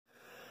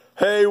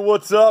Hey,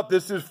 what's up?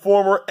 This is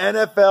former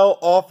NFL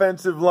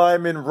offensive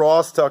lineman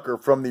Ross Tucker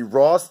from the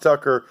Ross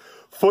Tucker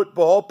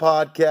Football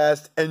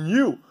Podcast, and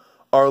you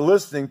are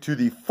listening to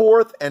the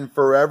Fourth and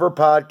Forever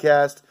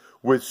Podcast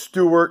with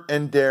Stuart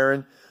and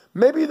Darren.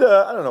 Maybe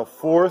the,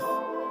 fourth,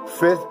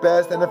 fifth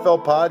best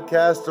NFL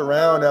podcast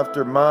around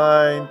after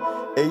mine,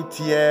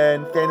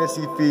 ATN,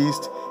 Fantasy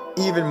Feast,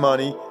 Even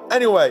Money.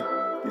 Anyway,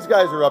 these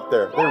guys are up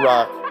there. They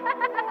rock.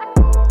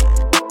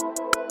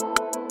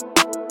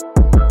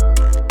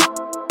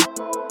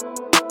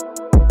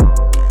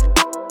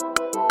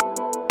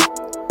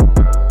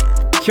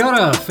 Kia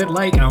ora, fit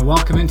like, and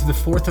welcome into the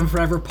Fourth and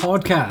Forever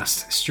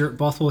Podcast. Stuart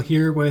Bothwell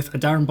here with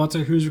Darren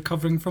Butter, who's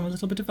recovering from a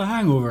little bit of a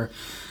hangover.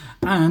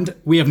 And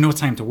we have no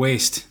time to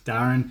waste,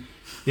 Darren.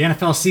 The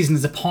NFL season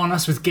is upon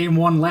us with Game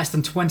 1 less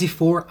than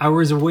 24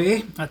 hours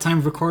away at time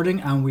of recording,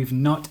 and we've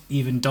not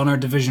even done our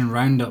division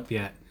roundup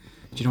yet.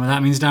 Do you know what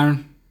that means,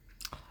 Darren?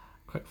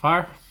 Quick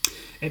fire.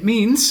 It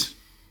means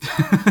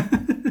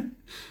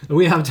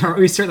we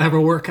certainly have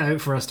our work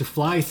out for us to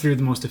fly through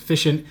the most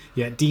efficient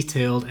yet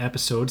detailed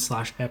episodes,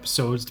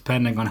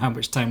 depending on how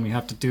much time we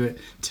have to do it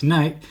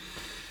tonight,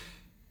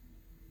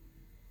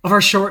 of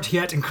our short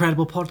yet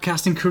incredible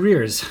podcasting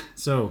careers.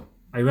 So,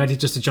 are you ready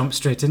just to jump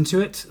straight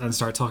into it and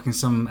start talking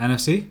some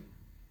NFC?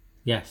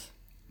 Yes.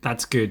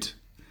 That's good,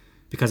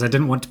 because I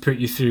didn't want to put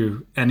you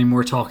through any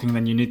more talking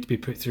than you need to be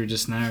put through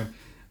just now,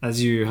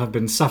 as you have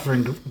been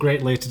suffering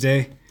greatly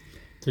today.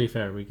 To be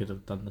fair, we could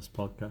have done this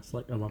podcast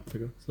like a month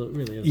ago, so it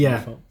really is my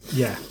fault.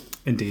 Yeah,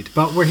 indeed.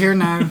 But we're here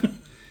now.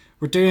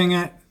 We're doing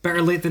it.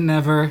 Better late than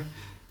never.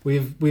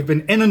 We've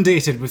been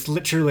inundated with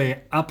literally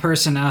a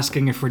person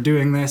asking if we're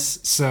doing this,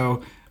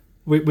 so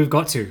we've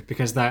got to,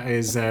 because that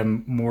is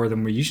more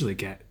than we usually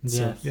get.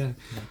 So yes.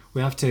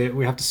 we have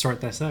to sort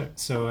this out.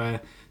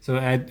 So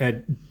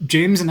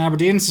James in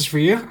Aberdeen, this is for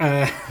you.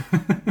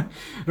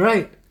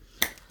 Right,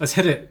 let's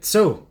hit it.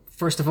 So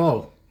first of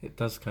all, it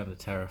does kind of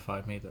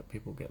terrify me that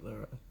people get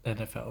their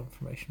NFL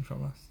information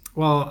from us.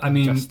 Well, I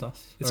mean, just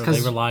us. It's or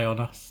 'cause they rely on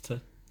us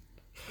to.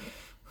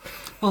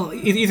 Well,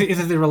 either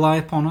they rely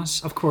upon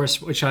us, of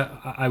course, which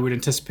I would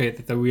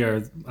anticipate that we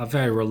are a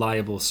very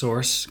reliable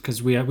source,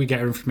 because we get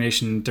our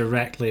information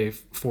directly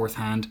fourth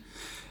hand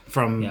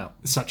from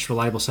such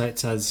reliable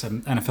sites as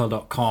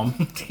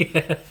NFL.com.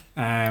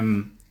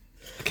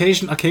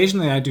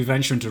 Occasionally, I do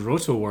venture into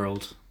Roto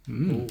World. So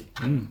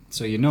I'm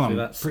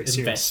that's pretty serious.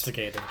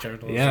 Investigative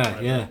journalism.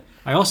 Yeah.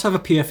 I also have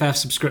a PFF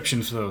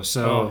subscription though.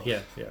 So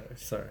yeah.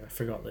 Sorry, I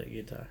forgot that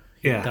you'd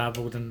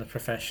dabbled in the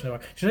professional.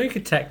 Do you know you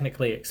could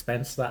technically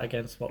expense that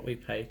against what we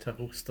pay to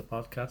host the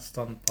podcast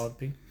on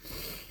Podbean?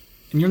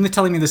 And you're only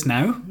telling me this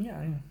now?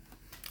 Yeah.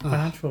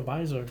 Financial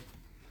advisor,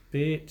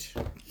 bitch.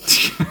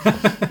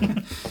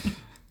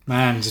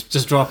 Man,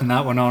 just dropping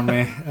that one on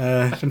me.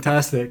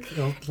 Fantastic.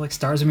 Like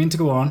stars are meant to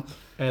go on.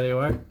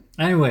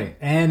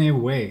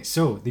 Anyway,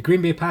 so the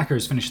Green Bay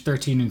Packers finished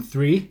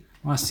 13-3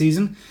 last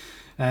season.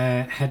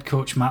 Head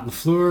coach Matt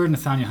LaFleur,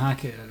 Nathaniel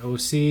Hackett at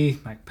OC,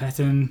 Mike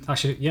Pettin.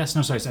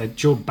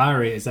 Joe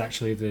Barry is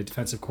actually the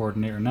defensive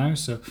coordinator now.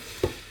 So,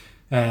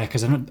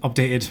 because I've not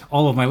updated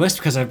all of my list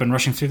because I've been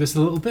rushing through this a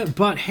little bit.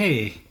 But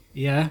hey,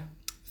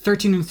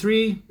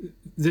 13-3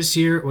 this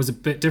year was a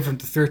bit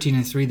different to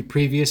 13-3 the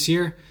previous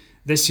year.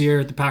 This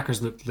year, the Packers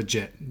looked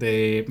legit.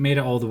 They made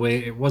it all the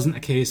way. It wasn't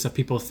a case of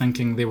people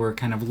thinking they were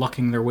kind of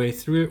lucking their way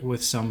through it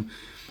with some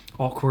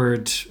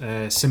awkward,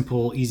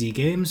 simple, easy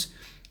games.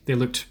 They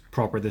looked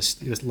proper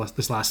this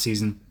last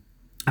season.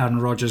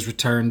 Aaron Rodgers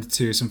returned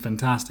to some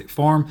fantastic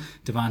form.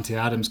 Davante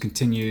Adams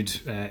continued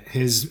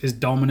his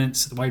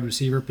dominance at the wide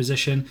receiver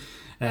position.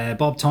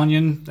 Bob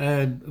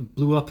Tonyan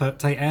blew up at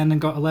tight end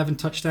and got 11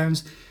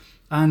 touchdowns.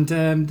 And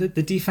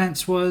the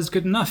defense was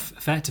good enough,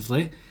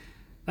 effectively.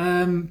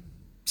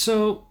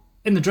 So,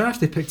 in the draft,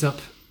 they picked up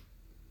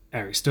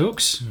Eric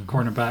Stokes,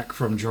 cornerback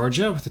from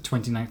Georgia, with the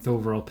 29th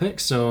overall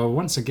pick. So,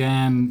 once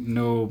again,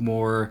 no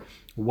more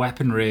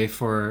weaponry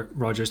for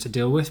Rodgers to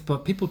deal with.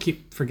 But people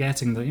keep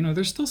forgetting that,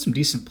 there's still some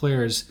decent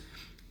players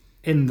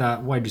in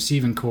that wide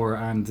receiving core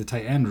and the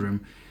tight end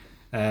room.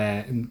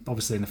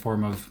 Obviously, in the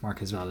form of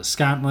Marquez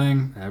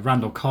Valdes-Scantling.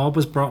 Randall Cobb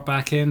was brought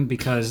back in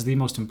because the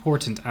most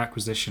important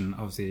acquisition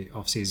of the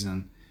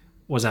offseason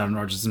was Aaron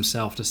Rodgers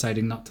himself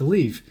deciding not to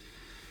leave.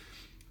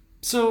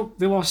 So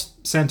they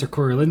lost centre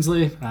Corey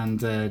Linsley, and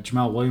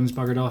Jamal Williams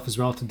buggered off as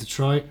well to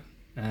Detroit.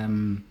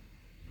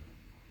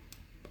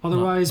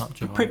 Otherwise,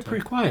 pretty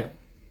quiet.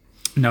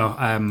 No,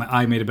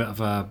 I made a bit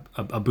of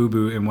a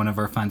boo-boo in one of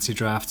our fancy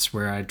drafts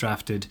where I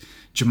drafted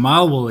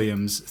Jamal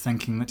Williams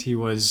thinking that he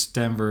was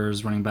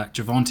Denver's running back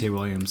Javonte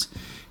Williams,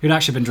 who'd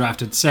actually been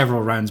drafted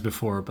several rounds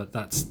before, but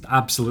that's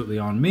absolutely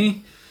on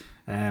me.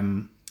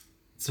 The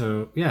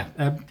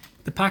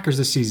Packers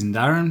this season,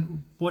 Darren,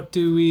 what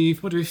do we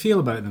feel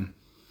about them?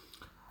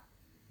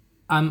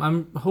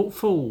 I'm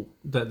hopeful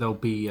that they'll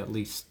be at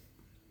least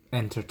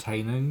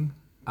entertaining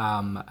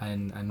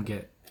and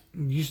get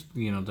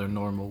their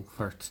normal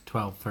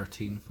 12,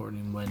 13,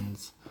 14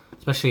 wins,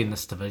 especially in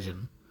this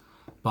division.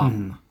 But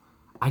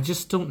I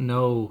just don't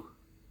know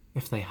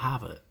if they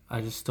have it.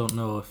 I just don't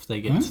know if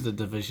they get to the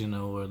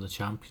divisional or the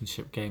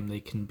championship game, they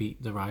can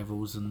beat the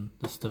rivals in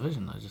this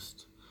division.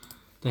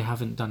 They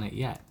haven't done it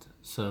yet.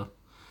 So,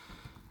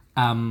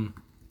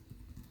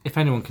 if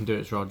anyone can do it,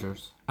 it's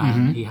Rodgers.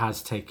 And he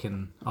has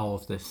taken all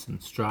of this in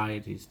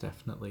stride. He's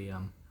definitely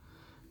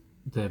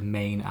the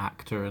main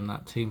actor in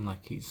that team.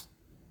 Like, he's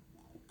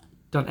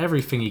done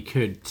everything he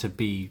could to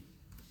be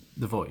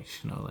the voice,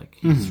 you know, like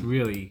he's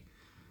really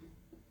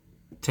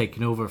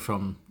taken over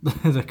from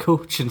the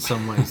coach in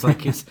some ways.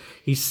 Like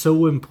he's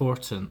so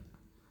important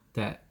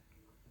that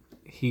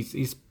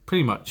he's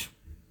pretty much,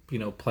 you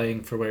know,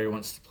 playing for where he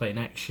wants to play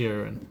next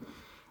year. And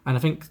I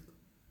think,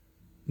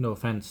 no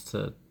offense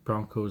to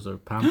Broncos or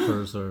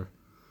Panthers or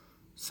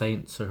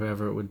Saints or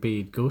whoever it would be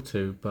he'd go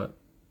to, but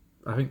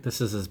I think this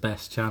is his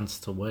best chance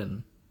to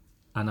win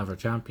another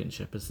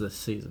championship is this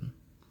season.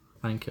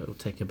 I think it'll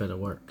take a bit of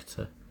work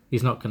to.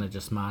 He's not going to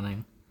just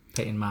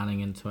Peyton Manning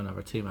into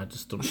another team. I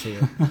just don't see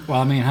it. Well,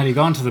 I mean, had he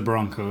gone to the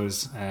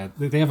Broncos,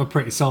 they have a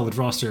pretty solid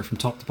roster from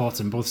top to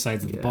bottom, both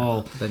sides of the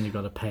ball. Then you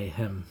got to pay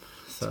him.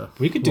 So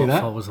we could do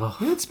that.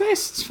 We had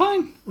space. It's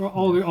fine. We're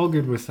all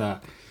good with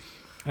that.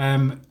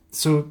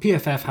 So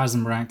PFF has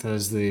them ranked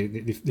as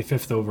the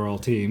fifth overall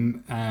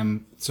team.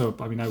 So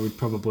I mean, I would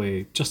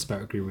probably just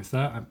about agree with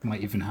that. I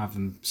might even have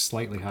them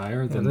slightly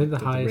higher than they're the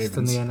highest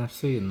in Ravens. the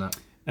NFC in that.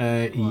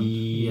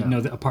 No,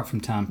 apart from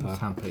Tampa.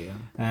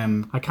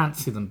 I can't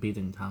see them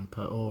beating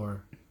Tampa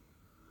or.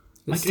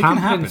 It's it can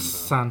Tampa happen, and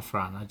San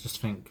Fran. I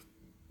just think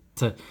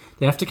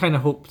they have to kind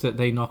of hope that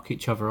they knock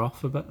each other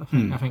off a bit.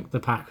 I think the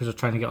Packers are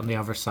trying to get on the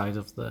other side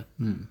of the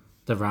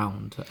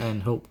round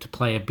and hope to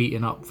play a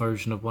beaten up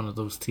version of one of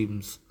those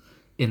teams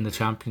in the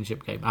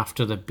championship game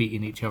after they've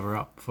beaten each other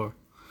up for.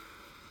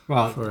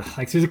 Well,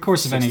 like through the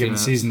course of any given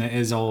minutes. season, it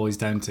is always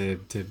down to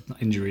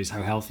injuries,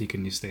 how healthy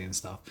can you stay and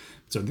stuff.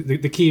 So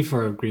the key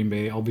for Green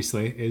Bay,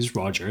 obviously, is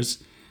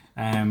Rodgers.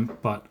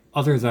 But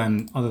other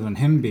than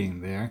him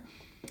being there,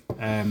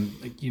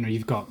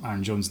 you've got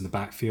Aaron Jones in the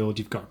backfield.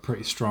 You've got a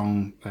pretty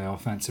strong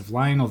offensive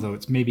line, although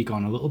it's maybe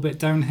gone a little bit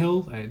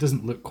downhill. It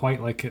doesn't look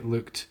quite like it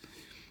looked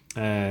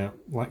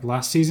like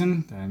last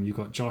season. You've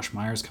got Josh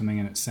Myers coming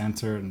in at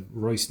center and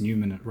Royce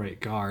Newman at right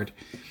guard.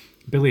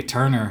 Billy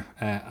Turner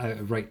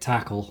at right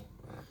tackle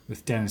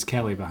with Dennis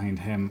Kelly behind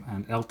him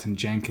and Elton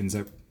Jenkins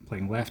out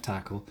playing left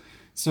tackle.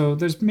 So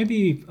there's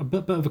maybe a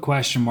bit of a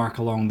question mark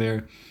along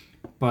there,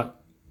 but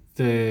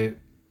the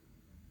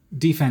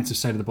defensive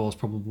side of the ball is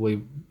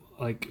probably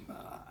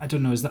I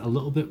don't know, is that a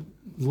little bit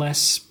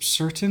less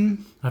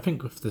certain? I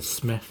think with the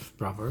Smith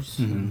brothers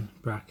in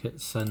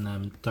brackets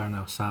and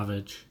Darnell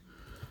Savage,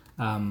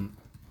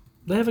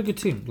 they have a good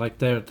team. Like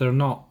they're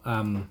not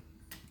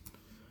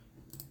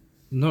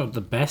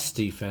the best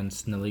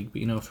defense in the league,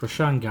 but if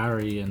Rashan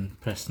Gary and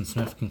Preston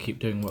Smith can keep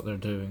doing what they're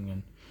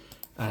doing,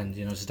 and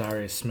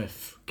Zadarius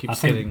Smith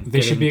keeps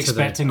they should be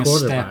expecting a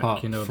step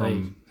up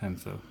from him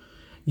though.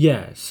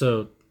 Yeah,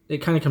 so it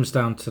kind of comes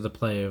down to the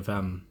play of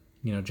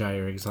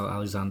Jair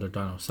Alexander,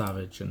 Darnell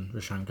Savage, and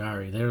Rashan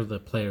Gary. They're the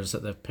players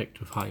that they've picked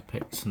with high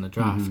picks in the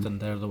draft, and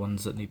they're the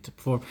ones that need to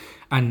perform.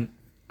 And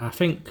I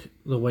think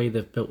the way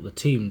they've built the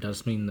team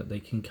does mean that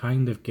they can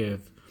kind of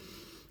give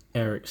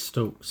Eric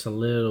Stokes a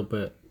little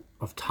bit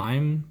of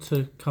time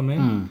to come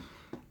in.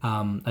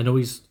 I know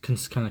he's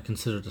kind of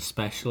considered a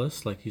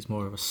specialist, like he's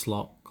more of a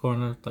slot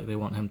corner, like they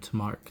want him to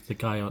mark the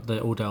guy,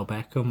 the Odell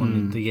Beckham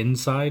on the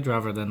inside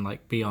rather than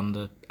like be on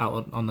the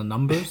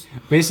numbers.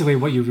 Basically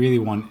what you really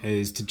want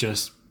is to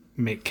just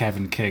make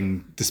Kevin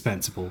King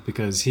dispensable,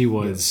 because he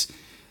was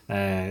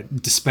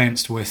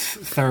dispensed with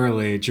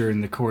thoroughly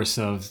during the course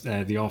of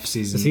the off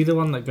season. Is he the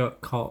one that got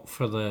caught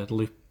for the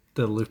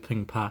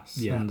looping pass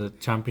in the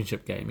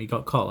championship game? He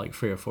got caught like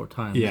 3 or 4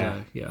 times.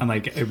 Yeah. And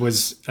like it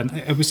was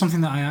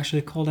something that I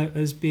actually called out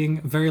as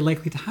being very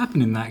likely to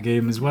happen in that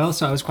game as well.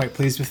 So I was quite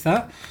pleased with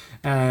that.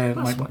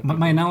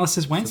 My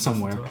analysis went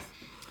somewhere.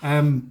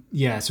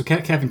 So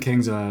Kevin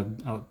King's a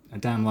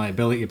damn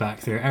liability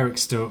back there. Eric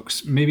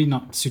Stokes, maybe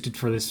not suited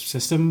for this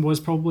system,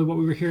 was probably what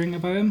we were hearing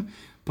about him.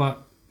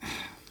 But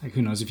like,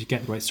 who knows, if you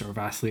get the right sort of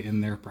athlete in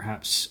there,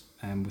 perhaps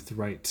with the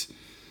right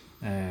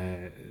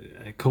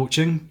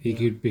coaching, he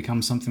could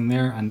become something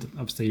there. And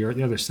obviously you're at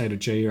the other side of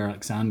Jair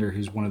Alexander,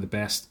 who's one of the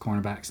best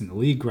cornerbacks in the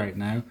league right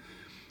now.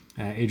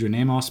 Adrian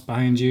Amos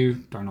behind you.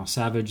 Darnell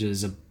Savage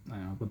is a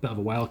bit of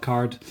a wild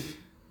card,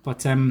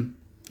 but something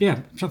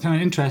of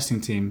an interesting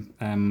team.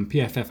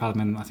 PFF had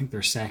them in, I think,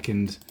 their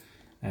second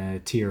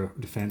tier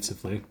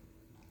defensively,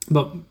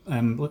 but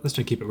let's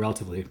try to keep it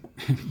relatively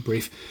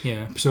brief.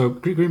 So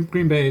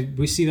Green Bay,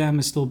 we see them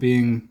as still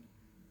being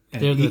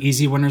they're the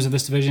easy winners of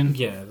this division.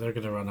 Yeah, they're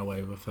going to run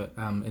away with it.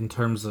 In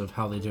terms of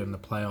how they do in the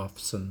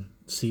playoffs and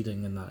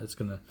seeding and that, it's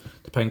going to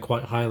depend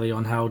quite highly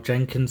on how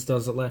Jenkins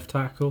does at left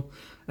tackle,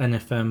 and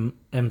if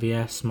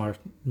MVS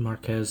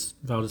Marquez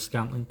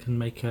Valdes-Scantling can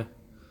make a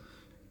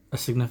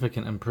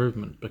significant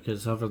improvement,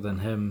 because other than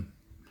him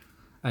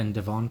and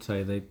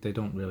Devontae, they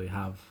don't really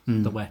have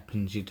the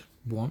weapons you'd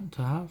want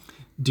to have.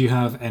 Do you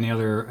have any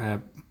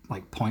other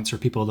points or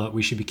people that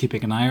we should be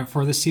keeping an eye out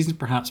for this season?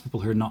 Perhaps people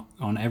who are not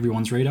on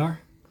everyone's radar.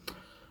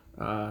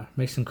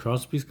 Mason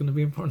Crosby's going to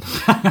be important.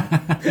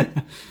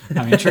 I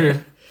mean, true.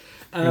 You're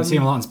going to see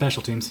him a lot in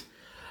special teams.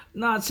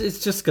 No,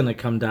 it's just going to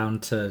come down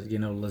to,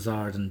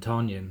 Lazard and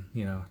Tonyan.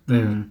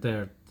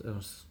 They're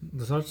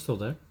Lazard's still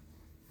there.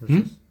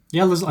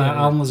 Yeah,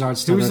 Alan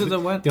Lazard's still Who was there. it that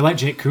went? They let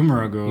Jake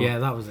Kumara go. Yeah,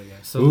 that was it.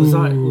 Yeah. So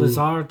Ooh.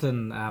 Lazard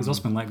and He's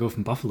also been let go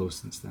from Buffalo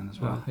since then as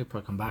well. he'll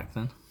probably come back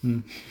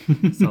then.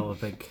 It's all a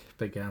big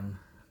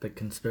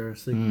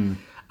conspiracy.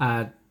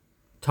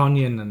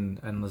 Tonyan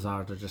and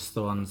Lazard are just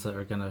the ones that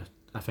are gonna,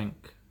 I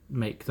think,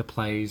 make the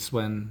plays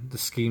when the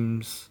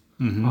schemes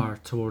are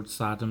towards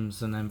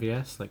Adams and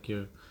MVS.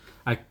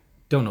 I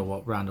don't know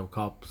what Randall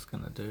Cobb's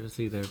gonna do. Is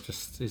he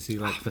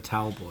like the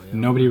towel boy?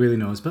 Nobody really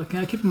knows. But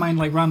keep in mind,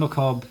 like Randall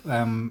Cobb,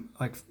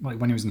 like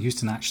when he was in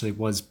Houston, actually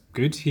was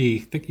good.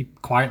 I think he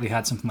quietly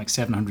had something like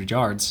 700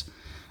 yards.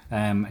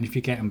 And if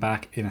you get him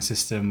back in a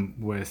system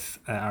with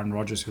Aaron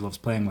Rodgers, who loves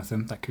playing with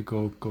him, that could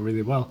go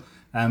really well.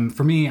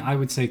 For me, I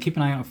would say keep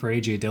an eye out for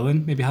AJ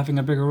Dillon, maybe having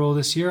a bigger role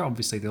this year.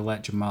 Obviously, they'll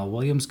let Jamal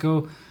Williams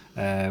go,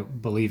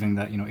 believing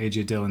that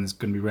AJ Dillon is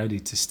going to be ready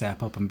to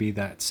step up and be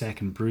that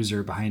second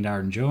bruiser behind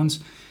Aaron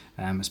Jones.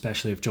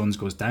 Especially if Jones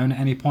goes down at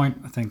any point,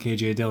 I think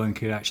AJ Dillon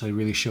could actually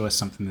really show us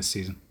something this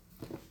season.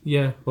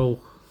 Yeah, well,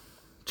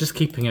 just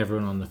keeping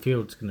everyone on the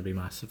field is going to be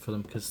massive for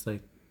them because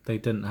they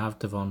didn't have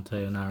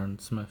Devontae and Aaron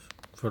Smith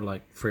for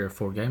like 3 or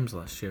 4 games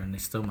last year, and they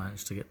still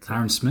managed to get to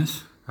Aaron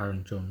Smith?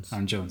 Aaron Jones.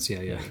 Aaron Jones, yeah.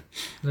 They're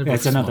Yeah, both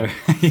it's another.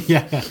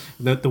 Yeah,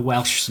 the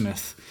Welsh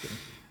Smith.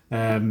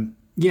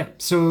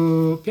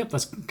 So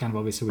that's kind of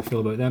obviously we feel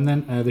about them.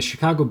 Then the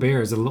Chicago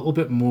Bears, a little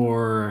bit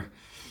more.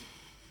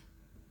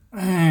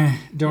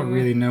 Don't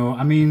really know.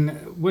 I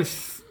mean,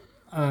 with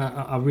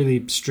a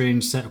really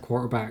strange set of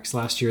quarterbacks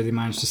last year, they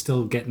managed to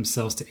still get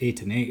themselves to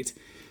 8-8.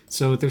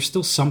 So there's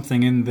still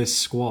something in this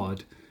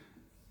squad.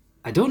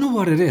 I don't know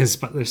what it is,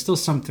 but there's still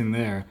something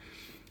there.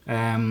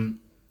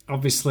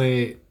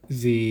 Obviously,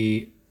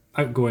 the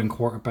outgoing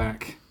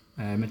quarterback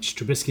Mitch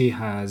Trubisky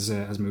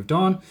has moved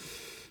on.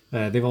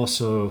 They've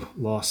also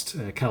lost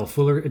Kyle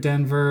Fuller to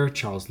Denver.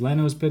 Charles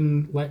Leno's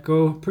been let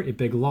go. Pretty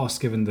big loss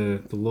given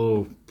the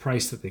low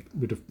price that they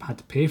would have had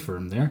to pay for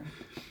him there.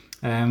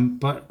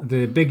 But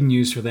the big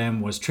news for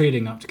them was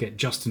trading up to get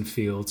Justin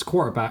Fields,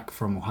 quarterback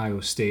from the Ohio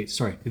State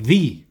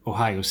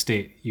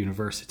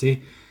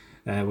University,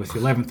 with the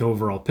 11th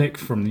overall pick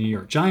from the New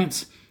York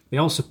Giants. They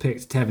also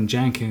picked Tevin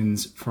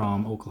Jenkins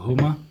from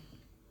Oklahoma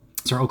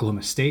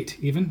State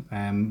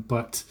even,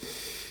 but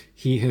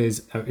he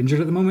is out injured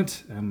at the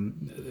moment.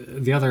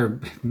 The other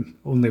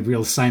only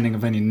real signing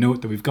of any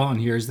note that we've gotten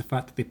here is the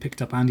fact that they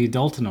picked up Andy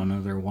Dalton on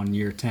another 1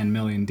 year, $10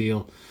 million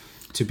deal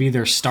to be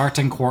their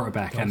starting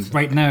quarterback. And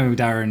right now,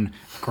 Darren,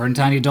 according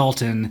to Andy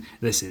Dalton,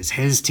 this is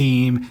his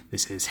team,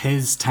 this is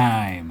his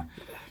time.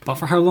 But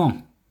for how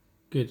long?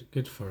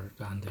 Good for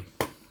Andy.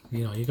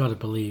 You got to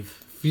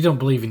believe. If you don't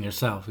believe in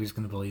yourself, who's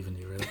going to believe in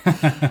you, really?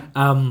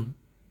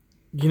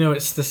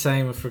 It's the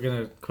same if we're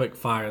going to quick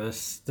fire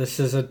this. This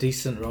is a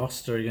decent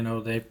roster.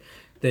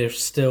 They've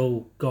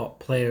still got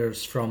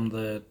players from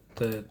the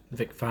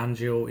Vic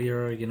Fangio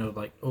era.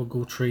 Like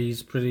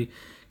Ogletree's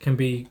can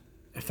be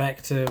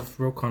effective.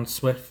 Roquan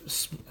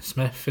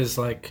Smith is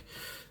like,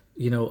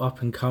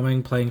 up and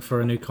coming, playing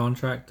for a new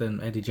contract,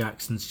 and Eddie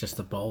Jackson's just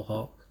a ball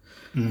hawk.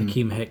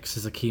 Akeem Hicks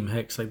is Akeem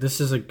Hicks. Like,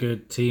 this is a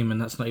good team, and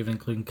that's not even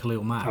including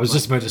Khalil Mack. I was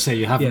just about to say,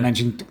 you haven't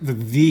mentioned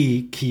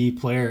the key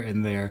player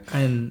in there.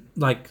 And,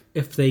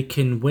 if they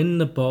can win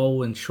the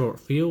ball in short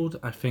field,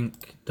 I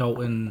think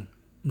Dalton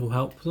will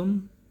help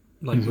them,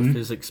 with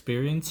his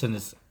experience and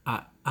his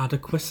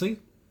adequacy,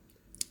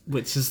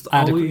 which is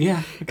all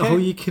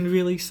you can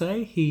really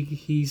say.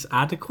 He's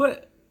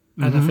adequate,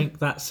 and I think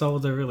that's all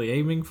they're really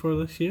aiming for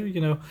this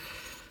year,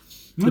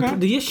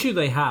 The issue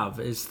they have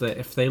is that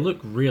if they look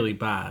really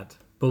bad,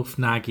 both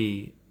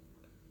Nagy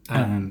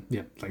and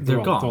they're gone. They're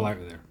all out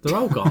of there. They're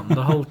all gone,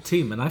 the whole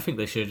team. And I think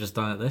they should have just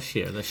done it this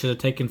year. They should have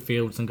taken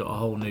Fields and got a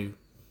whole new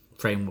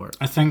framework.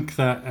 I think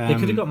that they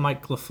could have got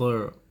Mike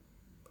LaFleur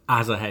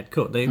as a head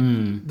coach.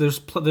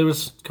 There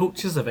was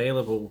coaches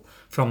available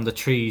from the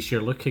trees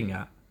you're looking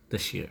at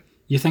this year.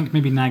 You think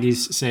maybe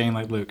Nagy's saying,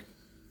 look,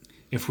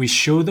 if we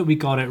show that we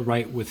got it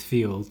right with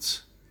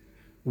Fields,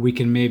 we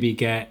can maybe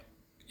get,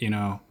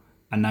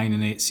 a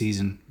 9-8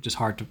 season. Just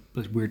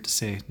weird to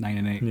say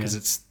 9-8 because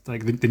it's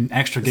like the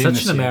extra game. It's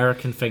such an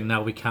American thing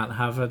now. We can't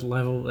have a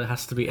level. It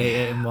has to be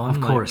 8-1.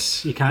 Of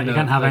course, you can't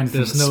have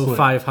anything. There's no split.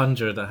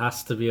 500. It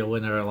has to be a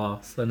win or a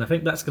loss, and I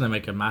think that's going to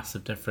make a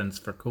massive difference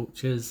for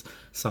coaches,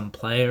 some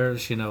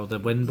players. The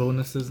win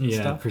bonuses and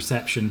stuff.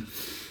 Perception.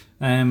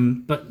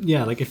 But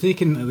if they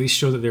can at least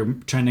show that they're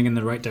trending in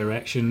the right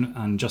direction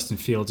and Justin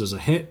Fields is a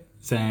hit,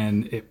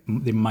 then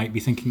they might be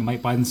thinking it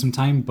might buy them some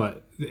time.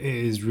 But it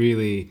is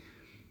really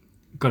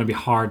going to be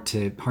hard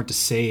to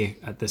say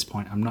at this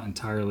point. I'm not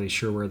entirely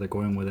sure where they're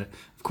going with it.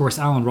 Of course,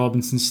 Allen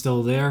Robinson's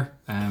still there.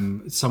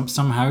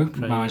 Somehow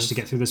managed to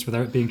get through this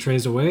without being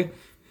trazed away.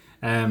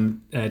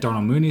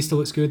 Darnell Mooney still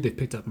looks good. They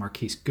picked up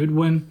Marquise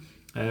Goodwin.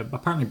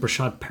 Apparently,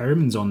 Brashad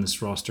Perriman's on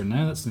this roster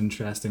now. That's an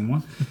interesting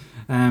one.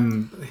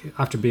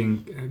 After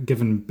being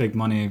given big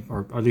money,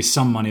 or at least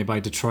some money by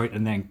Detroit,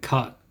 and then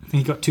cut. I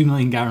think he got $2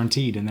 million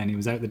guaranteed, and then he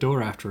was out the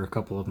door after a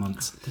couple of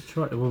months.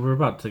 Detroit. Well, we're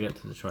about to get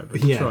to Detroit.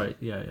 But Yeah. Detroit,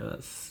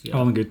 that's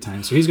All in good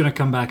time. So he's going to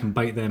come back and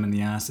bite them in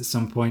the ass at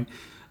some point.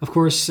 Of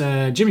course,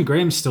 Jimmy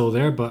Graham's still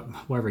there, but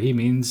whatever he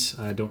means,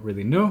 I don't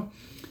really know.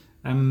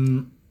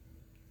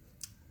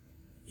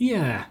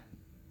 Yeah.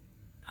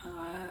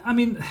 I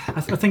mean,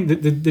 I think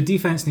that the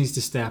defense needs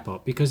to step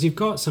up because you've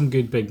got some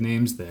good big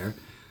names there,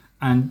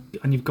 and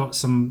you've got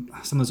some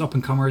of those up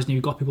and comers, and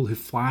you've got people who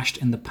flashed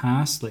in the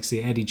past, like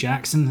say Eddie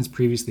Jackson has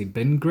previously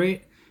been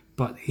great,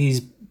 but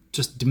he's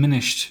just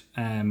diminished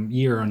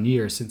year on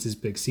year since his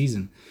big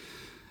season.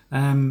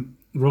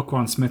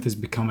 Roquan Smith is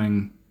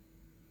becoming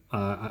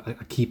a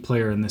key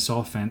player in this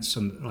offense,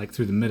 and like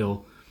through the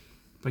middle.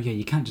 But yeah,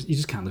 you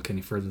just can't look any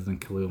further than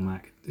Khalil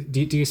Mack.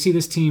 Do you see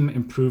this team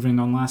improving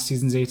on last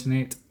season's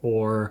 8-8,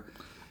 or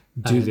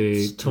do they?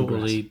 It's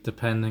totally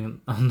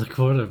depending on the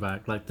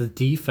quarterback. Like the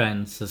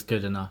defense is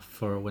good enough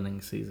for a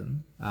winning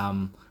season.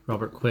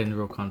 Robert Quinn,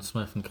 Roquan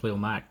Smith, and Khalil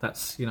Mack.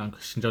 That's and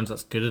Christian Jones.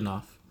 That's good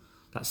enough.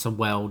 That's a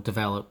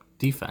well-developed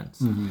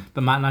defense. Mm-hmm.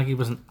 But Matt Nagy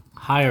wasn't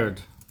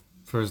hired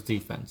for his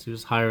defense. He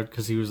was hired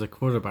because he was a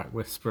quarterback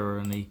whisperer,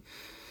 and he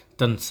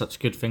done such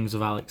good things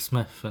with Alex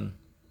Smith, and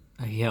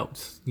he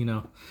helped,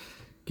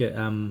 get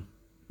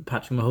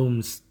Patrick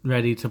Mahomes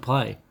ready to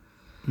play.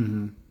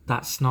 Mm-hmm.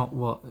 That's not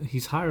what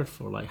he's hired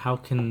for. Like,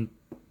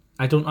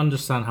 I don't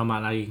understand how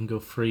Matt Nagy can go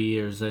 3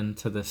 years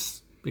into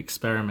this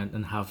experiment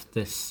and have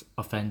this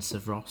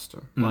offensive roster.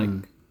 Mm-hmm.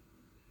 Like,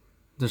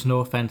 there's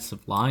no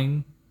offensive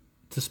line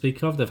to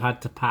speak of. They've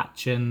had to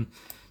patch in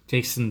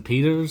Jason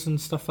Peters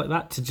and stuff like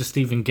that to just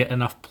even get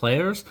enough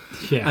players.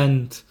 Yeah.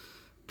 And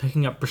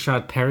picking up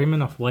Brashad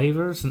Perriman off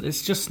waivers, and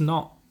it's just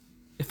not.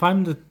 If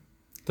I'm the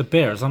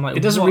Bears, I'm like,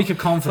 it doesn't reek of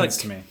confidence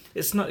to me.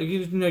 It's not.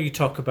 You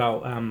talk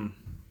about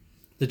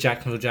the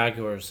Jacksonville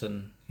Jaguars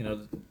and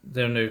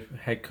their new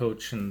head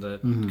coach and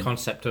the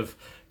concept of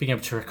being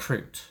able to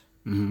recruit.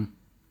 Mm-hmm.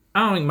 I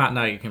don't think Matt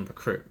Nagy can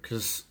recruit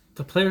because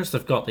the players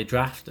they've got, they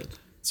drafted.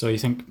 So you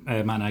think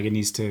Matt Nagy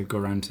needs to go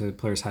around to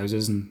players'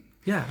 houses and?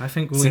 Yeah, I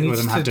think we need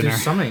to do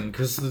something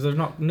because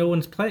no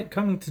one's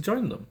coming to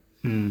join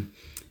them.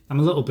 I'm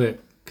a little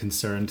bit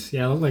concerned.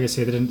 Yeah, like I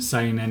say, they didn't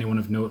sign anyone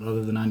of note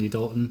other than Andy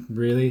Dalton,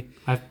 really.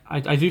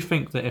 I do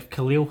think that if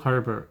Khalil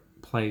Herbert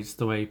plays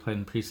the way he played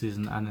in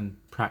preseason and in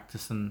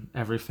practice and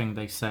everything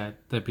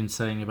they've been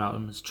saying about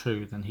him is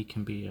true, then he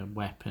can be a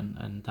weapon,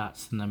 and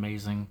that's an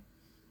amazing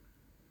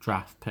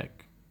draft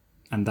pick.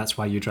 And that's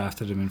why you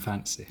drafted him in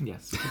fantasy.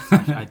 Yes,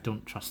 I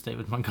don't trust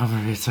David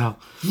Montgomery at all.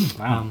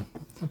 Wow.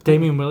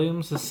 Damian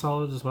Williams is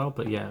solid as well,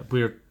 but yeah,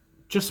 we're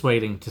just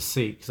waiting to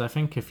see, because I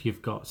think if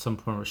you've got some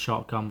form of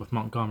shotgun with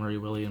Montgomery,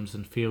 Williams,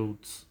 and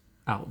Fields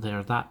out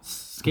there, that's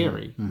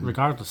scary,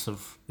 regardless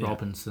of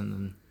Robinson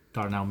and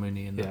Darnell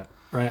Mooney. And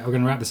right. We're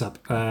going to wrap this up.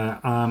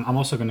 I'm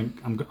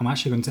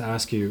actually going to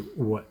ask you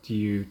what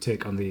you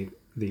take on the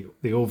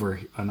over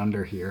and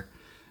under here.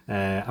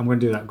 I'm going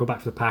to do that. Go back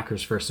to the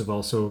Packers first of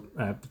all. So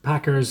the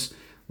Packers,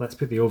 let's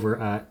put the over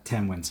at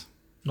 10 wins.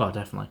 Oh,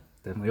 definitely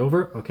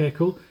over. Okay,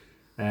 cool.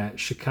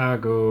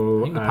 Chicago.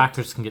 I think the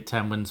Packers can get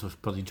 10 wins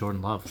with bloody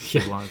Jordan Love if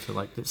they wanted to.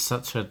 Like, it's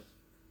such a,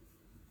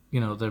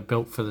 they're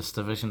built for this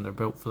division. They're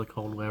built for the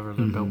cold weather.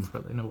 They're built for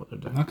it. They know what they're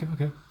doing.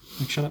 Okay.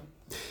 Shut up.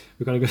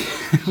 We've got to go.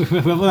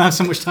 We don't have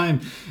so much time.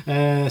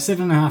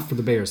 7.5 for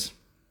the Bears.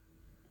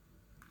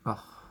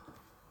 Oh.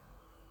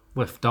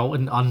 With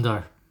Dalton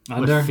under.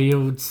 With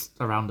Fields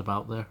around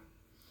about there.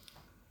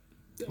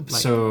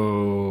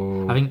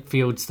 So I think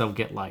Fields still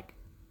get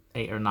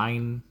 8 or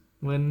 9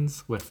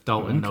 wins. With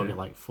Dalton, they'll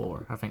get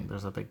 4. I think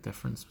there's a big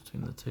difference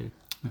between the two.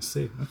 I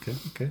see.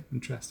 Okay.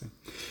 Interesting.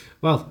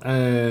 Well,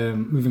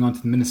 moving on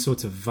to the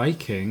Minnesota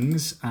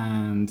Vikings,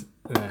 and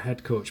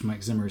head coach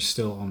Mike Zimmer is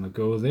still on the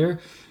go there.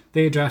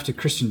 They drafted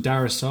Christian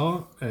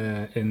Darrisaw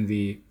in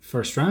the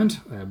first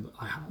round.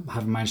 I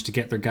haven't managed to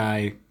get their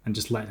guy and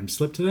just let him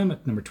slip to them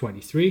at number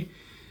 23.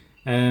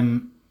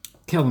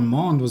 Kellen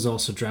Mond was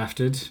also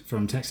drafted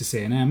from Texas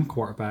A&M,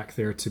 quarterback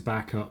there to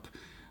back up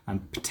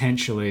and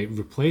potentially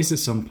replace at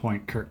some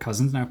point Kirk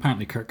Cousins. Now,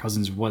 apparently Kirk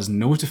Cousins was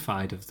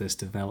notified of this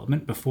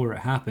development before it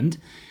happened,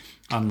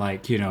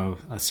 unlike, a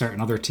certain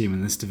other team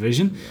in this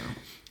division.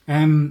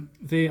 Yeah.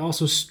 They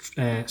also,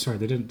 they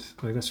didn't.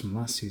 That's from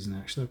last season,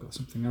 actually. I've got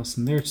something else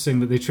in there saying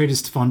that they traded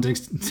Stephon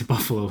Diggs to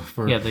Buffalo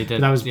for. Yeah, they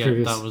did. That was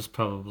previous. That was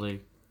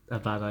probably a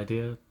bad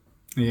idea.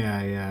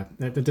 Yeah.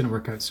 That didn't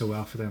work out so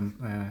well for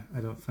them, I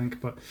don't think.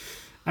 But,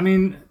 I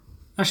mean,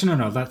 actually,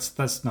 no,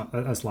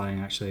 that's lying,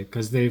 actually,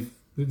 because they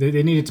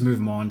needed to move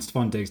him on.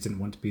 Stephon Diggs didn't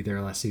want to be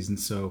there last season,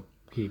 so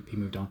he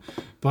moved on.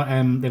 But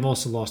they've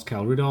also lost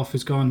Kyle Rudolph,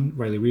 who's gone.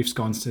 Riley Reif's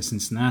gone to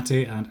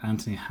Cincinnati, and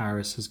Anthony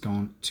Harris has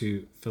gone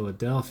to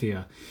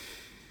Philadelphia.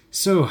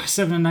 So,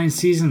 7-9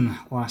 season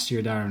last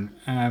year, Darren.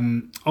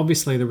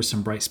 Obviously, there were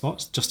some bright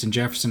spots. Justin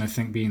Jefferson, I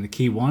think, being the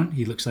key one.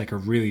 He looks like a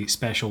really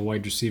special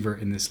wide receiver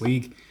in this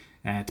league.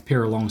 To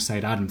pair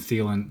alongside Adam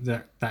Thielen,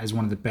 that is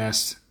one of the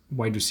best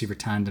wide receiver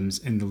tandems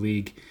in the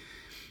league.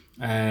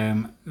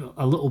 A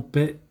little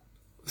bit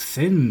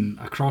thin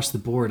across the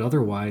board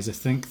otherwise. I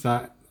think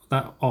that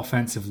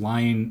offensive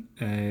line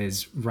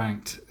is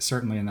ranked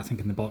certainly in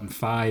the bottom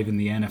 5 in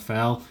the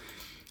NFL.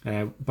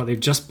 But they've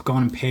just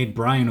gone and paid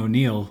Brian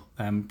O'Neill,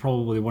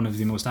 probably one of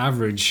the most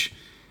average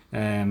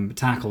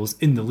tackles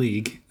in the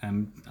league,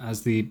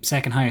 as the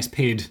second highest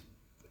paid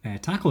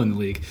tackle in the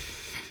league.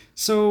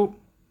 So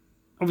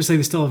obviously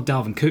they still have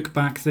Dalvin Cook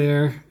back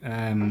there.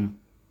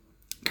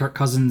 Kirk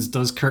Cousins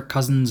does Kirk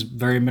Cousins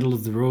very middle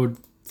of the road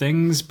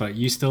things, but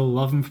you still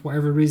love him for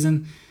whatever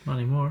reason. Not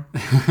anymore.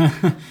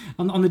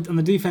 on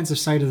the defensive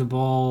side of the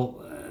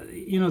ball,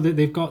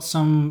 they've got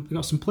some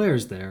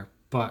players there,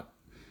 but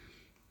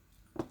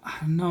I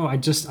don't know.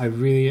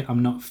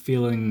 I'm not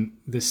feeling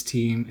this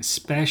team,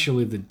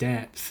 especially the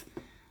depth.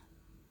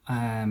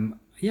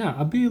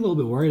 I'd be a little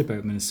bit worried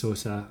about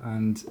Minnesota,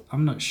 and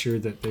I'm not sure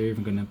that they're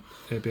even going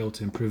to be able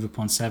to improve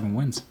upon 7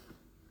 wins.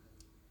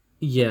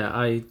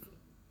 Yeah,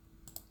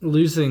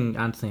 losing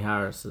Anthony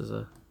Harris is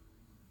a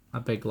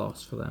big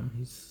loss for them.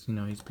 He's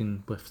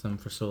been with them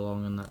for so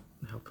long and that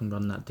helping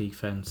run that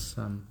defense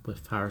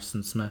with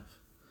Harrison Smith.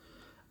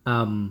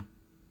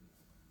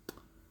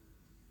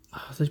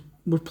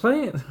 We're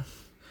playing.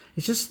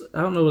 It's just,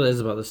 I don't know what it is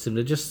about this team.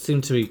 They just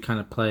seem to be kind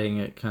of playing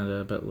it kind of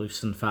a bit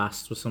loose and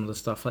fast with some of the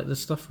stuff. Like the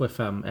stuff with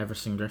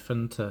Everson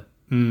Griffin to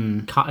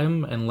cut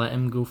him and let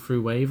him go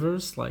through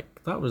waivers.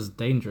 Like, that was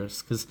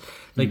dangerous because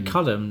they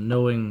cut him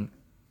knowing,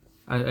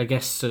 I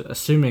guess,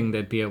 assuming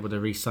they'd be able to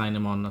re-sign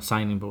him on a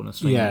signing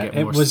bonus and get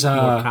more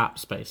cap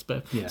space.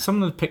 But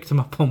someone had picked him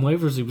up on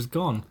waivers, he was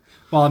gone.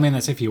 Well, I mean,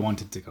 that's if he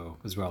wanted to go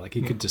as well. Like,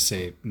 he could just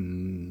say,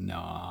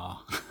 no,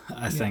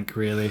 I think,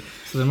 really.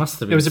 So there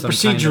must have been it was a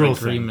procedural kind of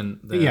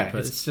agreement there. Yeah,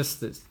 but it's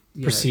procedural.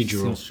 It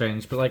seems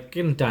strange. But, like,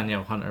 getting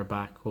Danielle Hunter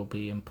back will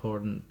be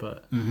important.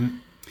 But,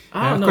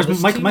 of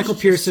course, Michael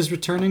Pierce is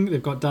returning.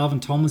 They've got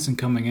Dalvin Tomlinson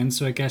coming in.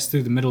 So I guess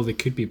through the middle, they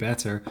could be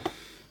better.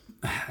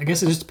 I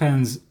guess it just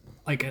depends.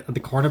 Like, at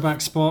the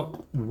quarterback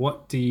spot,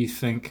 what do you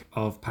think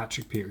of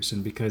Patrick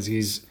Peterson? Because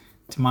he's,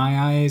 to my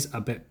eyes, a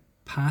bit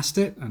past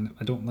it, and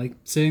I don't like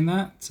saying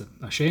that. It's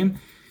a shame.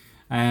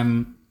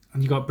 And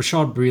you got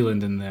Brashad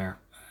Breeland in there,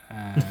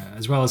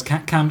 as well as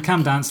Cam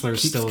Dantzler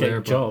is still there.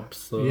 Jobs.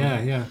 So.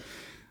 Yeah.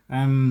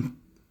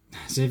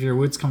 Xavier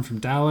Woods come from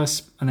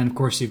Dallas, and then of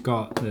course you've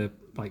got the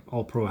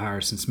All-Pro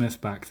Harrison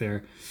Smith back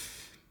there.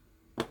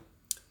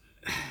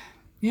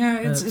 Yeah,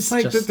 it's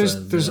like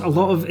there's a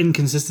lot of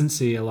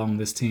inconsistency along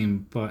this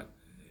team, but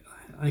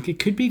like it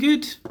could be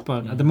good,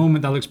 but at the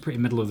moment that looks pretty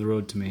middle of the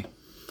road to me.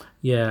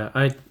 Yeah,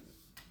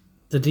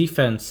 the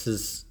defense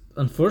is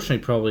unfortunately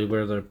probably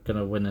where they're going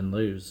to win and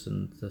lose,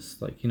 and this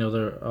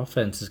their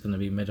offense is going to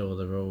be middle of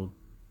the road,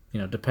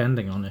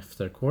 depending on if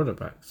their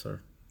quarterbacks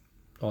are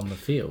on the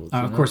field.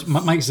 Of course,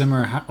 Mike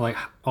Zimmer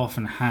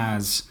often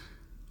has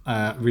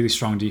a really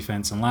strong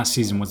defense, and last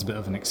season was a bit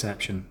of an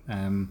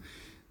exception.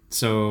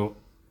 So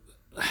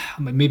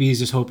maybe he's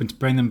just hoping to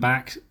bring them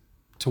back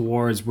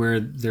towards where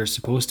they're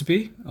supposed to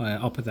be,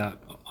 up at that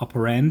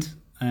upper end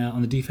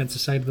on the defensive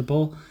side of the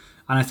ball.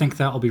 And I think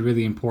that'll be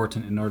really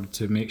important in order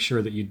to make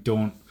sure that you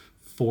don't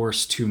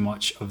force too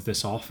much of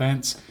this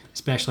offense,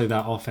 especially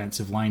that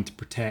offensive line to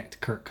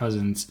protect Kirk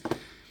Cousins.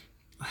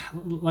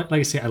 Like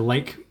I say, I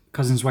like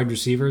Cousins' wide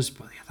receivers,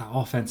 but that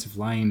offensive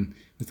line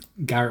with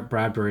Garrett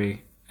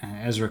Bradbury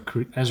and Ezra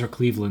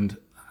Cleveland,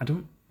 I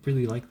don't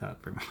really like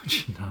that very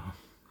much. No.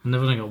 And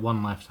they've only got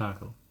one left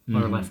tackle,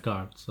 or left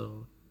guard,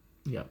 so,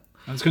 yeah.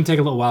 It's going to take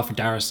a little while for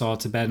Darisaw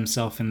to bed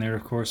himself in there,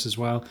 of course, as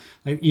well.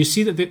 Like, you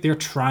see that they're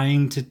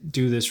trying to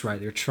do this right.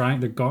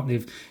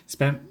 They've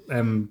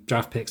spent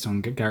draft picks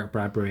on Garrett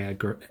Bradbury,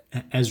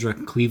 Ezra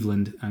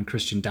Cleveland, and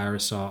Christian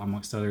Darisaw,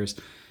 amongst others.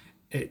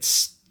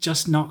 It's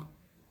just not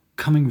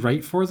coming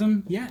right for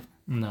them yet.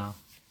 No,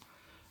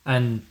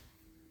 and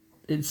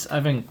I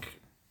think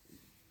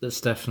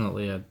it's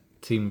definitely a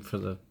team for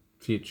the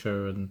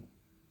future, and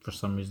for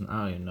some reason,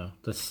 I don't even know.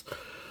 The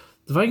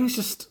Vikings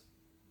just.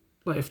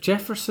 Like, if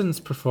Jefferson's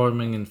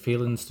performing and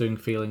Thielen's doing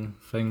feeling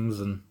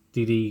things and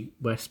D.D.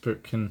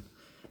 Westbrook can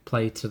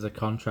play to the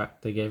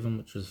contract they gave him,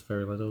 which was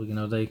very little,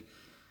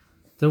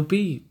 they'll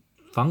be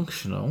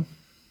functional.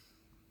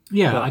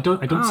 Yeah, I don't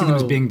see them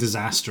as being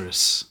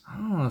disastrous. I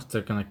don't know if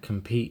they're going to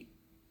compete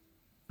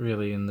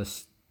really in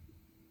this.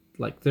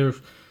 Like, they're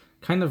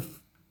kind of,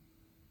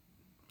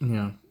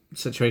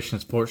 situation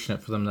is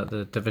fortunate for them that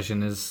the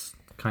division is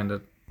kind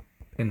of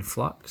in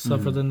flux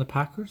other than the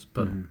Packers,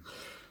 but...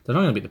 They're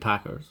not going to beat the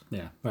Packers.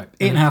 Yeah, right.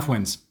 8.5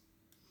 wins.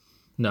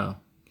 No,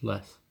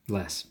 less.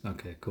 Less.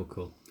 Okay,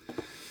 cool.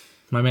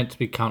 Am I meant to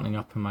be counting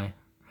up in my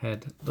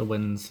head the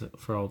wins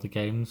for all the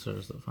games, or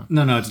is it fine?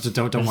 No,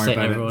 don't worry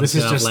about it. This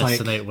is just less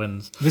than 8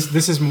 wins.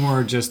 This is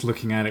more just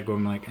looking at it,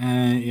 going like,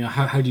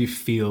 how do you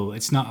feel?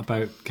 It's not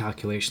about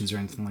calculations or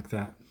anything like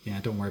that. Yeah,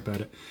 don't worry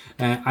about it.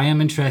 I am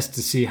interested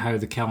to see how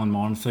the Kellen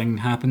Mond thing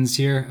happens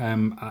here,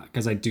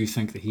 because I do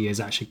think that he is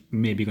actually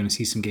maybe going to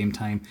see some game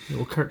time. Yeah,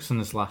 well, Kirk's in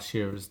his last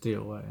year of his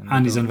deal,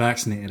 and he's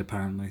unvaccinated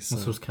apparently. So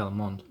was Kellen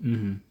Mond.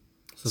 Mm-hmm.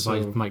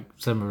 So Mike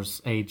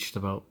Zimmer's aged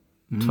about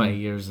 20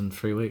 years in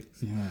 3 weeks.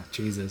 Yeah,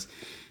 Jesus.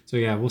 So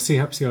yeah, we'll see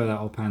how that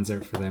all pans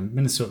out for them.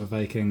 Minnesota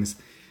Vikings,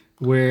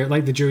 where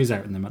like the jury's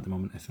out on them at the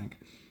moment, I think.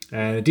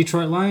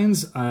 Detroit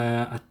Lions,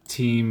 a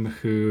team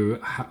who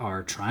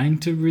are trying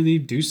to really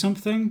do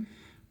something,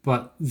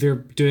 but they're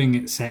doing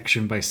it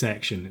section by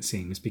section, it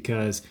seems,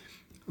 because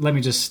let me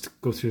just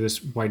go through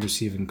this wide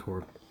receiving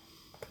core.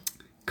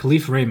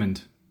 Khalif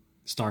Raymond,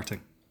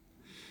 starting.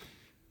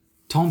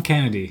 Tom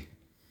Kennedy,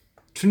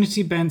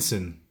 Trinity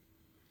Benson,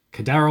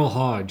 Kadarrell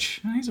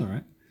Hodge, he's all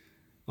right.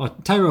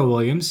 Tyrell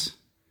Williams,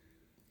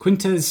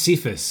 Quintez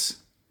Cephas,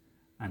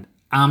 and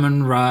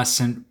Amon-Ra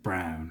St.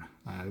 Brown.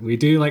 We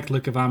do like the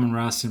look of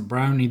Amon-Ra St.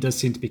 Brown. He does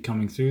seem to be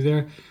coming through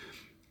there.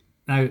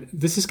 Now,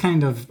 this is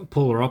kind of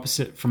polar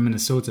opposite from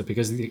Minnesota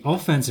because the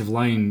offensive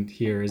line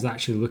here is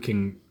actually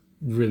looking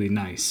really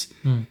nice.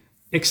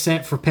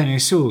 Except for Penei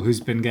Sewell, who's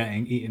been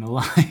getting eaten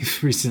alive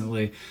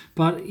recently.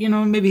 But,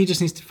 maybe he just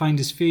needs to find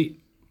his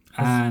feet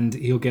and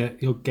he'll get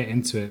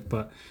into it.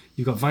 But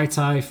you've got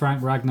Vaitai,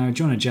 Frank Ragnow,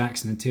 Jonah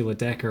Jackson, and Taylor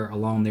Decker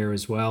along there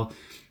as well.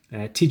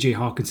 TJ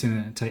Hawkinson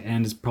at tight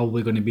end is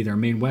probably going to be their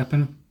main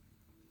weapon.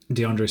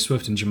 DeAndre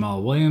Swift and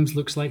Jamal Williams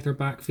looks like their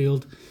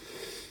backfield.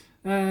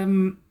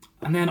 And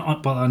then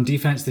on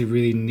defense, they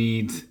really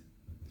need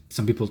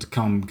some people to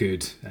come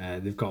good.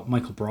 They've got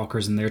Michael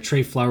Brockers in there.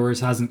 Trey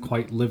Flowers hasn't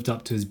quite lived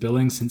up to his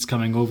billing since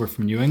coming over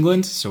from New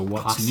England. So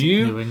what's Classic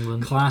new? New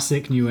England.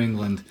 Classic New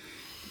England.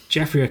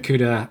 Jeffrey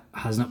Okudah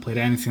has not played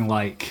anything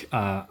like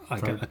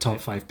a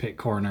top 5 pick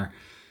corner.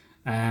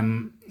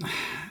 There's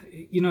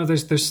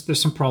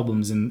some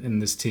problems in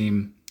this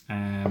team.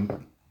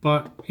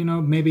 But,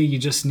 maybe you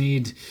just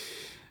need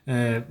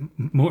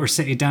Motor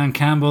City Dan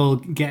Campbell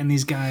getting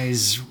these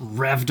guys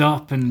revved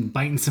up and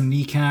biting some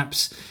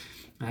kneecaps.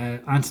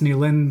 Anthony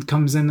Lynn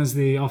comes in as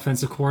the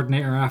offensive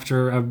coordinator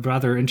after a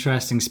rather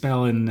interesting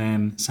spell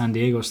in San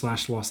Diego /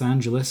 Los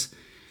Angeles.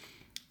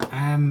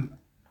 I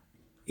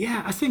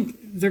think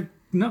they're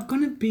not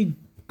going to be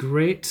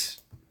great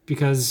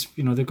because,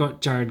 they've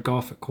got Jared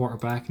Goff at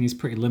quarterback and he's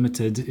pretty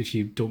limited if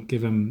you don't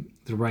give him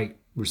the right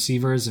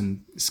receivers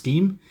and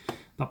scheme.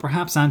 But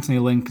perhaps Anthony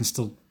Lynn can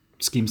still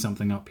scheme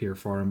something up here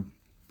for him.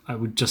 I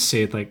would just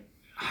say,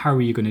 how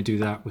are you going to do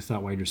that with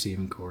that wide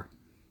receiving core?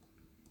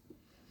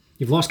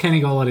 You've lost Kenny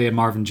Golladay and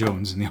Marvin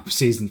Jones in the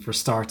offseason for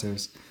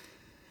starters.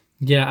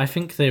 Yeah, I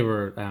think they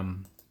were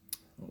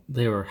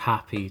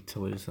happy to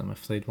lose them.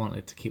 If they'd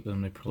wanted to keep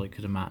them, they probably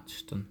could have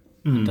matched and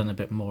done a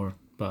bit more.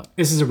 But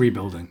this is a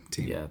rebuilding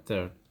team. Yeah,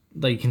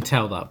 you can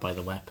tell that by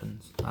the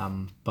weapons.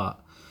 But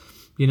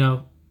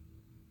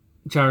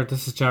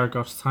this is Jared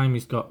Goff's time.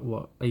 He's got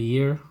a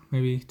year,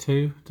 maybe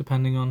 2,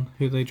 depending on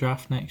who they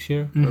draft next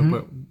year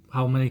or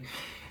how many.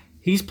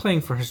 He's playing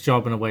for his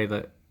job in a way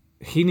that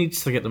he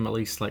needs to get them at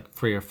least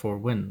 3 or 4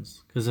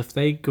 wins. Because if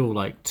they go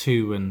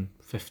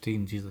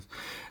 2-15,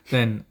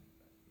 then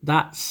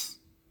that's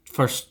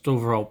first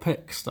overall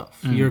pick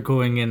stuff. You're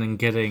going in and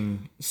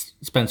getting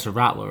Spencer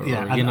Rattler.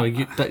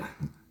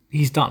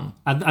 He's done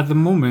At the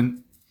moment.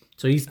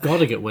 So he's got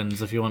to get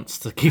wins if he wants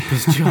to keep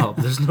his job.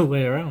 There's no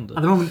way around it.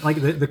 At the moment,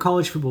 the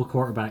college football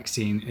quarterback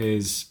scene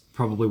is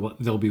probably what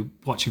they'll be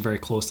watching very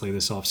closely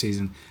this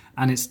offseason.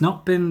 And it's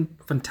not been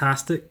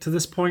fantastic to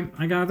this point,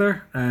 I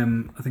gather.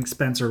 I think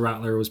Spencer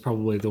Rattler was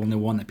probably the only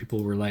one that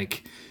people were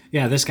like,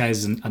 yeah, this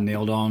guy's a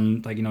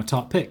nailed-on,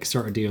 top pick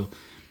sort of deal.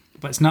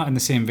 But it's not in the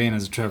same vein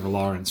as a Trevor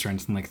Lawrence or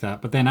anything like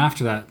that. But then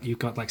after that, you've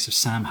got some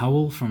Sam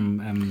Howell from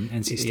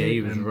NC State. Yeah,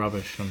 he was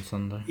rubbish on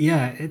Sunday.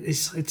 Yeah,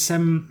 it's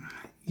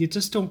you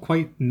just don't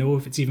quite know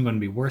if it's even going to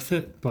be worth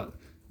it. But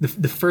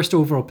the first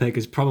overall pick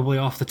is probably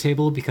off the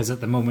table because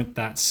at the moment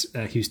that's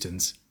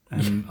Houston's,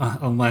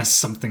 unless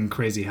something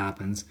crazy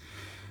happens.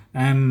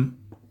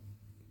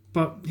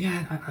 But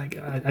yeah,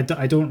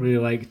 I don't really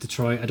like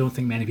Detroit. I don't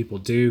think many people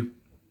do.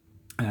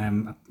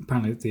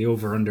 Apparently the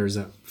over-under is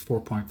at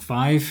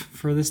 4.5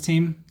 for this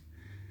team,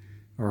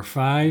 or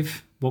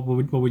 5. What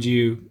would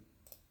you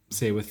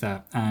say with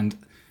that? And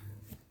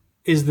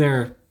is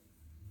there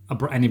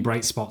any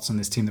bright spots on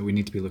this team that we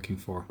need to be looking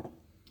for?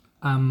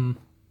 I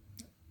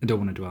don't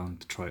want to dwell on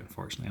Detroit,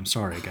 unfortunately. I'm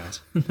sorry, guys.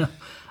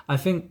 I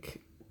think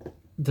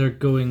they're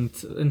going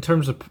to, in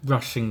terms of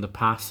rushing the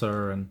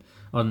passer and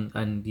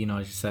as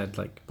you said,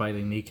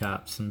 biting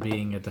kneecaps and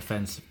being a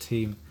defensive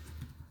team,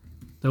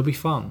 they'll be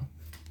fun.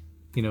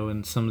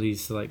 In some of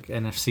these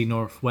NFC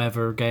North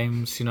weather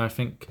games, I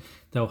think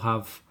they'll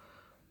have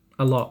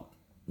a lot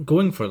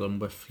going for them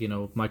with,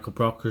 Michael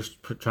Brockers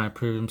trying to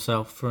prove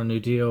himself for a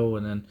new deal,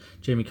 and then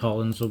Jamie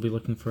Collins will be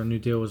looking for a new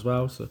deal as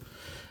well. So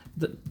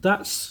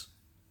that's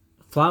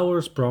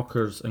Flowers,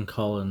 Brockers, and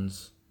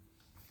Collins.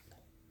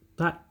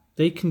 That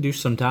they can do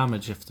some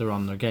damage if they're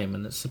on their game,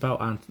 and it's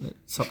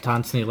up to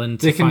Anthony Lynn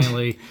to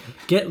finally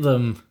get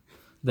them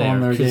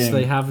there because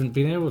they haven't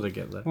been able to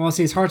get there. Well,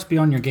 see, it's hard to be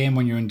on your game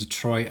when you're in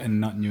Detroit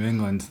and not New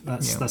England.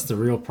 That's the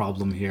real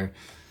problem here.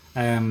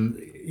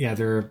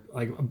 They're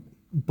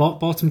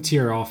bottom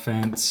tier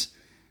offense,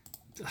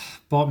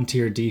 bottom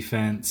tier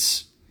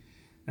defense.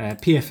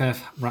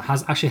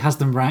 PFF has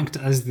them ranked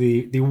as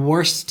the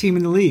worst team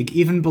in the league,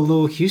 even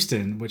below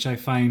Houston, which I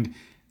find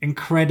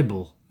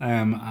incredible.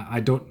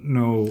 I don't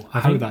know I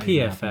how think that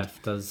even happened.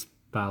 PFF does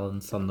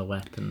balance on the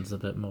weapons a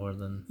bit more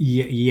than.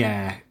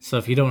 Yeah. So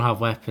if you don't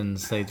have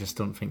weapons, they just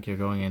don't think you're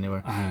going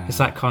anywhere. It's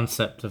that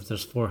concept of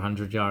there's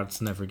 400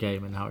 yards in every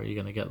game, and how are you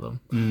going to get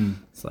them?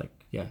 It's like,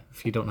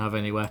 if you don't have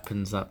any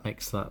weapons, that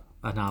makes that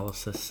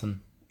analysis and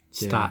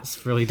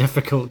stats really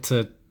difficult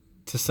to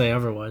say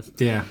otherwise.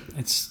 Yeah,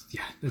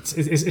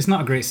 it's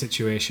not a great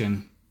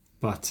situation,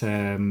 but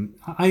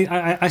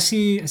I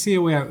see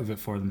a way out of it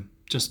for them.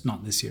 Just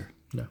not this year.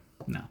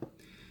 No.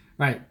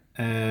 Right.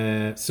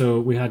 So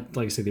we had,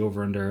 like I said, the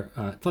over/under.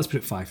 Let's put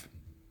it 5.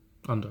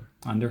 Under.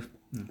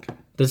 Okay.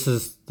 This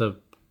is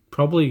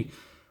probably,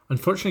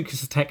 unfortunately,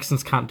 because the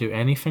Texans can't do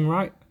anything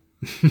right.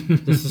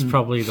 This is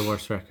probably the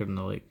worst record in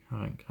the league.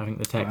 I think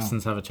the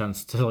Texans have a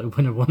chance to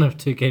win 1 or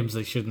 2 games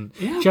they shouldn't.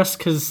 Yeah. Just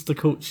because the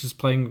coach is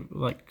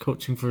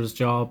coaching for his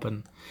job,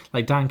 and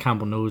Dan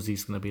Campbell knows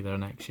he's going to be there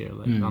next year,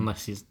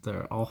 unless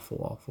they're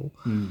awful.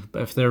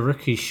 But if their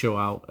rookies show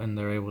out and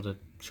they're able to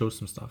show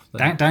some stuff,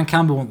 then Dan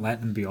Campbell won't let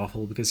them be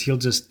awful, because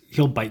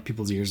he'll bite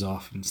people's ears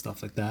off and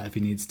stuff like that if he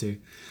needs to.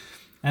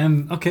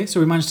 Okay, so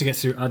we managed to get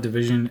through our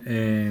division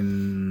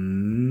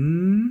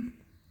in.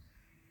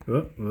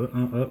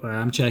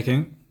 I'm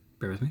checking.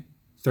 Bear with me.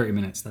 30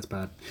 minutes. That's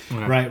bad.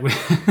 Right.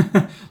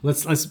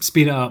 Let's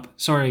speed it up.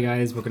 Sorry,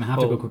 guys. We're gonna have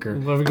to go quicker.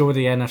 We'll go with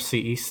the NFC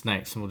East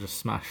next, and we'll just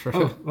smash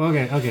through. Oh,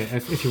 okay.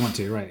 If you want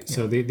to, right.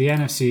 So the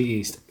NFC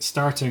East,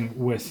 starting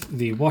with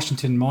the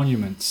Washington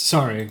Monuments.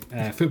 Sorry,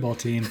 football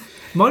team.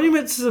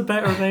 Monuments is a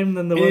better name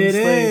than the ones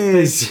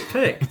they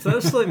picked.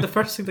 That's like the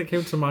first thing that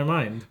came to my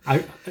mind.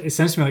 It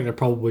sounds to me like they're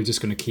probably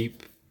just going to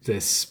keep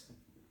this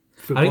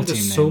football team. I think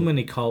there's so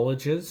many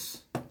colleges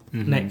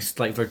next,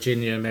 like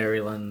Virginia,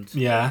 Maryland.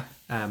 Yeah.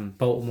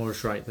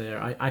 Baltimore's right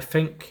there. I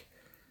think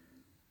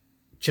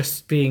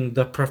just being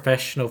the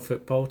professional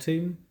football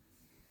team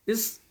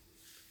is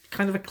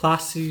kind of a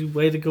classy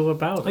way to go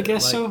about it. I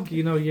guess so.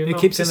 It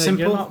keeps it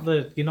simple.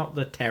 You're not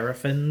the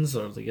Terrapins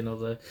or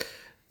the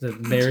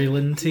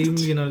Maryland team.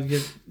 You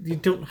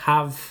don't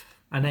have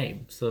a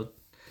name. So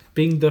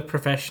being the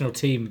professional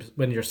team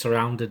when you're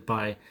surrounded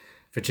by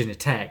Virginia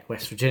Tech,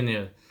 West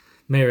Virginia,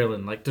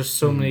 Maryland, there's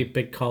so many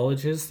big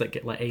colleges that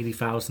get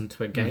 80,000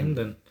 to a game,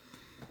 then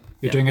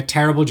you're doing a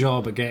terrible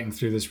job at getting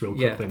through this real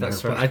quickly. Yeah,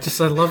 that's right. I just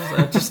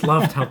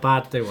loved how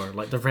bad they were.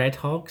 Like the Red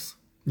Hogs.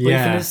 What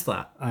even is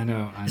that? I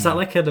know. Is that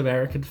like an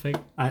American thing?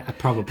 I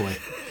probably.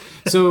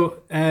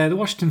 So the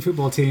Washington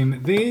football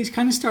team, they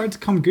kind of started to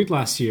come good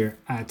last year,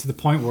 to the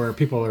point where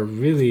people are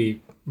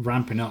really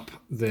ramping up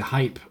the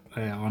hype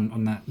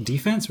on that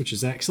defense, which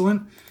is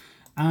excellent.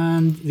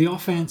 And the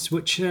offense,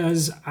 which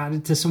has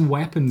added to some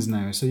weapons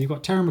now. So you've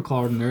got Terry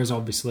McLaurin. There's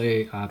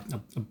obviously a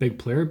big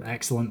player,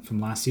 excellent from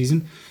last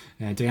season.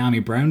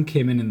 De'Ami Brown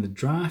came in the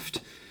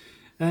draft.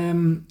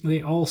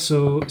 They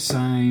also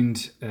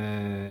signed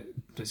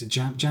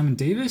Jamin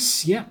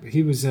Davis. Yep,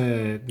 he was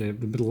the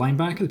middle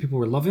linebacker that people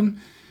were loving.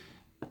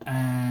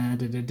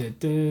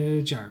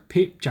 Jarrett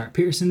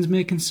Peterson's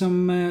making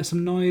some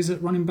noise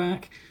at running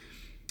back.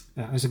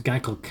 There's a guy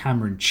called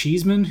Cameron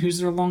Cheeseman, who's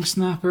their long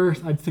snapper.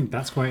 I think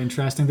that's quite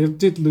interesting. They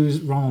did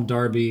lose Ronald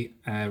Darby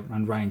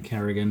and Ryan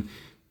Kerrigan,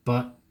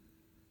 but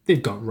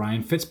they've got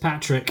Ryan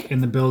Fitzpatrick in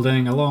the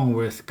building, along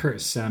with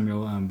Curtis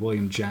Samuel and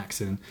William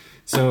Jackson.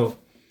 So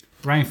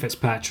Ryan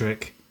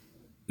Fitzpatrick,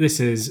 this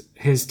is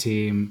his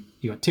team.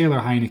 You got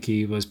Taylor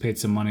Heineke, who has paid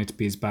some money to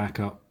be his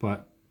backup,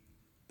 but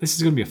this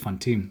is going to be a fun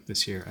team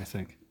this year, I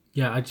think.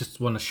 Yeah, I just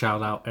want to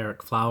shout out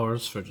Eric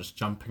Flowers for just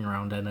jumping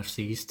around NFC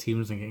East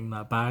teams and getting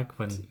that bag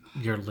when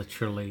you're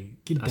literally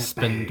a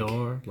spin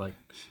door, like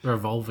a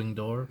revolving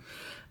door.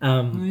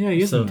 He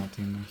is in that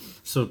team.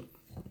 So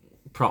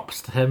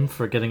props to him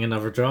for getting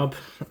another job.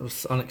 It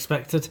was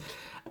unexpected.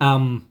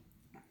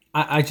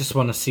 I just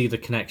want to see the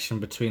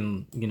connection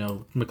between,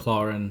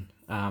 McLaurin,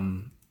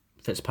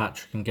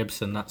 Fitzpatrick and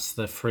Gibson. That's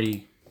the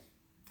 3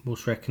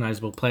 most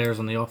recognisable players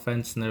on the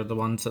offense, and they're the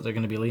ones that they're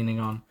going to be leaning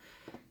on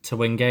to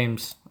win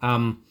games,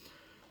 and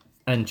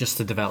just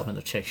the development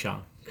of Chase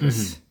Young.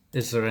 Because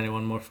is there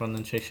anyone more fun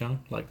than Chase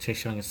Young?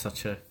 Chase Young is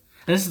such a... And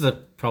this is the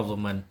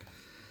problem when,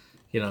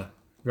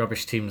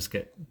 rubbish teams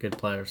get good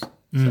players.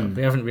 So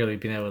we haven't really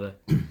been able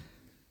to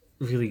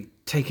really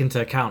take into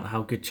account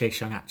how good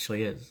Chase Young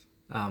actually is.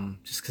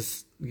 Just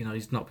because,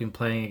 he's not been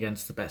playing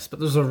against the best.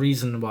 But there's a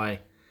reason why,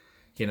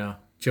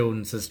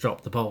 Jones has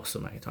dropped the ball so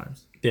many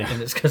times. Yeah.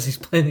 And it's because he's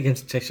playing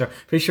against Chase Young.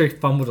 Pretty sure he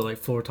fumbled it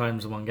 4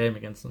 times in one game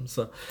against them.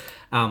 So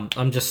I'm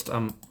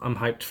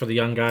hyped for the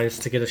young guys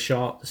to get a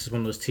shot. This is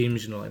one of those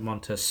teams, like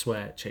Montez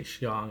Sweat,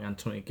 Chase Young,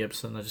 Antonio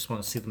Gibson. I just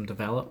want to see them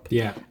develop.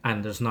 Yeah.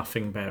 And there's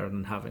nothing better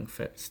than having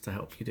Fitz to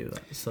help you do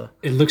that. So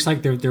it looks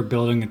like they're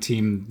building a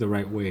team the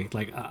right way.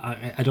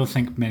 I don't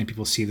think many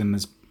people see them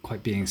as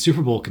quite being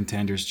Super Bowl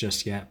contenders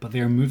just yet, but they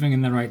are moving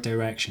in the right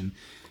direction.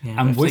 Yeah,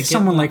 and with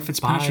someone like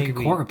Fitzpatrick at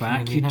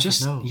quarterback, you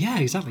just know. Yeah,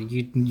 exactly.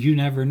 You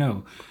never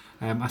know.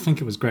 I think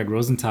it was Greg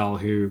Rosenthal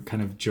who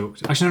kind of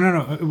joked. Actually,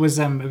 no. It was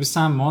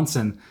Sam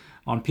Monson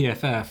on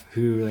PFF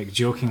who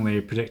jokingly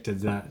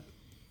predicted that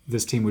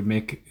this team would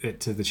make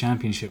it to the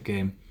championship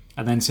game.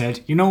 and then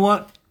said, you know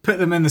what? Put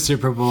them in the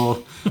Super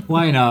Bowl.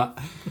 Why not?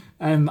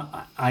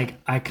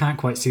 I can't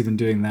quite see them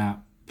doing that,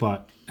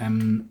 but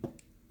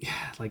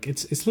like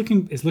it's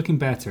looking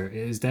better. It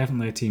is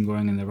definitely a team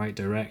going in the right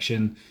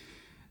direction.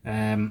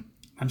 I'm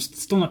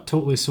still not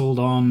totally sold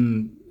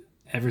on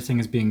everything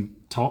as being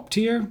top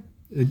tier.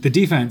 The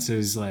defense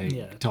is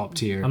top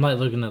tier. I'm like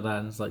looking at that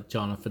and it's like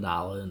Jonathan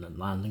Allen and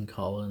Landon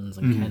Collins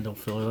and Kendall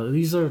Fuller. Like,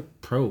 these are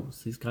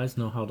pros. These guys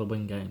know how to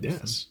win games.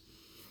 Yes.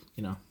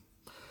 And,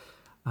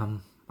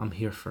 I'm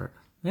here for it.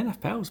 The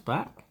NFL's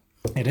back.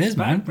 It is,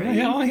 man.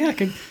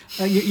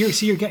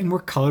 You're getting more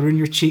color in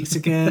your cheeks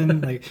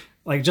again.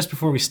 like just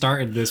before we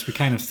started this, we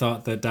kind of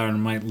thought that Darren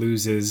might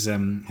lose his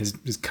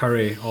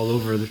curry all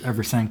over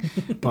everything,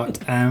 but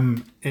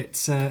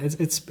it's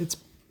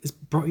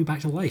brought you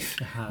back to life.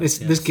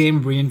 This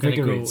game reinvigorates us. I'm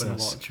gonna go and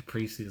us. watch a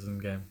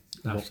preseason game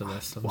after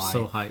this. I'm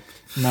so hyped.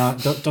 No,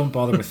 don't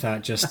bother with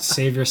that. Just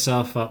save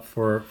yourself up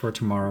for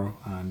tomorrow,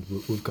 and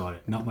we've got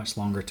it. Not much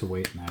longer to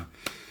wait now.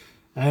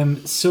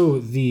 So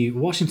the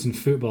Washington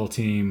football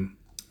team,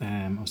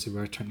 obviously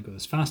we're trying to go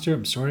this faster.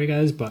 I'm sorry,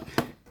 guys, but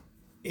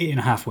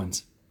 8.5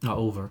 wins. Not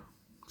over,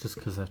 just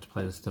because they have to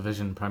play this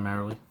division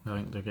primarily. I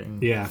think they're getting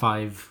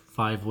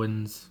five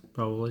wins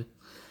probably.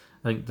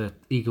 I think the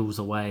Eagles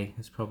away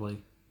is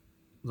probably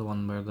the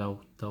one where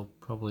they'll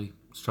probably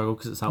struggle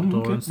because it's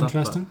outdoor and stuff.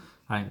 Interesting.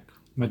 But I think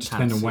might just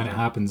depend on when it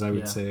happens, I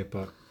would say,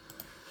 but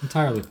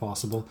entirely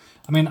possible.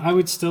 I mean, I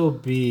would still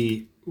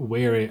be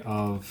wary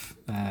of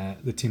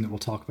the team that we'll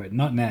talk about,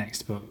 not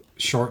next, but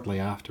shortly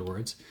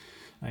afterwards.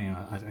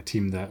 A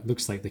team that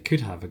looks like they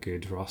could have a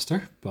good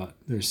roster, but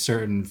there's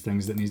certain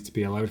things that needs to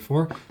be allowed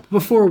for.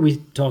 Before we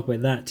talk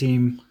about that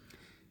team,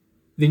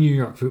 the New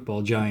York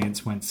Football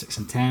Giants went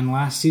 6-10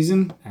 last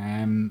season,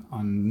 and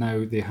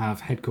now they have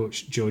head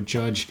coach Joe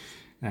Judge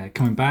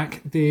coming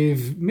back.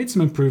 They've made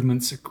some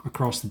improvements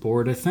across the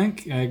board, I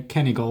think.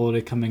 Kenny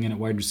Golladay coming in at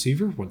wide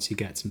receiver once he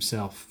gets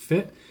himself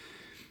fit.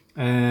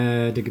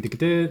 They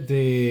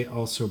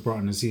also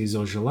brought in Azeez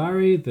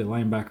Ojulari, the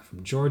linebacker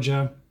from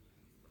Georgia.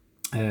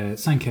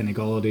 Signed Kenny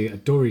Golladay,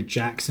 Adoree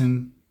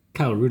Jackson,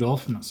 Kyle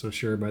Rudolph. I'm not so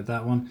sure about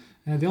that one.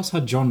 They also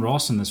had John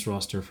Ross in this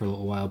roster for a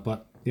little while,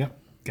 but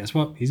guess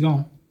what? He's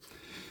gone.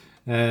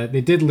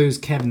 They did lose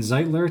Kevin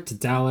Zeitler to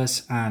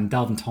Dallas, and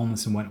Dalvin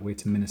Tomlinson went away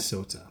to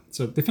Minnesota.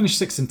 So they finished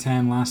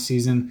 6-10 last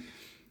season.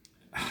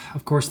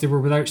 Of course, they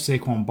were without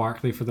Saquon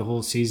Barkley for the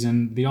whole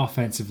season. The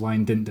offensive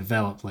line didn't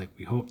develop like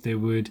we hoped they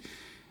would.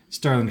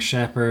 Sterling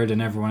Shepard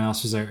and everyone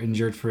else was out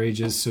injured for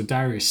ages, so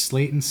Darius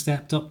Slayton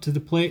stepped up to the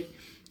plate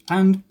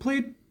and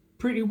played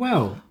pretty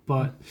well.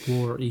 But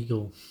War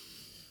Eagle.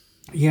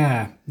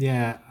 Yeah.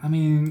 I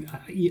mean,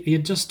 you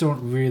just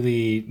don't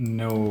really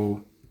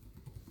know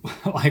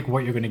like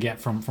what you're going to get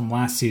from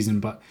last season.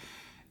 But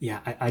yeah,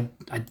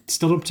 I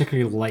still don't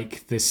particularly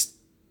like this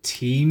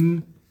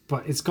team,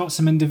 but it's got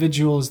some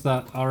individuals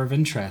that are of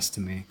interest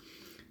to me.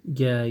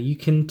 Yeah, you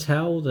can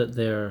tell that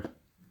they're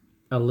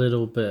a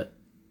little bit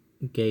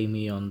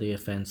gamey on the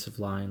offensive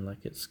line.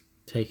 Like it's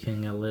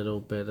taking a little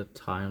bit of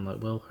time.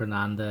 Like Will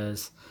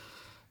Hernandez,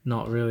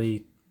 not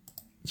really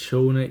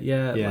shown it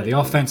yet. Yeah, like, the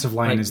offensive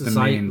line is the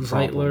main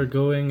problem. Zeitler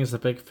going is a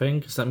big thing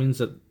because that means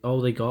that all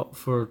they got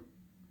for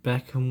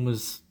Beckham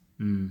was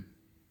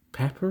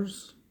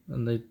Peppers,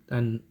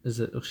 and is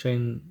it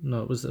O'Shane?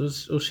 No, it was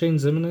O'Shane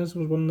Zimenez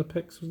was one of the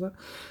picks. Was that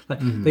like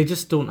they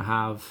just don't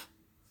have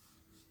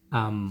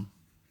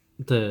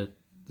the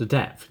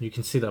depth. You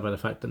can see that by the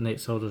fact that Nate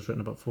Solder's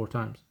written about 4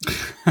 times,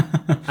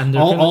 and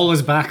all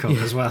his backup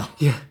as well.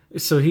 Yeah,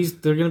 so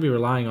they're going to be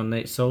relying on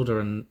Nate Solder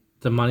and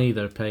the money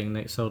they're paying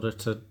Nate Solder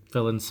to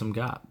fill in some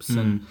gaps.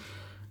 And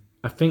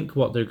I think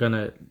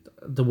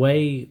the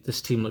way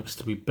this team looks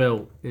to be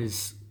built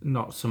is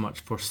not so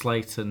much for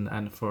Slayton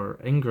and for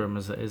Ingram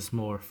as it is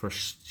more for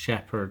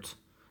Shepard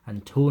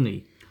and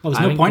Tony. Well,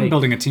 there's no point in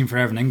building a team for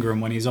Evan Ingram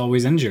when he's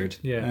always injured.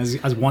 Yeah,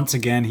 as once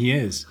again he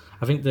is.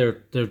 I think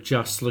they're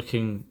just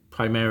looking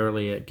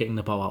primarily at getting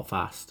the ball out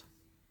fast.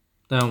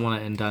 They don't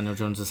want it in Daniel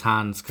Jones's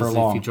hands because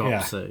if he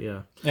drops it,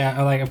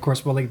 yeah. Like of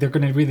course, well, like they're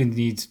going to really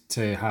need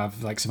to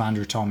have like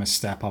Savandra Thomas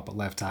step up at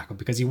left tackle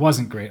because he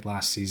wasn't great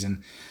last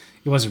season.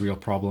 He was a real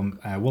problem.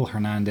 Will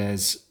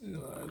Hernandez,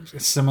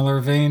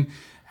 similar vein.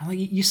 And like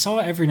you saw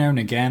it every now and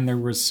again. There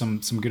was some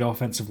good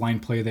offensive line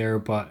play there,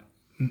 but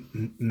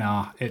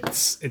nah,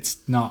 it's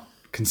not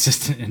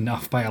consistent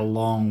enough by a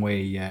long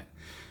way yet.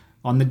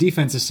 On the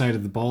defensive side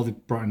of the ball, they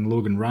brought in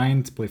Logan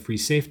Ryan to play free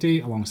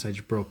safety alongside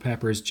Jabril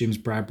Peppers, James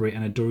Bradbury,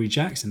 and Adoree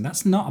Jackson.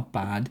 That's not a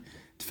bad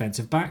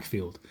defensive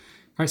backfield,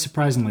 quite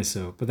surprisingly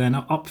so. But then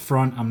up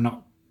front, I'm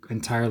not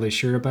entirely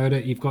sure about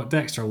it. You've got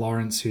Dexter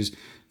Lawrence, who's, for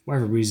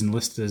whatever reason,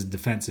 listed as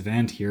defensive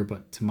end here,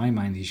 but to my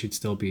mind, he should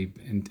still be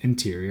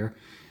interior.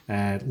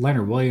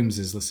 Leonard Williams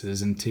is listed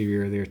as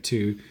interior there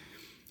too.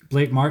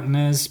 Blake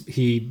Martinez,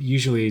 he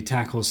usually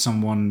tackles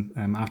someone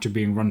after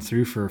being run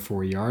through for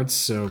 4 yards,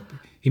 so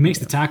he makes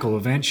the tackle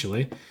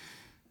eventually.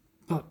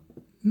 But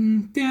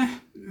it's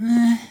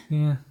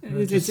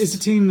a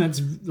team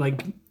that's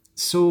like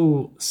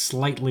so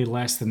slightly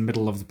less than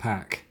middle of the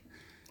pack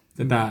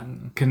that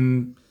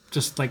can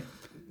just like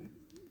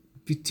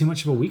be too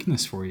much of a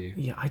weakness for you.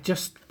 Yeah, I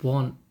just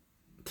want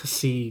to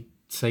see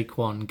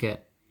Saquon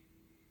get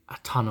a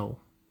tunnel.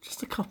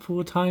 Just a couple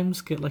of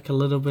times, get like a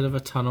little bit of a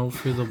tunnel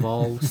through the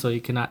wall so you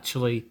can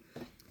actually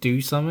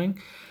do something.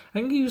 I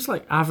think he was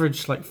like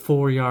averaged like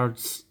 4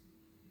 yards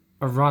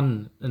a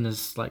run in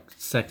his like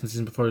second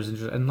season before he was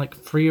injured, and like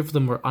 3 of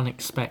them were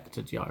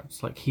unexpected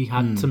yards. Like he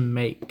had to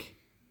make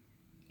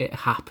it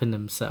happen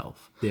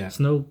himself. Yeah. There's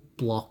no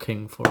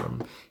blocking for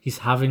him. He's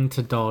having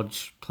to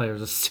dodge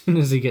players as soon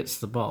as he gets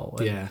the ball.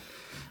 And, Yeah.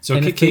 So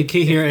and key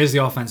here is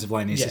the offensive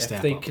line needs to if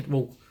step they up.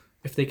 could,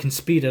 if they can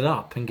speed it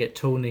up and get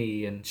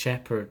Tony and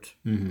Shepard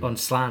on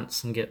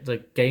slants and get the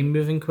game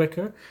moving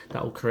quicker,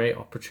 that will create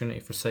opportunity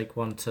for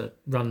Saquon to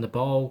run the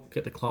ball,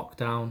 get the clock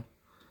down.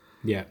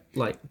 Yeah.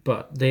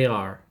 But they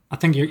are. I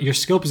think your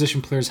skill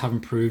position players have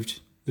improved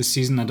this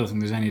season. I don't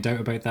think there's any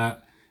doubt about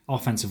that.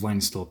 Offensive line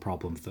is still a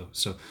problem, though.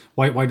 So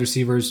wide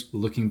receivers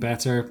looking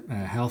better,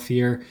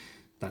 healthier.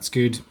 That's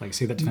good. Like I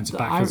say, that defensive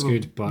backfield's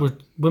good.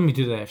 But when we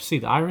do the AFC,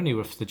 the irony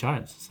with the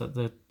Giants is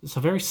that it's a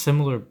very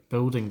similar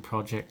building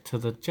project to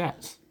the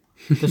Jets.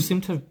 They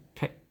seem to have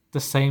picked the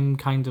same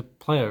kind of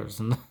players,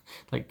 and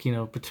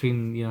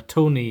between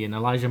Tony and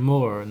Elijah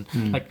Moore, and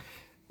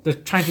they're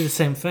trying to do the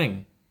same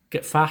thing,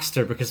 get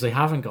faster because they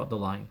haven't got the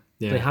line,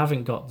 they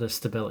haven't got the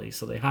stability,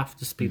 so they have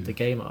to speed the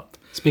game up.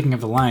 Speaking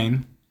of the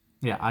line,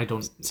 I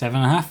don't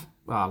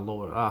 7.5.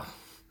 Lower.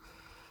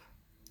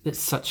 It's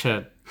such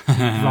a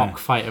rock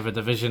fight of a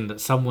division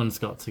that someone's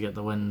got to get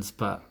the wins,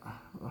 but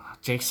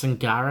Jason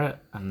Garrett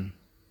and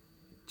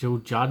Joe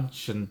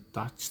Judge, and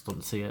I just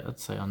don't see it. I'd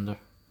say under.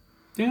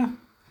 Yeah.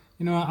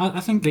 I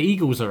think the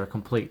Eagles are a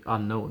complete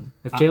unknown.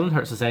 If Jalen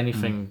Hurts is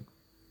anything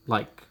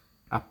like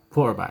a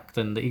quarterback,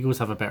 then the Eagles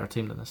have a better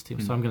team than this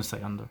team, so I'm going to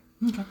say under.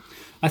 Okay.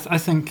 I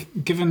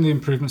think given the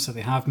improvements that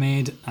they have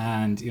made,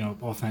 and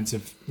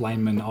offensive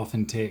linemen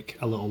often take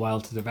a little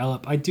while to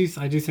develop, I do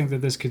think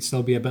that this could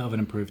still be a bit of an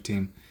improved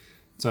team.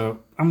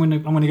 So I'm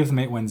gonna give them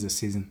 8 wins this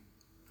season.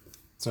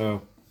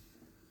 So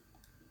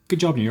good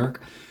job, New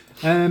York.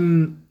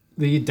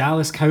 The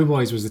Dallas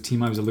Cowboys was the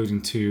team I was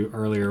alluding to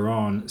earlier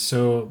on.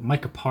 So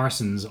Micah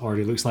Parsons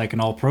already looks like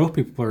an all-pro.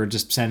 People are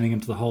just sending him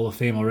to the Hall of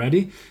Fame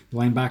already. The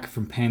linebacker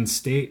from Penn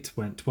State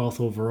went 12th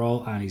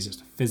overall, and he's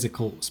just a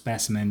physical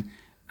specimen.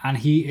 And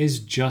he is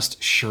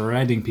just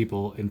shredding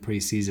people in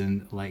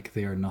preseason like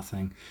they are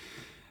nothing.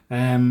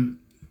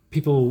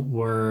 People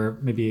were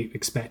maybe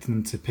expecting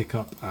them to pick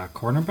up a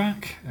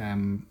cornerback,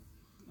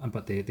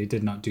 but they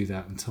did not do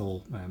that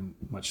until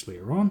much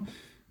later on.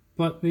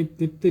 But they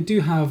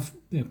do have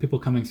people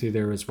coming through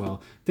there as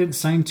well. Didn't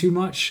sign too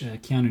much.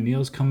 Keanu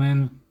Neal's come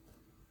in.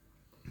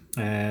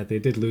 They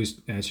did lose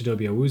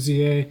Chidobe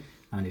Awuzie,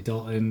 Andy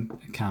Dalton,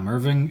 Cam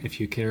Irving, if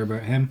you care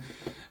about him.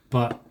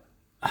 But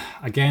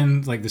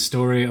again, like the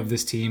story of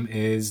this team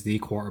is the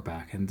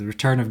quarterback and the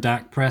return of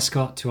Dak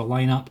Prescott to a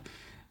lineup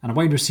and a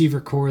wide receiver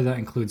core that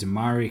includes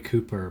Amari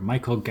Cooper,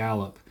 Michael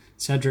Gallup,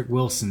 Cedric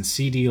Wilson,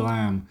 CD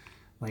Lamb.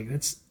 Like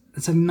it's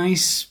a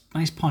nice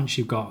punch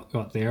you've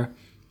got there.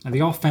 And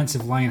the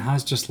offensive line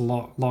has just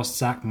lost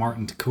Zach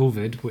Martin to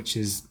COVID, which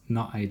is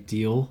not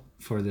ideal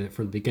for the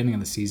beginning of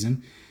the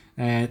season.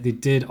 They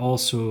did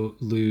also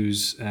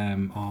lose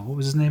what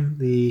was his name?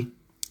 The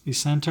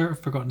center. I've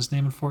forgotten his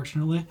name,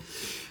 unfortunately.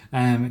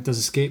 It does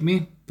escape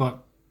me,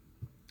 but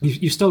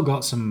you've still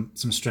got some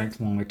strength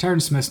along there.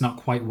 Terrence Smith's not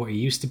quite what he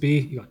used to be.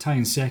 You got Ty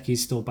Nsekhe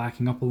still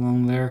backing up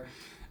along there.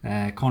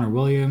 Connor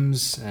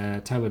Williams,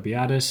 Tyler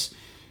Biadasz,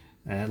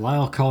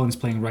 Lyle Collins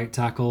playing right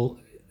tackle.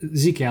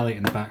 Zeke Elliott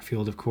in the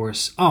backfield, of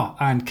course. Oh,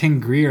 and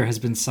King Greer has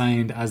been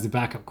signed as the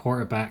backup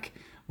quarterback,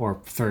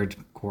 or third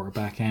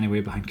quarterback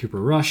anyway, behind Cooper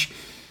Rush.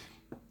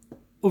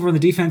 Over on the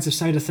defensive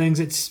side of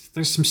things,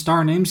 there's some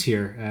star names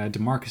here.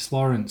 DeMarcus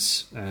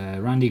Lawrence,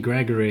 Randy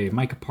Gregory,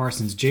 Micah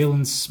Parsons,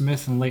 Jalen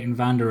Smith, and Leighton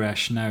Vander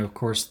Esch. Now, of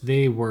course,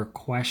 they were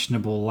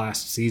questionable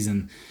last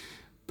season.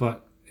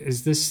 But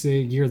is this the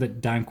year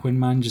that Dan Quinn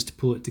managed to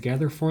pull it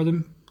together for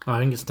them? I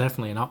think it's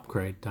definitely an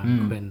upgrade,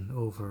 Dan Quinn,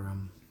 over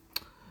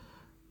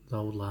the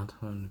old lad.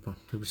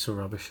 He was so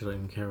rubbish I don't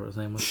even care what his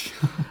name was.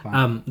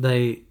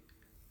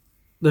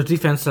 Their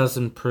defense has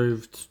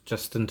improved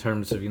just in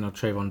terms of,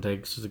 Trayvon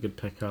Diggs was a good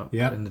pickup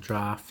in the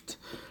draft.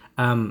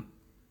 None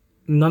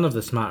of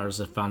this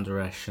matters if Van Der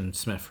Esch and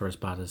Smith are as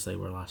bad as they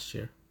were last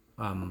year.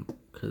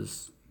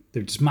 Because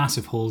they're just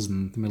massive holes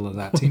in the middle of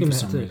that team for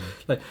some reason.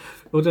 Like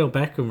Odell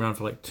Beckham ran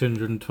for like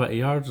 220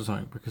 yards or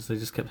something because they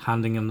just kept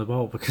handing him the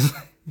ball because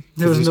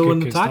there was no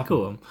one to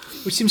tackle him.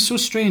 Which seems so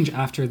strange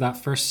after that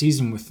first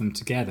season with them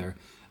together.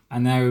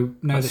 And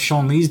now that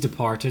Sean Lee's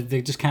departed,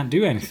 they just can't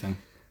do anything.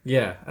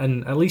 Yeah,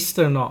 and at least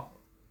they're not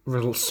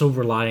so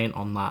reliant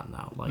on that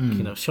now.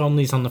 Like, Sean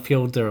Lee's on the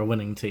field, they're a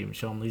winning team.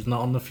 Sean Lee's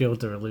not on the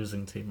field, they're a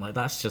losing team. Like,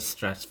 that's just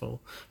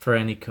stressful for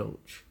any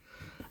coach.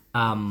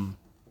 But,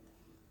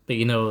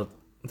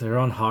 they're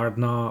on Hard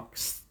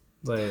Knocks.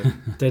 They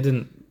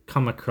didn't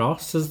come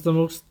across as the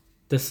most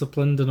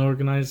disciplined and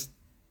organized,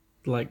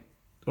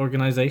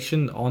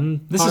 organization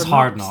on This is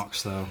Hard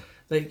Knocks, though.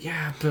 But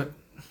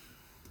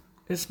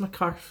Is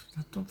McCarthy?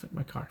 I don't think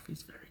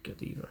McCarthy's very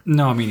good either.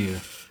 No, I mean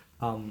either.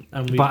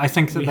 But I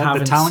think that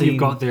the talent you've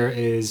got there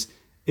is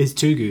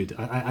too good.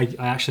 I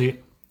actually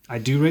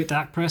do rate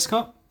Dak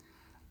Prescott.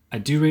 I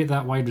do rate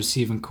that wide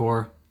receiving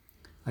core.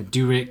 I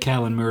do rate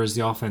Kellen Moore as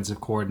the offensive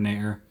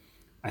coordinator.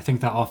 I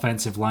think that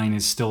offensive line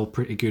is still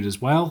pretty good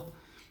as well.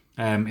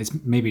 It's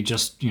maybe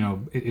just,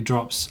 it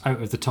drops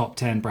out of the top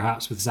 10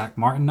 perhaps with Zach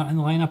Martin not in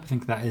the lineup. I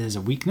think that is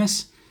a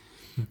weakness.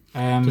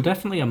 They're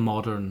definitely a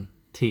modern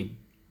team.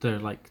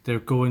 They're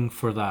going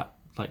for that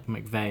like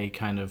McVay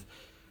kind of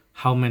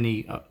how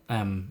many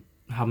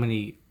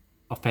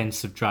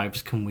offensive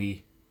drives can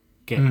we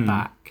get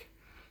back?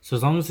 So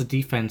as long as the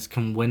defense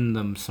can win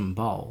them some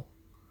ball,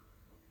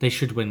 they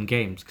should win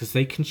games because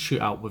they can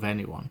shoot out with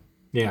anyone.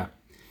 Yeah.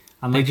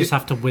 And they just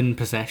have to win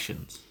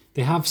possessions.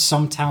 They have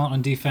some talent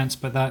on defense,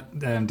 but that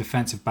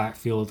defensive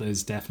backfield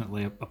is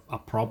definitely a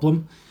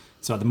problem.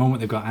 So at the moment,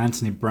 they've got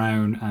Anthony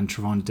Brown and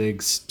Trevon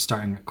Diggs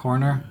starting at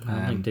corner.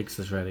 I think Diggs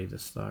is ready to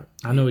start.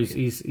 I know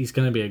he's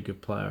going to be a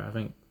good player. I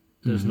think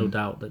there's no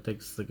doubt that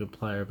Diggs is a good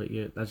player, but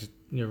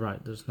you're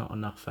right. There's not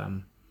enough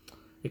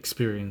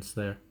experience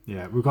there.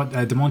 Yeah, we've got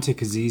DeMonte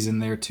Kazee in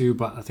there too,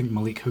 but I think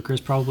Malik Hooker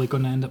is probably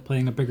going to end up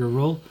playing a bigger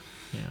role.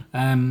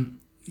 Yeah.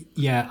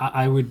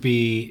 I would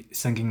be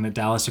thinking that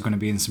Dallas are going to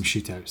be in some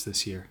shootouts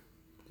this year.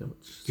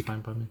 Which is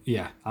fine by me.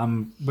 Yeah,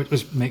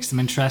 which makes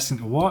them interesting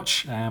to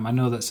watch. I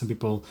know that some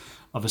people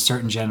of a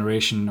certain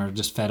generation are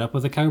just fed up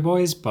with the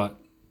Cowboys, but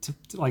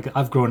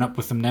I've grown up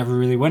with them never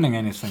really winning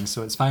anything,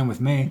 so it's fine with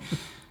me.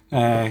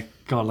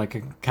 God, I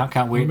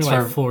can't wait. We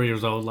were 4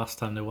 years old last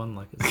time they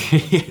won.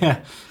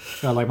 Yeah,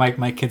 God,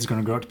 my kid's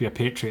going to grow up to be a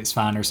Patriots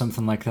fan or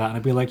something like that, and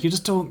I'd be like, you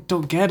just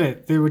don't get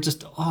it. They were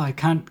just, I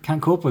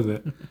can't cope with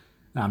it.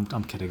 No,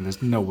 I'm kidding.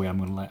 There's no way I'm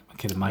going to let a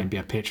kid of mine be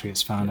a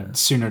Patriots fan. I'd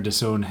sooner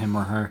disown him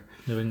or her.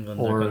 New England,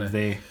 or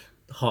they.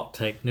 Hot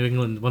take. New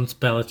England, once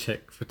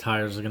Belichick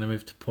retires, are going to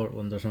move to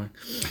Portland or something.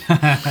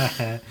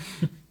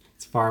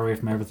 It's far away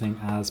from everything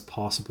as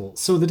possible.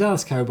 So the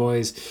Dallas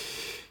Cowboys.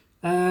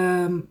 Is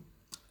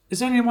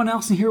there anyone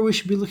else in here we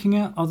should be looking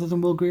at other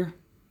than Will Grier?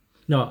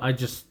 No, I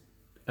just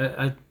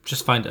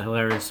find it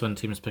hilarious when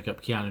teams pick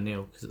up Keanu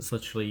Neal because it's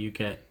literally you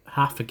get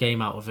half a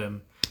game out of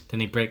him. Then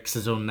he breaks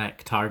his own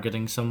neck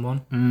targeting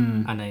someone,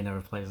 and then he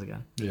never plays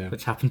again. Yeah,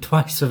 which happened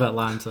twice with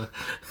Atlanta.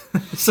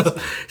 So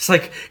it's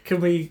like,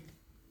 can we?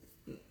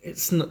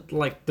 It's not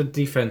like the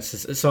defense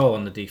is. It's all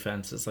on the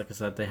defense. It's like I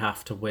said, they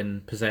have to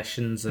win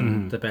possessions,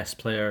 and the best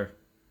players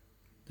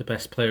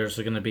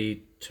are going to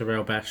be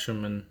Terrell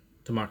Basham and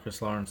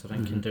DeMarcus Lawrence. I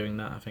think in doing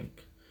that, I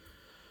think.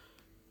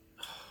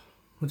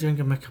 What do you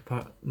think of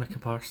Micah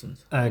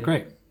Parsons?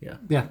 Great.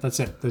 Yeah, that's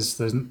it. There's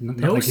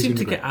they always seem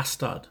to get a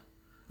stud.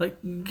 Like,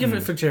 give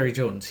it for Jerry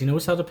Jones. He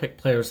knows how to pick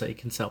players that he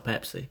can sell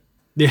Pepsi.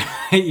 Yeah.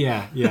 He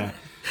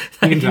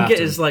can get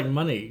his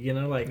money,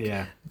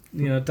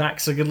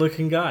 Dak's a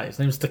good-looking guy. His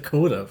name's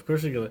Dakota. Of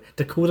course you're gonna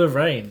Dakota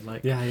Rain.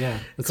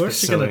 Of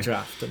course you're gonna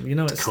draft him.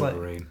 It's Dakota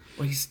Rain.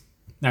 Well, he's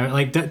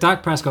now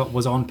Dak Prescott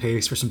was on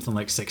pace for something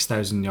like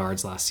 6,000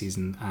 yards last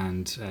season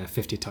and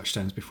 50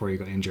 touchdowns before he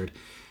got injured.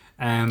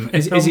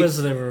 His problem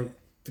is they were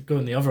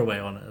going the other way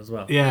on it as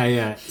well.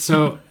 Yeah.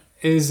 So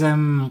is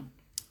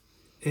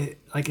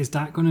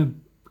Dak going to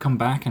come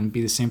back and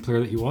be the same player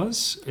that he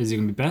was? Is he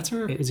going to be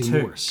better? Is he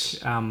worse?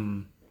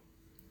 10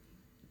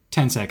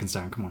 seconds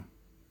down, come on.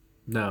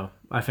 No,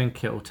 I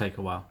think it will take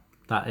a while.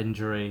 That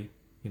injury,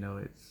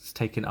 it's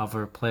taken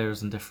other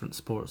players in different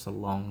sports a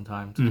long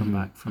time to come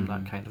back from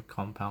that kind of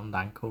compound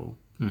ankle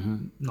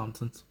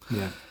nonsense.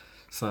 Yeah.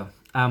 So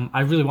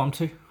I really want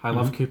him to. I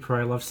love Cooper.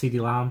 I love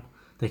CeeDee Lamb.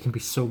 They can be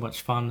so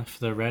much fun if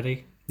they're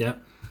ready. Yeah.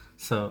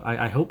 So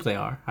I hope they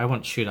are. I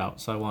want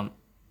shootouts. I want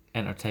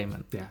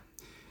entertainment. Yeah,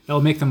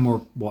 it'll make them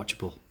more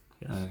watchable.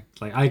 Yes.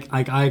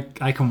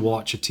 I can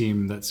watch a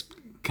team that's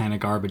kind of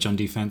garbage on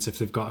defense if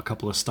they've got a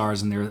couple of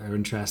stars in there that are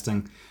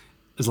interesting,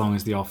 as long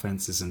as the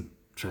offense is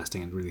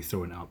interesting and really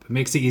throwing it up. It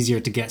makes it easier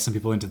to get some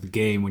people into the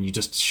game when you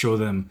just show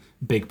them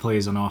big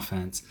plays on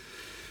offense.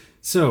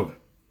 So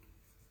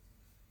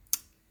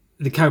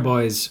the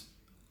Cowboys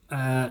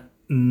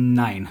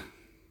 9.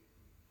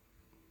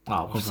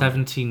 Wow,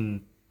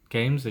 17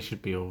 games they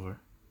should be over.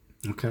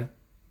 Okay.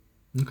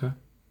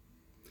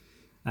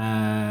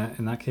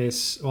 In that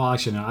case, well,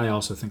 actually, no, I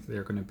also think that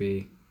they're going to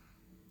be.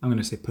 I'm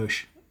going to say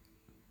push.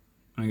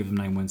 I'm going to give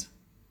them 9 wins.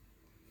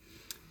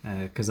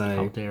 Because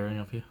How daring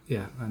of you!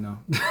 Yeah, I know.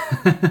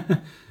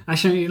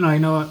 Actually, you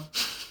know what?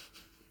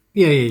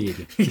 Yeah.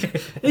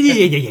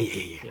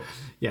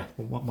 Yeah.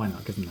 Well, why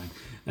not give them 9?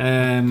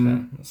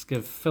 Okay, let's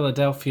give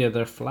Philadelphia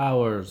their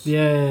flowers.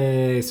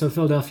 Yay! So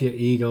Philadelphia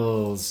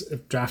Eagles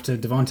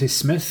drafted Devontae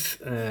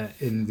Smith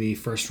in the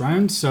first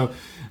round. So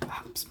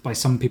by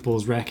some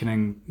people's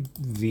reckoning,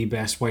 the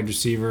best wide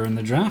receiver in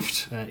the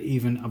draft,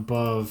 even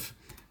above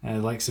the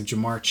likes of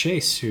Jamar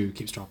Chase, who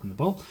keeps dropping the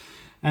ball.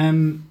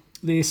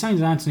 They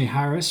signed Anthony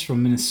Harris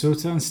from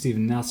Minnesota and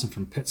Steven Nelson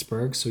from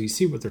Pittsburgh, so you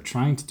see what they're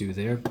trying to do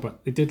there,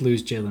 but they did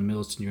lose Jalen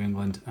Mills to New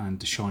England and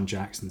Deshaun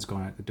Jackson's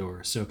gone out the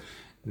door. So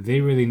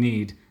they really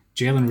need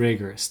Jalen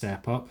Reagor to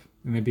step up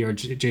Maybe our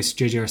JJ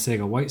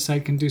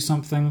Arcega-Whiteside can do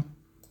something.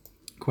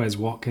 Quez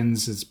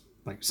Watkins is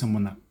like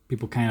someone that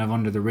people kind of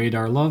under the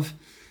radar love.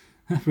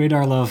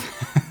 Radar love.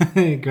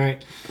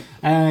 Great.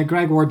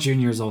 Greg Ward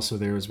Jr. is also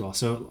there as well.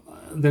 So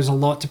there's a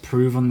lot to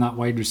prove on that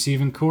wide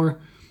receiving core.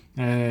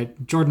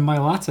 Jordan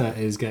Mailata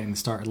is getting the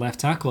start at left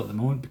tackle at the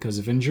moment because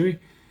of injury.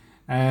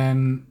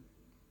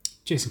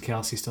 Jason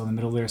Kelsey still in the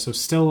middle there. So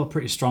still a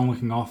pretty strong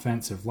looking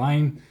offensive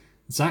line.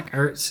 Zach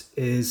Ertz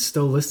is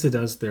still listed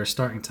as their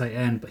starting tight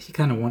end, but he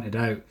kind of wanted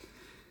out.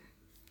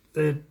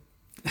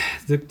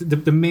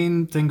 The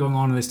main thing going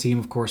on in this team,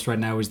 of course, right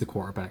now is the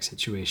quarterback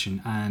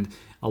situation. And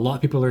a lot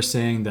of people are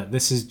saying that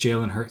this is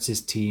Jalen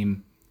Hurts'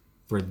 team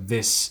for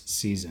this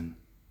season.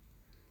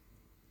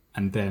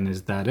 And then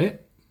is that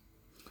it?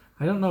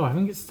 I don't know. I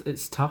think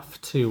it's tough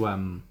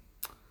to...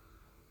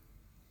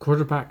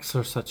 quarterbacks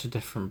are such a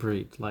different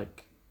breed.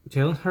 Like,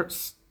 Jalen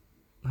Hurts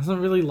hasn't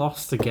really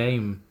lost a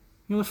game.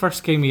 You know, the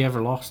first game he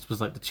ever lost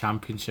was like the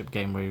championship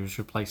game where he was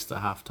replaced at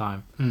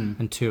halftime,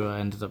 and Tua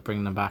ended up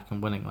bringing them back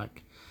and winning.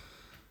 Like,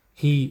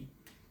 he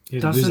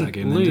didn't doesn't lose that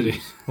game, lose. then, did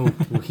he?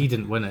 well, he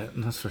didn't win it,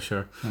 that's for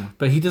sure. Yeah.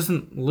 But he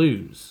doesn't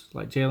lose.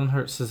 Like, Jalen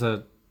Hurts is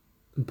a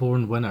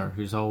born winner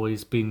who's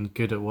always been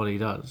good at what he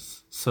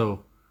does.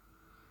 So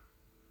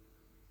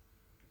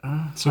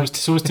is Tim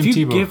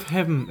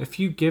Tebow. If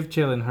you give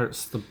Jalen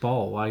Hurts the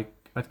ball, I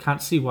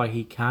can't see why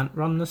he can't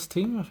run this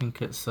team. I think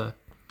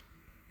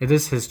it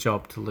is his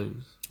job to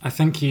lose. I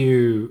think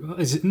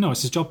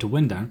it's his job to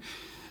win, Dan.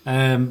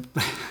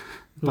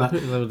 But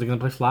they're going to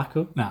play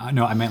Flacco?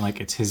 No, I meant like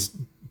it's his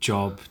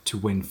job to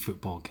win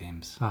football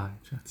games.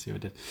 Sure. See what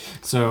I did.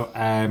 So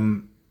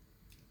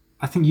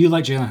I think you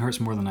like Jalen Hurts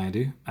more than I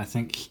do. I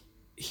think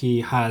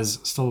he has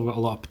still got a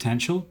lot of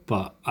potential,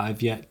 but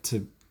I've yet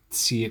to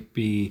see it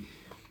be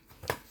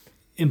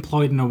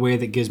employed in a way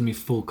that gives me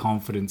full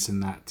confidence in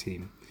that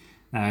team.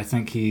 I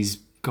think he's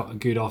got a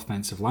good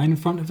offensive line in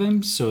front of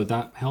him, so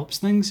that helps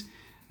things.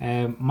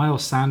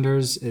 Miles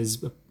Sanders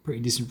is a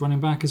pretty decent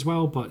running back as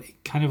well, but he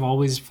kind of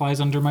always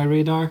flies under my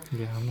radar.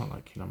 Yeah, I'm not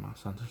that keen on Miles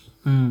Sanders.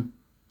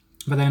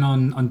 But then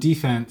on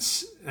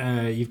defense,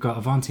 you've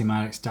got Avonte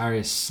Maddox,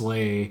 Darius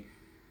Slay,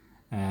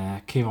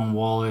 Kayvon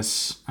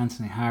Wallace,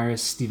 Anthony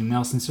Harris, Steven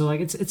Nelson. So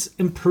like it's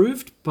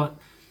improved, but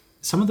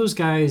some of those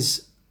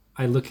guys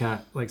I look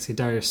at, like say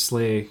Darius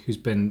Slay, who's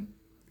been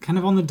kind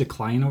of on the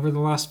decline over the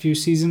last few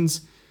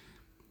seasons,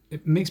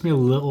 it makes me a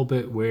little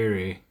bit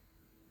wary.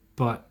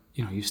 But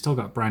you know, you've still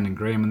got Brandon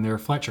Graham in there.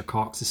 Fletcher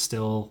Cox is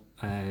still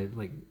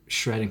like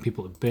shredding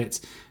people to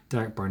bits.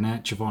 Derek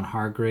Barnett, Javon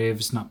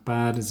Hargraves, not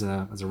bad as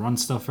a run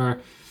stuffer.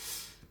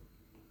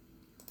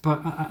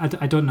 But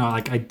I don't know.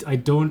 Like I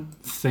don't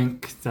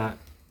think that.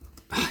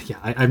 Yeah,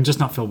 I'm just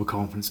not filled with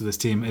confidence with this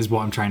team. Is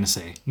what I'm trying to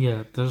say.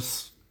 Yeah,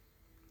 there's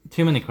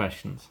too many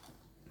questions,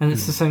 and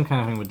it's the same kind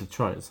of thing with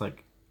Detroit. It's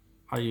like,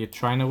 are you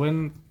trying to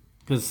win?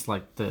 Because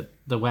like the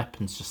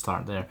weapons just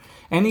aren't there.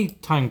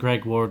 Anytime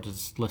Greg Ward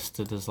is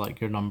listed as like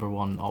your number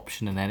one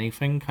option in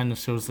anything, kind of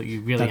shows that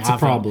you really That's a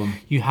problem.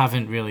 You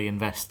haven't really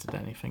invested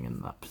anything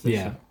in that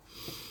position.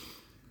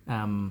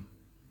 Yeah.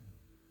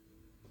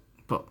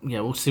 But yeah,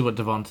 we'll see what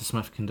Devonta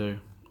Smith can do.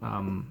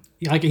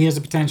 Like he has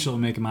the potential to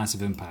make a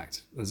massive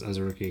impact as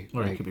a rookie.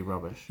 Or like, he could be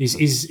rubbish.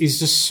 He's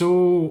just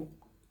so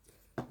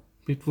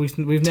we've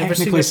never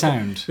technically seen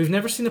sound. We've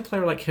never seen a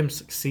player like him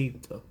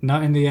succeed though.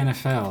 Not in the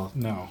NFL,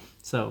 no.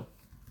 So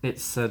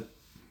it's a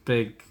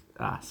big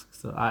ask.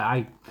 So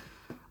I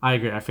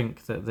agree. I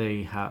think that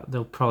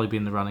they'll probably be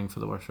in the running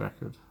for the worst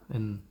record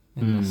in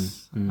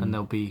this, and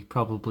they'll be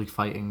probably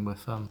fighting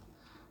with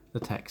the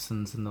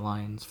Texans and the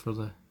Lions for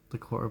the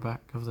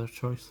quarterback of their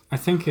choice. I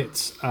think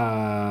it's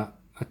a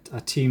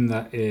team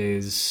that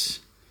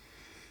is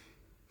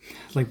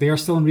like they are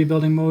still in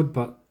rebuilding mode,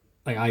 but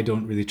like I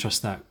don't really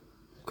trust that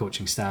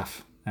coaching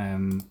staff.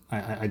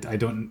 I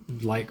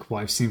don't like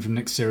what I've seen from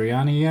Nick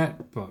Sirianni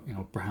yet, but you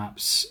know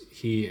perhaps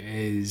he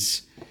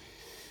is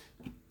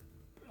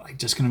like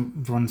just going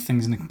to run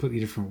things in a completely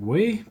different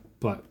way.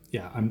 But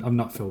yeah, I'm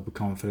not filled with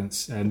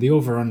confidence. And the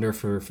over under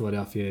for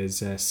Philadelphia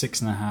is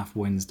 6.5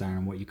 wins.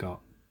 Darren, what you got?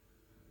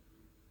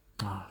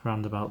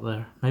 Roundabout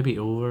there, maybe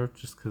over,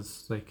 just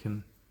because they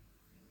can.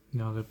 You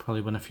know, they'll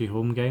probably win a few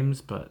home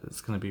games, but it's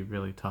going to be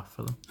really tough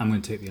for them. I'm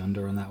going to take the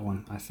under on that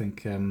one. I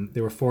think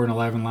they were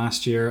 4-11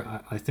 last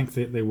year. I think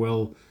that they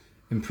will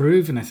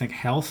improve, and I think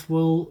health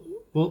will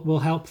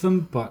help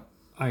them. But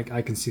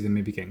I can see them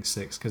maybe getting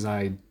 6 because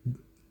I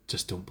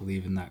just don't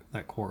believe in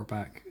that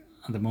quarterback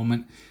at the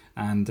moment,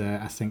 and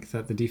I think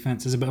that the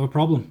defense is a bit of a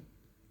problem.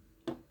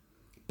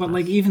 But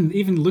like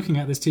even looking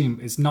at this team,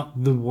 it's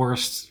not the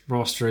worst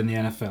roster in the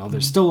NFL.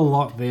 There's still a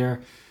lot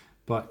there,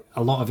 but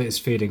a lot of it is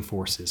fading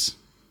forces.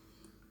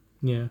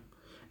 Yeah,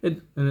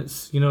 and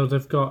it's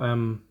they've got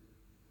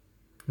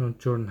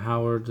Jordan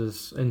Howard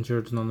is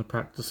injured and on the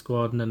practice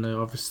squad, and then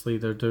obviously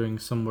they're doing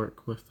some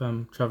work with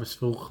Travis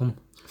Fulgham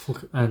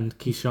and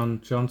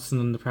Keyshawn Johnson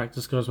in the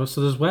practice squad as well.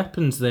 So there's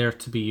weapons there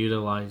to be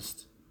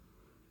utilised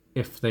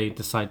if they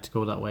decide to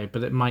go that way,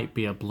 but it might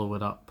be a blow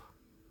it up.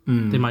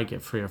 They might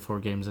get 3 or 4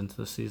 games into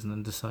the season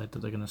and decide that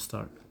they're going to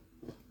start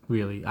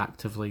really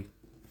actively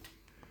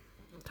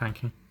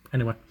tanking.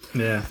 Anyway.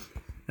 Yeah.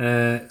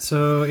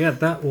 So yeah,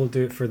 that will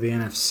do it for the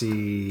NFC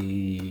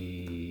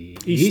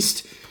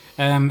East.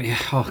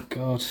 Oh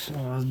god,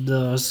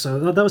 no. So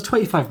that was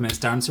 25 minutes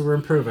down. So we're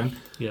improving.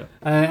 Yeah.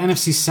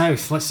 NFC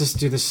South. Let's just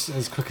do this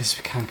as quick as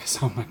we can,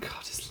 because oh my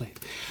god, it's late.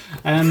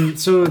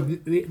 So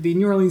the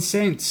New Orleans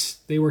Saints,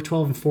 they were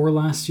 12-4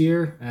 last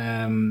year.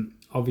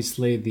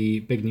 Obviously, the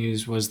big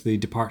news was the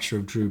departure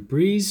of Drew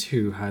Brees,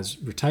 who has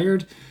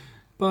retired,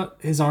 but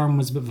his arm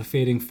was a bit of a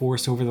fading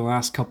force over the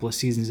last couple of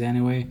seasons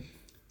anyway.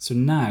 So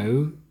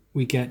now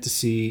we get to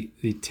see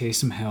the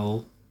Taysom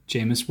Hill,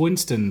 Jameis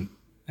Winston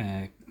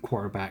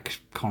quarterback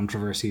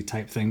controversy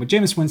type thing. But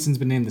Jameis Winston's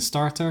been named the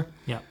starter.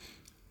 Yeah.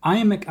 I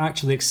am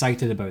actually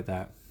excited about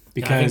that.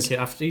 Because we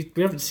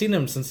haven't seen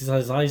him since he's had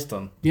his eyes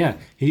done. Yeah,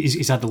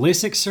 he's had the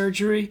LASIK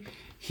surgery.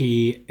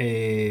 He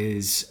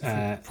is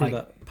that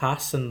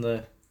pass in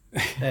the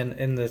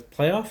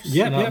playoffs.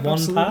 Yeah, one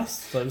absolutely.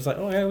 pass. So it was like,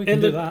 oh yeah, we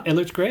can do that. It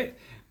looked great,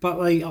 but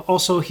like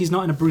also he's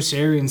not in a Bruce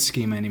Arians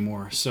scheme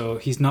anymore. So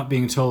he's not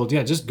being told,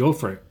 yeah, just go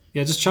for it.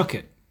 Yeah, just chuck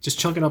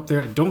it up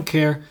there. I don't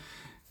care.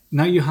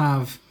 Now you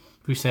have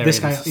Bruce Arians,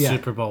 this guy,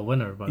 Super Bowl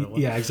winner, by the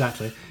way. Yeah,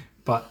 exactly.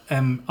 But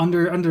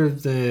under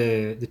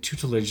the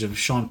tutelage of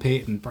Sean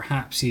Payton,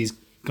 perhaps he's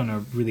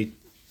gonna really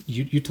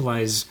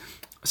utilize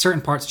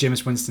certain parts of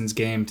Jameis Winston's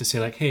game to say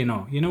like, hey,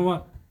 no, you know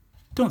what?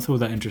 Don't throw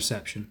that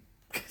interception.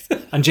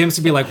 And James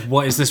would be like,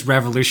 what is this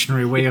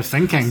revolutionary way of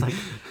thinking?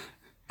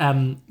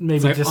 Maybe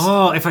like, just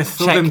if I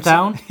throw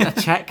them a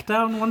check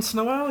down once in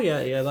a while.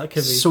 Yeah, that could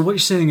be. So what you're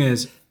saying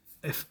is,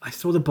 if I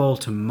throw the ball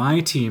to my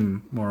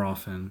team more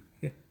often,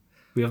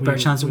 we have a better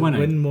chance of winning.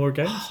 Win more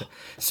games.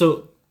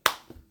 So,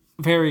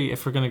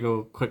 if we're going to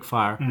go quick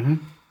fire,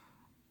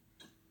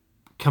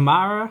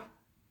 Kamara,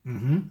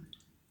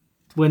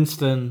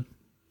 Winston,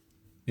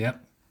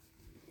 yep,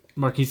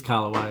 Marquise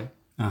Callaway,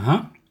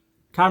 uh-huh,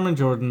 Cameron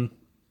Jordan,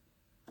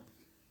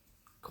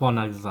 Quan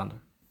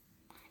Alexander.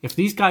 If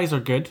these guys are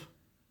good,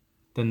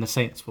 then the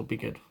Saints will be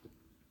good.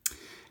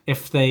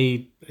 If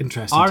they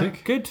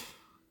aren't good,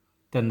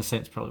 then the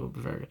Saints probably will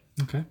be very good.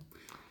 Okay.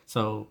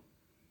 So,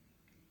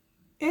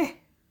 I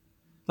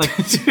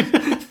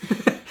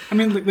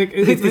mean,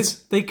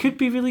 they could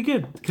be really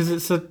good because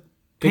it's a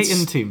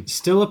Payton team.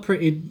 Still a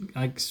pretty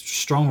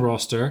strong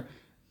roster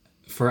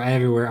for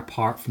everywhere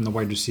apart from the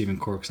wide receiving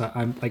core. Because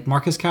I'm like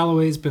Marcus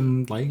Callaway's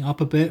been lighting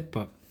up a bit,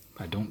 but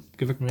I don't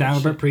give a damn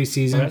about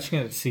preseason. We're actually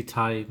going to see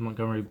Ty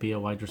Montgomery be a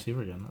wide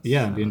receiver again.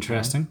 It'd be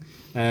interesting.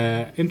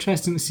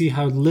 Interesting to see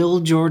how Lil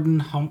Jordan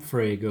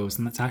Humphrey goes,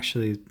 and that's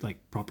actually like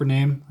proper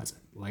name, as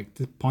I like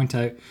to point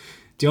out.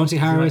 Deontay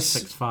Harris,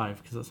 6'5",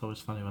 because that's always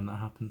funny when that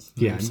happens.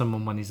 Yeah,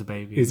 someone when he's a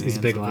baby. He's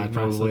a big lad,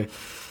 probably.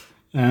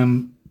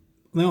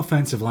 The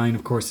offensive line,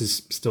 of course,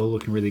 is still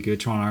looking really good.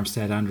 Tron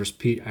Armstead, Andres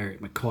Pete,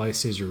 Eric McCoy,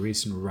 Cesar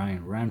Reese, and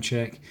Ryan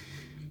Ramczyk.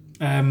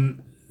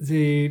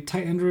 The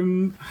tight end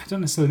room, I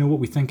don't necessarily know what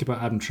we think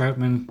about Adam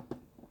Troutman.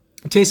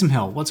 Taysom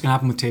Hill, what's going to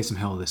happen with Taysom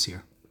Hill this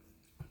year?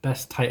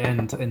 Best tight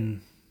end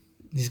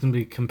he's going to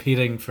be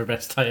competing for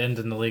best tight end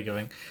in the league,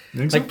 I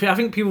think. So? I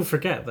think people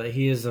forget that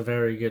he is a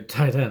very good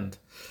tight end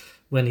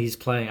when he's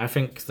playing. I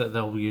think that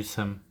they'll use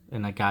him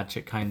in a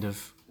gadget kind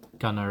of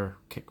gunner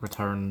kick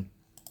return.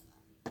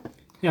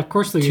 Yeah, of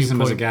course they'll use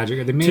him as a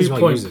gadget. They may as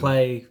well use him. 2-point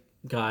play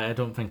guy. I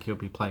don't think he'll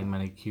be playing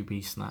many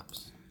QB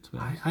snaps.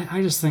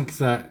 I just think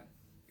that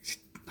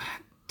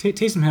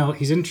Taysom Hill,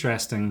 he's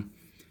interesting,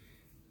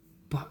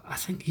 but I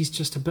think he's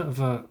just a bit of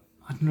a,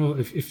 I don't know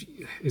if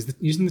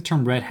using the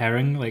term red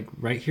herring, like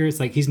right here, it's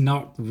like he's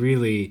not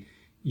really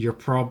your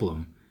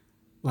problem.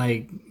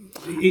 Like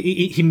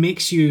he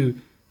makes you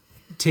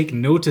take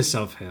notice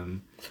of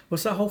him.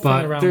 What's that whole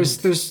thing around?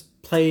 There's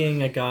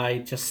playing a guy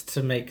just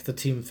to make the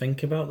team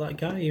think about that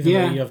guy, even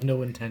though you have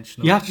no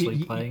intention of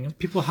actually playing him.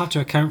 People have to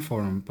account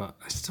for him, but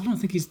I still don't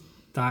think he's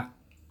that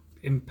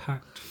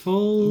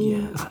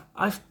impactful. Yeah,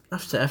 I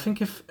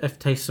think if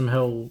Taysom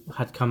Hill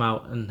had come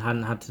out and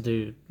hadn't had to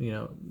do,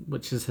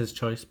 which is his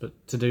choice,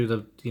 but to do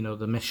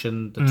the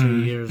mission, the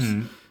 2 years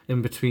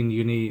in between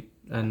uni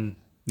and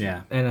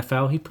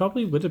NFL, he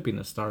probably would have been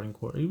a starting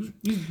quarterback.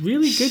 He's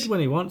really good when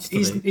he wants to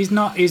be. He's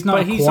not but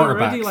a he's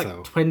quarterback, already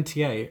though.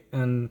 28,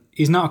 and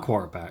he's not a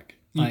quarterback.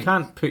 You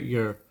can't put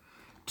your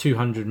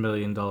 $200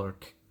 million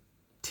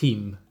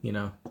team,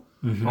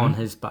 on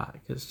his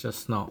back. It's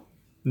just not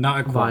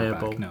a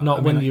viable. No.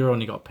 Not when you've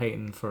only got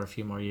Peyton for a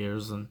few more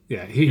years. And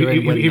he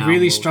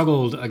really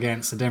struggled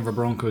against the Denver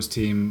Broncos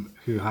team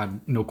who had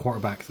no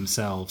quarterback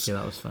themselves. Yeah,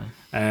 that was fine.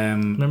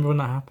 Remember when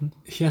that happened?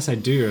 Yes, I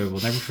do. I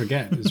will never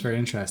forget. It was very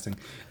interesting.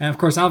 And of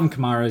course, Alvin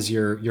Kamara is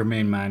your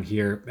main man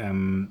here.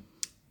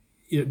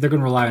 They're going to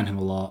rely on him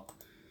a lot.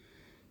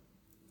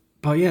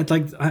 But yeah,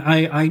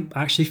 I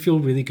actually feel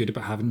really good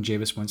about having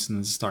Jameis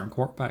Winston as a starting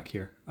quarterback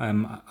here.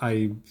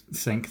 I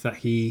think that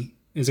he's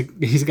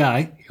a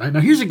guy. Now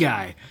here's a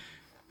guy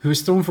who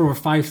has thrown for over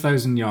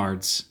 5,000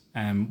 yards.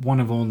 One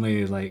of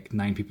only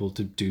 9 people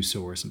to do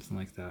so, or something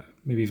like that.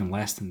 Maybe even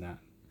less than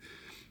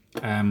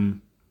that.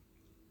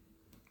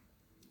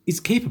 He's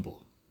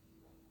capable,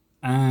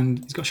 and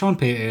he's got Sean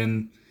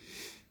Payton.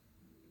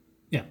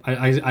 Yeah,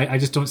 I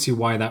just don't see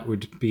why that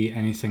would be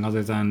anything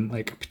other than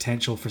like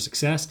potential for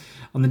success.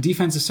 On the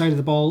defensive side of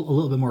the ball, a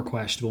little bit more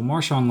questionable.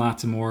 Marshawn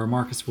Lattimore,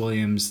 Marcus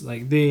Williams,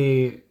 like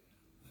they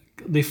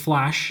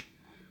flash.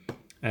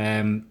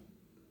 They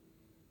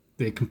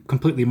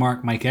completely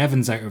mark Mike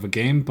Evans out of a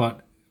game,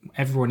 but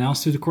everyone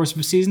else through the course of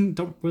a season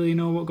don't really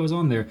know what goes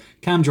on there.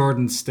 Cam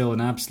Jordan's still an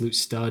absolute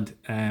stud.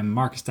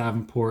 Marcus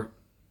Davenport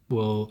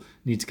will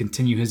need to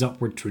continue his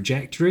upward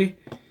trajectory,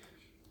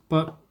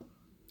 but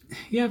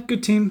yeah,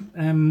 good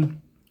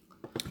team.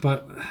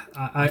 But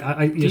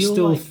you're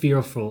still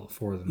fearful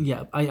for them.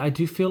 Yeah, I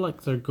do feel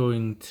like they're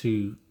going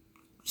to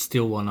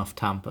steal one off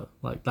Tampa.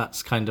 Like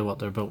that's kind of what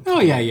they're built to.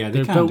 Oh yeah,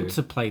 they're built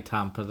to play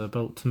Tampa. They're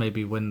built to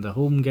maybe win the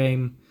home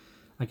game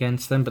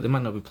against them, but they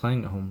might not be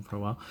playing at home for a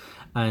while,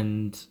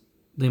 and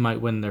they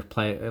might win their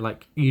play.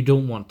 Like you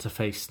don't want to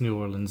face New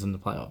Orleans in the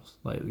playoffs.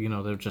 Like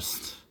they're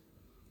just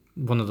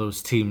one of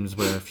those teams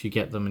where if you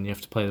get them and you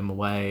have to play them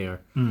away,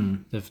 or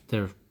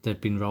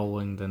they've been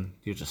rolling, then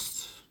you're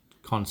just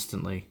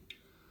constantly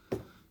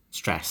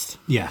stressed.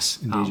 Yes,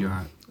 indeed you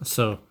are.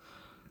 So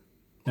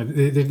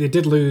they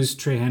did lose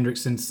Trey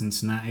Hendrickson to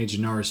Cincinnati,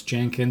 Janoris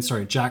Jenkins.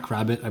 Sorry, Jack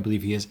Rabbit, I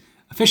believe he is.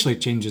 Officially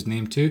changed his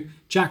name to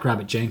Jack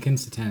Rabbit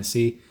Jenkins to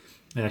Tennessee.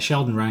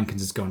 Sheldon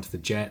Rankins has gone to the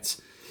Jets.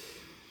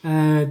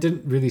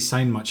 Didn't really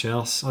sign much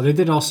else. Oh, they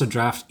did also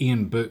draft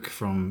Ian Book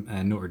from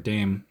Notre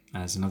Dame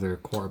as another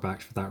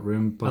quarterback for that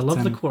room. But I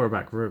love the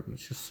quarterback room.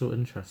 It's just so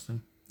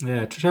interesting.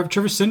 Yeah,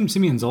 Trevor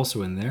Simeon's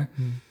also in there.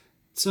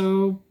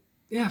 So,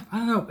 yeah,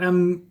 I don't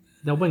know.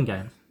 They'll win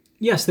games.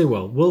 Yes, they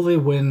will. Will they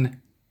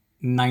win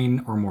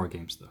 9 or more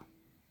games, though?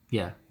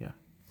 Yeah.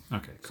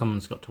 Okay.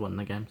 Someone's got to win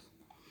the games.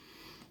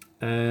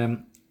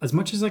 As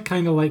much as I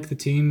kind of like the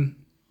team,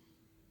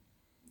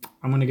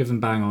 I'm going to give them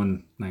bang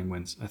on 9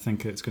 wins. I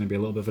think it's going to be a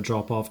little bit of a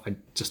drop-off. I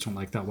just don't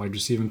like that wide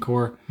receiving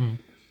core.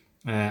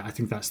 I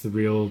think that's the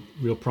real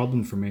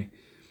problem for me.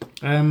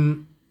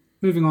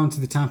 Moving on to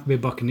the Tampa Bay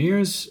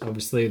Buccaneers.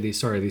 Obviously, the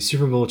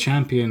Super Bowl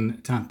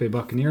champion Tampa Bay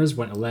Buccaneers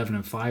went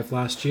 11-5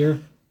 last year.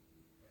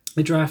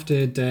 They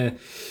drafted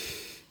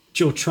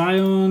Joe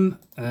Tryon.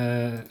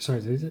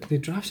 Did they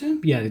draft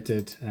him? Yeah, they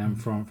did.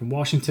 From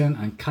Washington,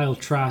 and Kyle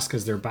Trask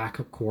as their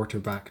backup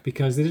quarterback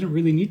because they didn't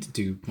really need to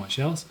do much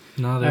else.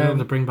 No, they were able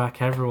to bring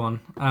back everyone.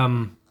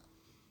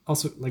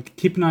 Also, like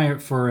keep an eye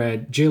out for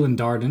Jalen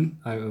Darden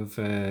out of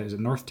is it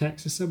North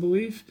Texas, I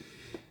believe.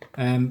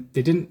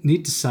 They didn't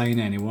need to sign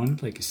anyone,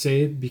 like you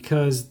say,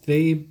 because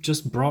they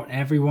just brought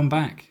everyone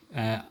back.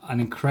 An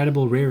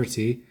incredible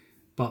rarity,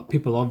 but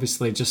people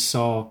obviously just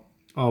saw,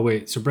 oh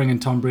wait, so bringing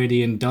Tom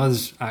Brady in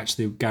does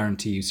actually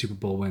guarantee you Super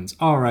Bowl wins.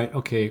 All right,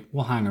 okay,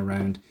 we'll hang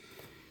around.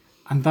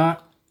 And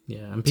that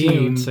and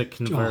being able to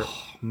convert,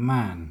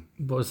 man,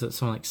 what was it,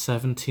 something like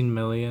 17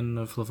 million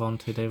of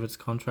Levante David's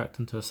contract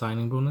into a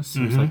signing bonus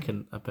seems like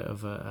a bit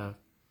of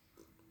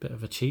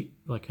a cheat.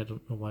 Like I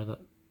don't know why that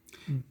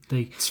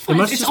it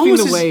must just be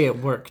the way it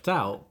worked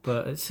out,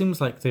 but it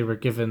seems like they were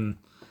given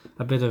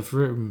a bit of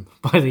room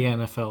by the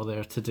NFL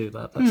there to do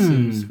that. That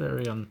seems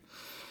very I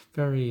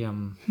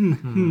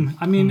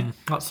mean,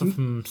 lots of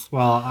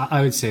well,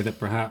 I would say that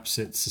perhaps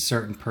it's a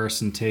certain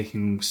person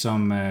taking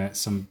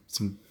some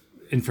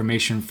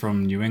information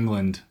from New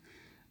England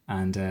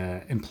and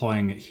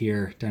employing it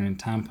here down in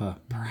Tampa,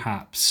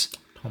 perhaps.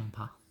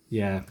 Tampa.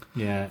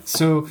 Yeah.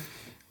 So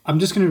I'm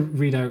just going to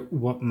read out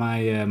what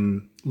my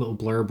little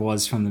blurb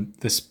was from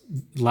this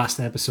last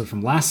episode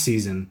from last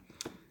season.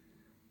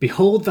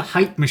 Behold the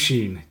hype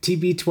machine,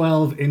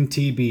 TB12 in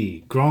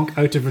TB. Gronk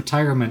out of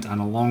retirement and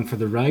along for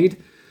the ride.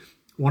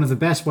 One of the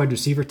best wide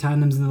receiver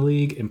tandems in the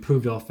league,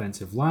 improved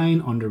offensive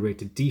line,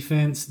 underrated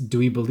defense. Do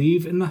we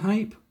believe in the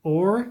hype?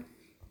 Or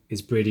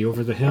is Brady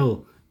over the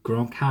hill?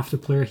 Gronk half the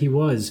player he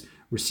was.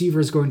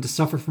 Receivers going to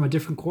suffer from a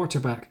different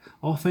quarterback.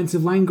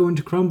 Offensive line going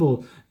to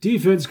crumble.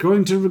 Defense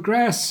going to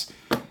regress.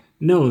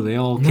 No, they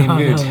all came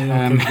good.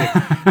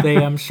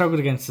 They struggled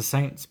against the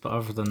Saints, but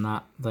other than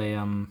that, they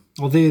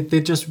well,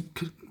 they just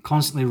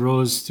constantly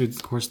rose through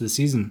the course of the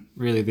season.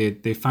 Really,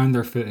 they found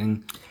their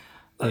footing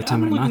at the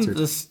time it mattered. At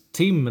this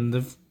team, and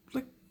they've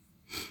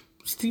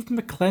Steve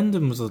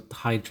McClendon was a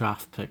high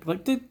draft pick.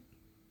 Like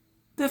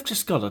they've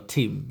just got a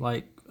team.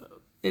 Like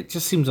it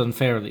just seems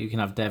unfair that you can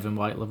have Devin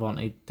White,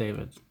 Levante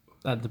David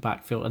at the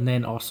backfield, and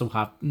then also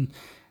have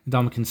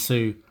Ndamukong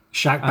Suh.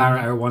 Shaq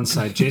Barrett out one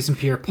side, Jason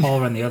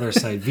Pierre-Paul on the other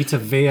side, Vita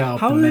Vea up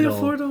the middle. How do they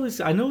afford all this?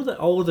 I know that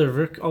all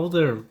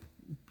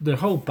their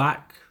whole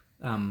back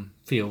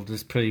field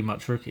is pretty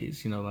much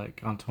rookies.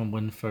 Like Antoine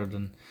Winford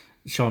and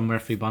Sean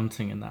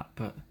Murphy-Bunting and that.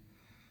 But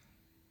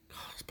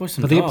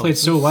they played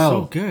so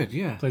well. So good,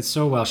 yeah. Played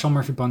so well. Sean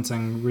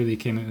Murphy-Bunting really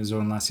came into his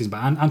own last season.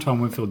 But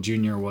Antoine Winfield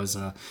Jr. was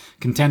a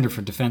contender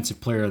for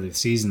Defensive Player of the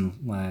Season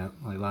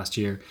like last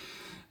year.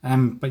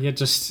 But yeah,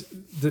 just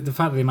the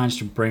fact that they managed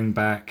to bring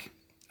back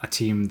a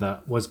team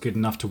that was good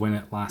enough to win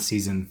it last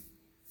season.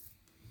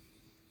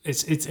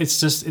 It's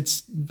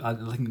I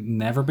think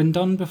never been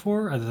done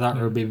before. I thought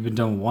it would maybe been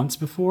done once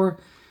before.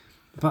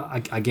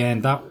 But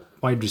again, that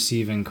wide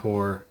receiving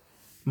core,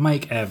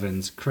 Mike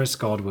Evans, Chris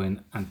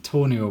Godwin,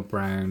 Antonio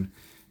Brown,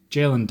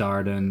 Jalen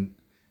Darden,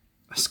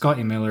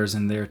 Scotty Miller's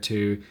in there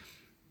too.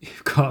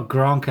 You've got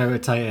Gronk out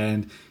at tight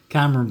end,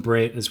 Cameron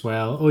Brate as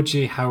well,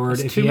 OJ Howard.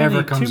 It's if he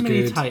ever comes too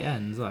many good, tight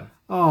ends. Like.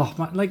 oh,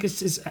 man, like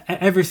it's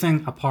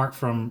everything apart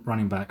from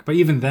running back. But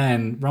even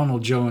then,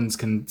 Ronald Jones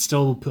can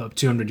still put up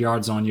 200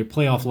 yards on you.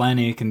 Playoff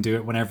Lenny can do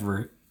it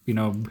whenever he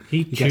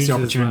chooses gets the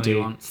opportunity.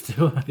 when he wants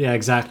to. Yeah,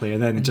 exactly.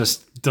 And then it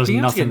just does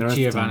nothing. To The get rest of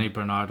the Giovanni time.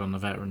 Bernard on the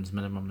veterans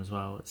minimum as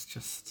well. It's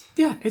just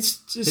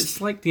It's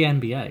like the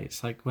NBA.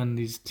 It's like when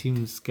these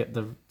teams get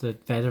the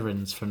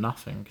veterans for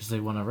nothing because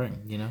they want a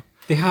ring. You know.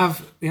 they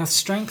have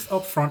strength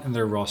up front in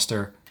their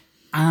roster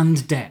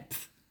and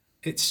depth.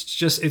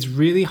 It's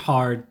really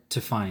hard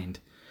to find.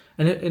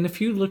 And if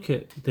you look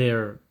at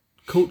their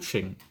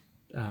coaching,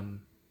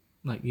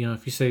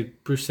 if you say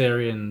Bruce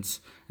Arians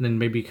and then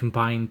maybe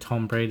combine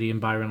Tom Brady and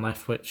Byron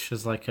Leftwich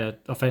as like a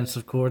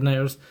offensive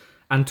coordinators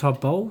and Todd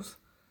Bowles,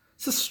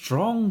 it's a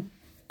strong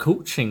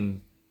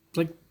coaching.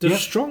 Like they're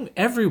strong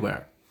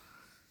everywhere.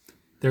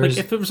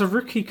 If it was a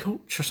rookie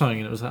coach or something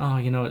and it was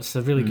like, it's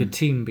a really good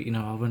team, but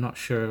we're not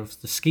sure of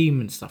the scheme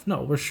and stuff.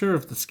 No, we're sure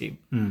of the scheme.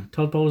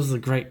 Todd Bowles is a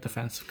great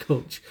defensive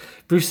coach.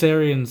 Bruce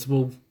Arians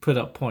will put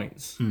up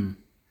points.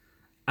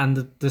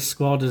 And the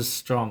squad is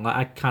strong. Like,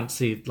 I can't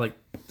see,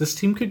 this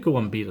team could go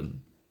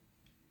unbeaten.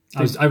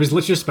 I was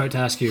literally just about to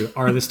ask you,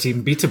 are this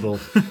team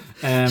beatable?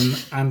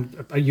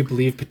 And you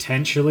believe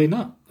potentially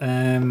not.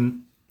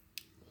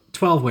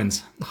 12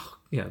 wins.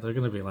 Yeah, they're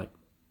going to be what?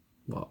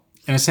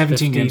 In a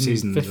 17-game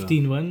season.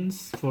 15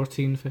 wins,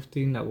 14,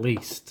 15 at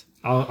least.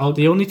 The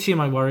The only team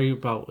I worry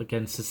about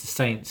against is the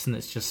Saints, and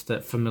it's just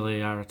that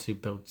familiarity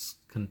builds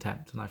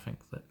contempt, and I think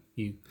that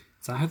you...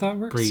 Is that how that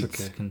works?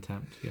 Breeds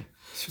contempt, yeah.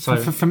 So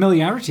for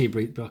familiarity,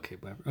 okay,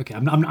 whatever. Okay,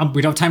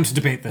 we don't have time to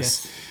debate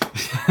this.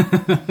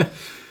 Yes.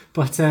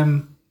 But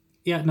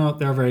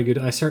they're very good.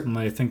 I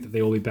certainly think that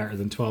they will be better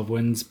than 12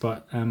 wins.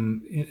 But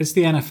it's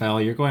the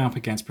NFL. You're going up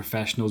against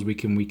professionals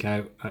week in, week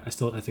out. I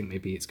think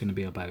maybe it's going to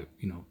be about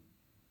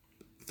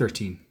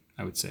 13.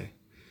 I would say.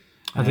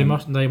 They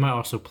might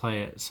also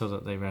play it so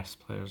that they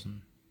rest players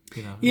and.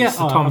 It's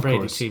the Tom Brady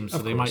course, team, so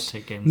they might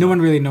take games. No one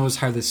really knows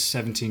how this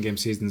 17-game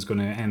season is going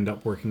to end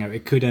up working out.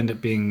 It could end up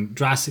being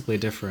drastically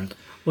different.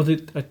 Well,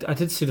 I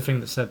did see the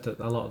thing that said that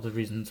a lot of the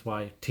reasons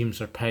why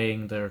teams are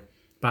paying their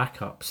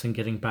backups and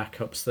getting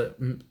backups that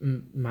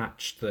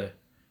match the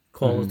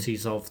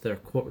qualities of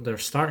their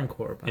starting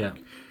quarterback. Yeah.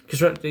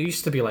 Because it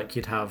used to be like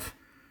you'd have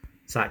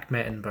Zach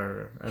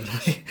Mettenberger and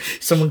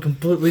someone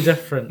completely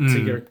different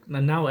to your...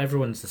 And now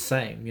everyone's the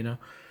same,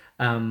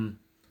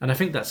 And I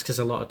think that's because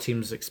a lot of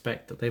teams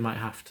expect that they might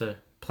have to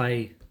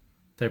play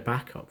their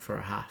backup for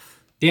a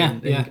half.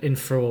 In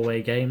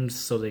throwaway games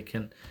so they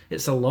can...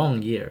 It's a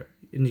long year.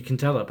 And you can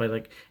tell it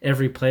by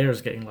every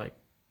player's getting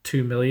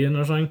 $2 million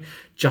or something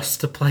just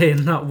to play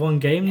in that one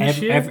game this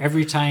year.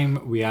 Every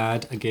time we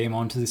add a game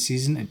onto the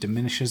season, it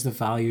diminishes the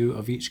value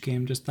of each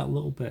game just that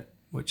little bit,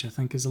 which I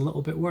think is a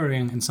little bit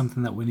worrying and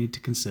something that we need to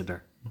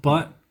consider.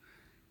 But...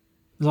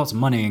 there's lots of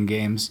money in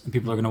games, and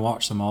people are going to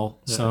watch them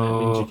all. Yeah, so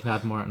it means you can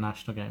add more at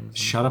national games.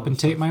 Shut up and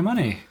take my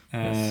money.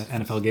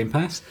 NFL Game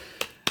Pass.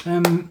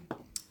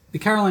 The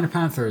Carolina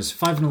Panthers,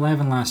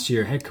 5-11 last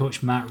year. Head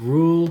coach Matt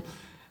Rule.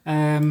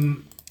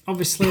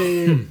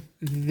 Obviously,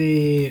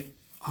 they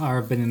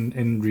have been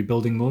in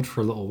rebuilding mode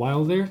for a little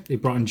while there. They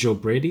brought in Joe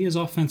Brady as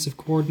offensive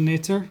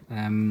coordinator.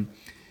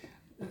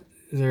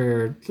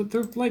 They're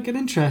like an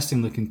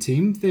interesting looking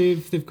team.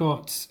 They've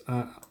got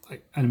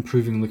an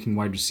improving looking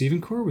wide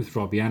receiving core with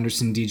Robbie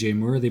Anderson, DJ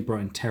Moore. They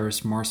brought in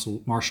Terrace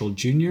Marshall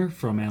Jr.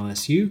 from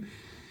LSU.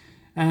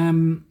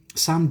 Sam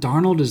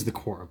Darnold is the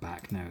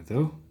quarterback now,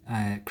 though.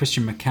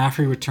 Christian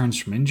McCaffrey returns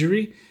from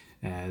injury.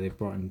 They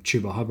brought in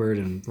Chuba Hubbard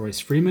and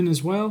Royce Freeman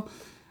as well.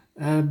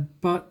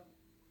 But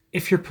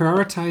if you're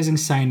prioritizing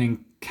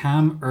signing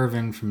Cam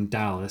Irving from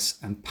Dallas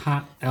and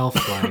Pat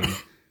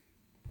Elflein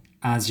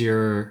as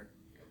your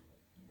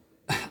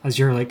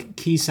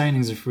key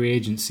signings of free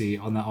agency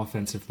on that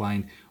offensive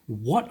line,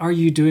 what are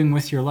you doing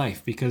with your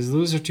life? Because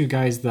those are two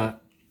guys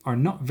that are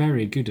not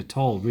very good at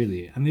all,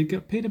 really, and they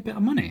get paid a bit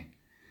of money.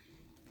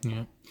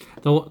 Yeah.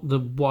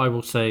 What I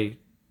will say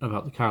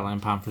about the Carolina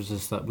Panthers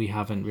is that we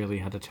haven't really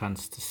had a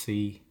chance to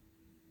see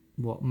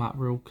what Matt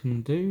Rule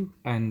can do,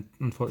 and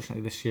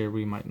unfortunately this year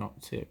we might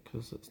not see it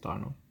because it's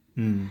Darnold.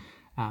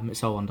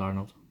 It's all on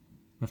Darnold.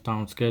 If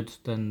Darnold's good,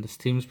 then this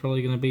team's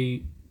probably going to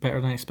be better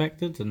than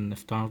expected, and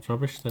if Darnold's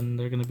rubbish, then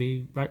they're going to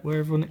be right where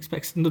everyone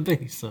expects them to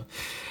be. So,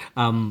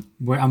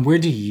 where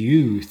do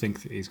you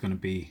think that he's going to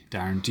be,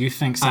 Darren? Do you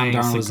think Sam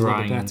Darnold is a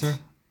little bit better?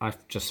 I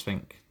just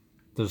think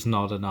there's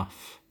not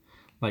enough,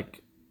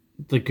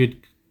 the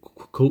good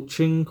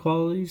coaching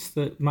qualities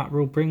that Matt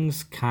Rule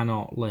brings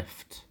cannot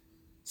lift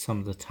some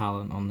of the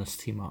talent on this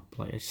team up.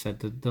 Like I said,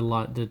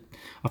 the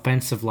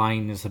offensive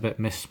line is a bit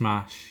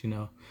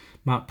mishmash.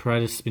 Matt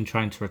Paredes has been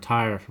trying to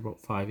retire for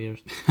about 5 years.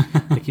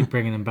 They keep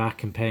bringing him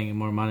back and paying him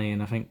more money,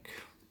 and I think,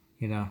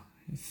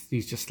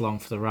 he's just along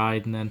for the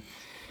ride. And then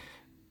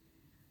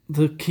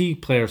the key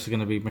players are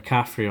going to be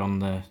McCaffrey on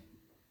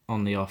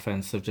the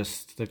offense. They're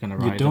going to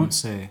ride him. You don't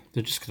say.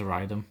 They're just going to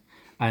ride him.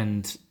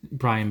 And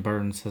Brian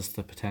Burns has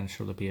the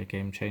potential to be a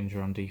game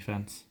changer on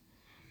defense.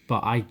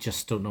 But I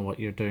just don't know what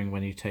you're doing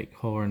when you take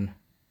Horn.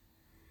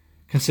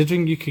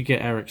 Considering you could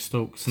get Eric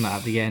Stokes in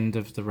at the end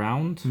of the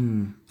round,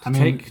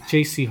 take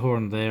JC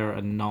Horn there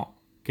and not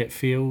get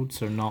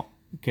Fields or not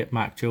get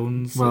Mac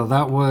Jones. Well,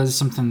 that was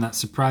something that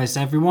surprised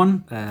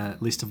everyone,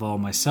 least of all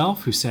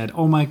myself, who said,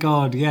 oh my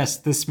god, yes,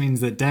 this means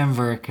that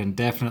Denver can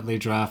definitely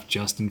draft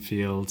Justin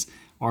Fields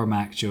or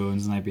Mac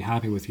Jones, and I'd be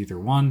happy with either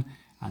one,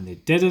 and they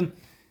didn't.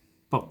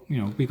 But,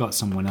 we got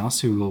someone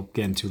else who we'll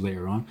get into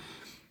later on.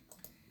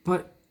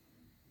 But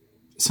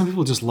some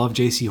people just love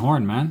JC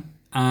Horn, man.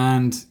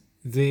 And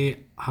they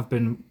have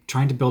been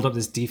trying to build up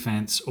this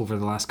defense over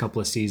the last couple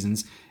of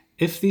seasons.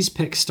 If these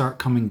picks start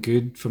coming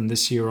good from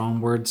this year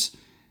onwards,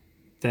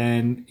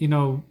 then,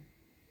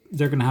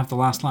 they're going to have the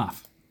last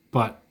laugh.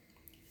 But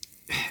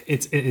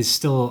it is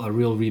still a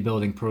real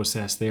rebuilding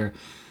process there.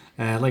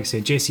 Like I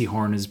say, JC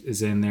Horn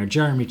is in there.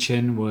 Jeremy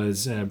Chin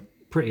was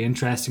pretty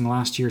interesting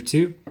last year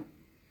too.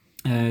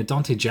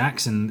 Dante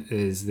Jackson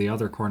is the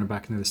other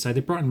cornerback on the other side.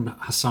 They brought in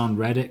Hassan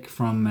Reddick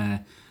from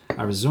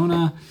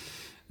Arizona.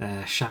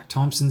 Shaq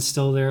Thompson's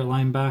still there at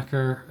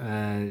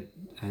linebacker.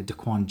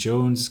 Daquan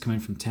Jones is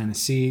coming from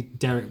Tennessee.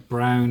 Derek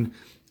Brown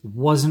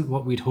wasn't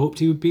what we'd hoped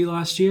he would be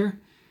last year.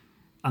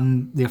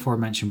 And the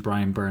aforementioned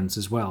Brian Burns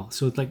as well.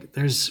 So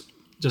there's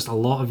just a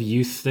lot of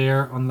youth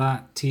there on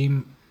that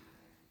team.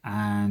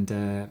 And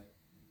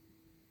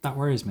that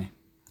worries me.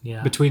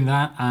 Yeah. Between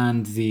that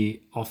and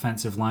the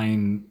offensive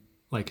line,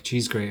 like a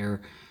cheese grater,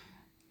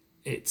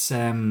 it's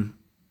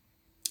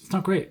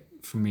not great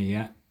for me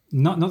yet.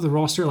 Not the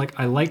roster.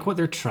 I like what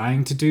they're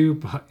trying to do,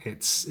 but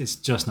it's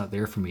just not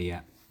there for me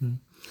yet.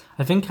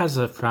 I think as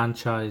a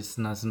franchise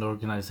and as an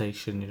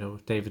organization,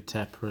 with David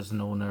Tepper as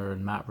an owner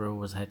and Matt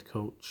Rowe as head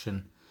coach,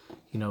 and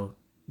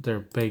their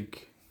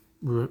big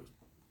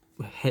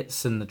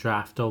hits in the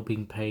draft all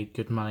being paid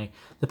good money,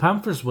 the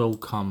Panthers will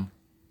come.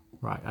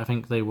 Right, I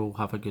think they will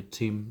have a good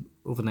team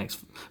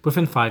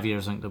within 5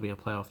 years. I think they'll be a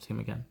playoff team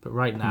again. But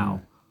right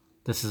now,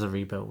 this is a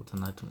rebuild,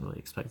 and I don't really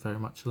expect very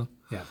much of them.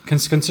 Yeah,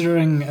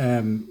 considering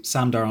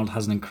Sam Darnold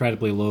has an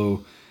incredibly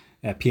low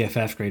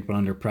PFF grade when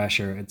under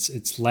pressure,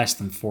 it's less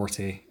than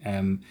 40.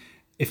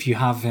 If you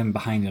have him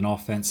behind an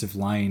offensive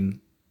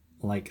line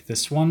like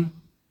this one,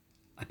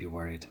 I'd be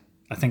worried.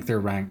 I think they're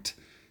ranked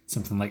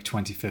something like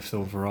 25th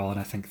overall, and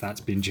I think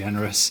that's been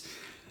generous.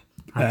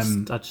 I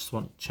just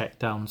want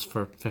checkdowns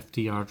for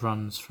 50-yard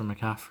runs for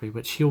McCaffrey,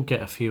 which he'll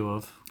get a few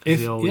of,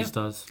 because he always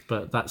does.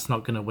 But that's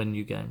not going to win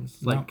you games.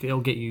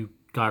 It'll get you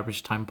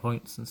garbage time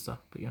points and stuff,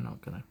 but you're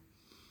not going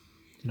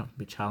to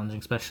be challenging,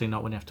 especially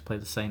not when you have to play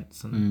the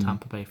Saints and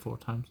Tampa Bay 4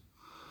 times.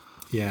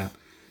 Yeah.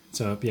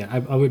 So,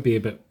 I would be a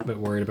bit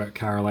worried about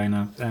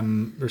Carolina.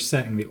 They're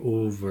setting the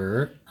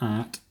over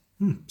at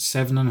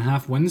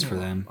 7.5 wins for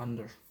them.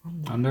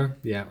 Under?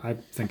 Yeah, I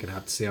think I'd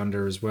have to say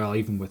under as well,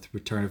 even with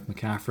return of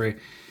McCaffrey.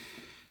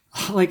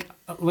 Like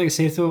I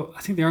say, though,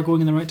 I think they are going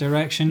in the right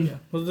direction. Yeah.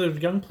 Well, the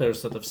young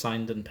players that they've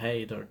signed and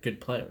paid are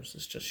good players.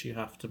 It's just you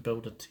have to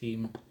build a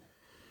team.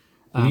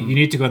 You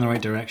need to go in the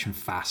right direction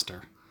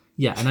faster.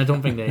 Yeah, and I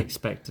don't think they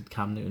expected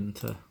Cam Newton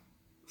to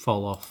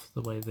fall off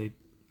the way I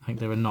think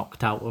they were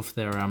knocked out of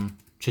their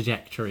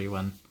trajectory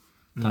when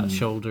that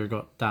shoulder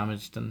got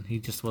damaged and he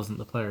just wasn't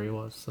the player he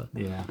was. So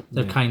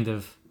they've kind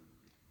of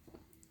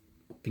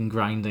been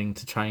grinding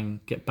to try and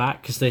get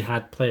back, because they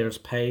had players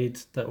paid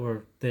that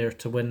were there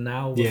to win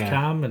now with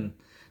Cam, and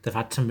they've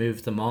had to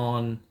move them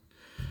on.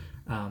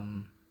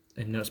 And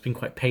it's been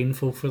quite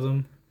painful for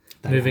them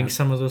moving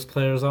some of those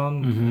players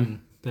on.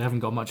 And they haven't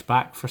got much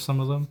back for some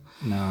of them.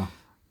 No.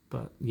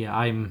 But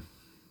I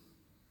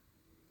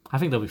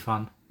think they'll be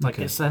fun.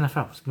 It's the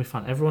NFL. It's gonna be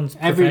fun.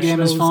 Every game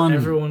is fun.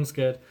 Everyone's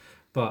good,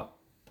 but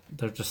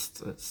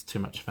it's too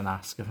much of an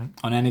ask, I think.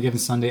 On any given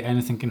Sunday,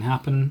 anything can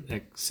happen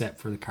except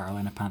for the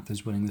Carolina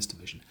Panthers winning this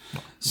division.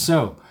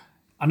 So,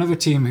 another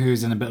team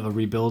who's in a bit of a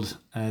rebuild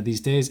these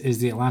days is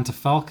the Atlanta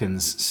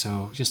Falcons.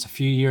 So, just a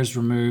few years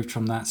removed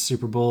from that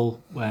Super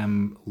Bowl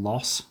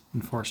loss,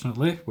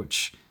 unfortunately,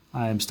 which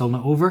I am still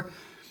not over.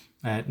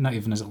 Not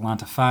even as an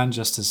Atlanta fan,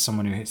 just as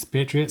someone who hates the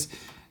Patriots.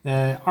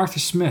 Arthur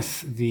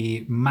Smith,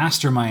 the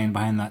mastermind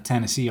behind that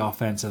Tennessee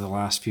offense of the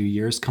last few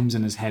years, comes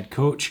in as head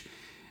coach.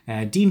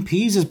 Dean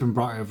Pease has been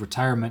brought out of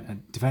retirement, a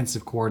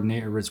defensive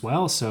coordinator as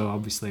well, so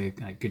obviously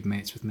good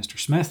mates with Mr.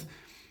 Smith.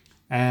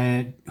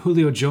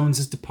 Julio Jones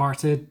has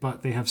departed,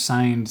 but they have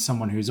signed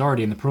someone who's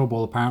already in the Pro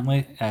Bowl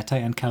apparently, tight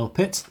end Kyle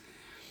Pitts,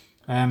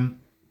 who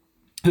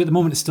at the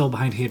moment is still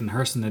behind Hayden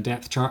Hurst in the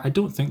depth chart. I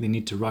don't think they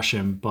need to rush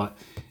him, but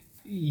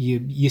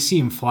you see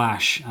him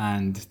flash,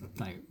 and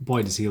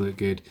boy does he look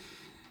good.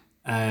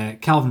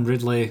 Calvin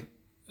Ridley,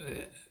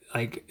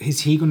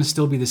 is he going to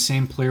still be the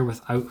same player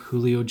without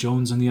Julio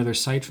Jones on the other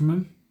side from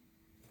him?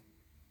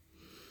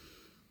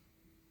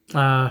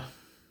 There's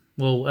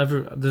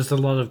a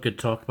lot of good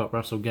talk about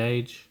Russell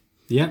Gage.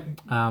 Yeah.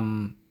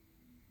 And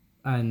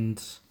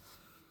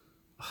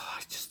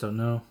I just don't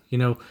know.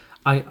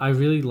 I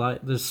really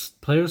there's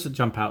players that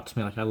jump out to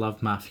me. I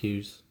love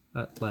Matthews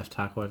at left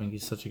tackle. I think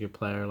he's such a good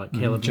player.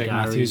 Caleb Jake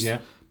McGarry's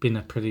Matthews, been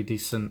a pretty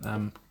decent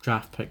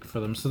draft pick for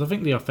them. So I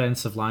think the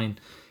offensive line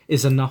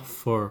is enough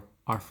for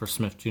Arthur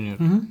Smith Jr.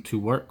 to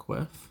work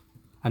with.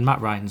 And Matt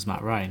Ryan's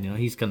Matt Ryan. You know,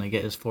 he's going to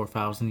get his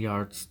 4,000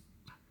 yards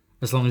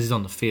as long as he's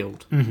on the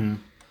field.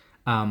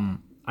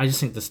 I just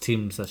think this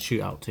team's a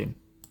shootout team.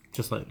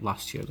 Just like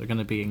last year, they're going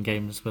to be in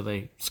games where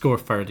they score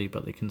 30,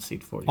 but they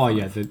concede 40. Oh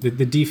yeah, the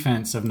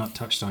defense I've not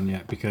touched on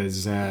yet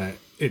because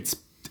it's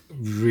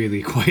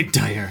really quite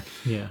dire.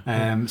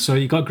 Yeah. So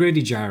you got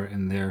Grady Jarrett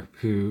in there,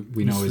 who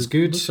we know is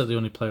good. Looks like the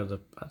only player that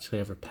actually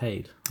ever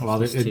paid. Well,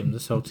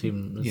 this whole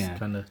team is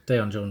kind of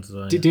Deion Jones as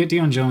well.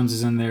 Deion Jones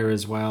is in there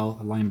as well,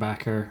 a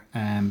linebacker.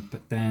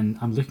 But then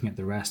I'm looking at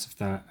the rest of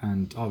that,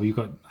 and you've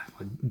got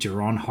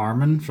Jerron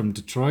Harmon from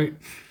Detroit.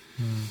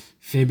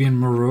 Fabian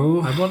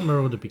Moreau. I want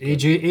Moreau to be good.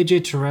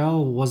 AJ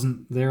Terrell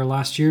wasn't there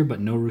last year, but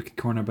no rookie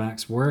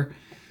cornerbacks were.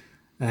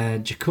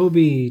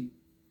 Jacoby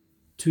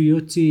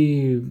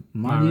Tuioti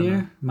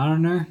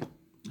Mariner.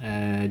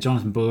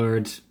 Jonathan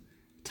Bullard.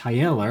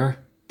 Tyler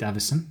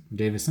Davison.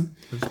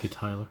 It'll just be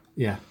Tyler.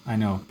 Yeah, I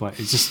know, but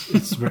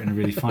it's written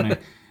really funny.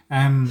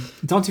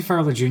 Dante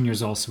Fowler Jr.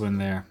 is also in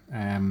there.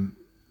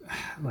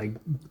 Like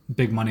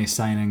big money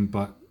signing,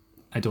 but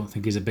I don't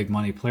think he's a big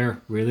money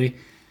player, really.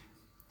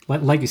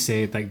 Like you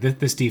say, like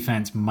this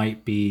defense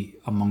might be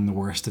among the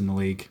worst in the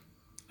league,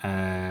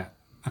 and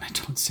I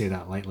don't say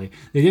that lightly.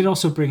 They did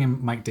also bring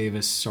in Mike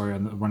Davis,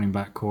 on the running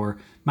back core.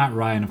 Matt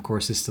Ryan, of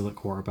course, is still at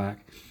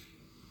quarterback.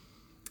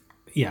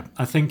 Yeah,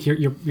 I think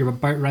you're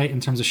about right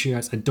in terms of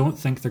shootouts. I don't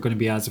think they're going to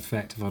be as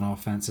effective on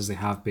offense as they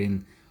have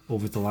been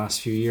over the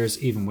last few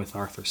years, even with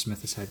Arthur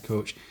Smith as head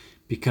coach,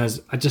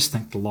 because I just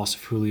think the loss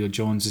of Julio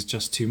Jones is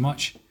just too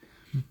much.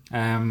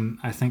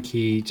 I think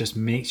he just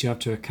makes you have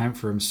to account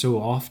for him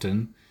so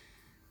often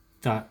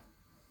that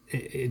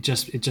it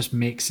just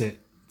makes it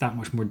that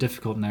much more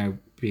difficult now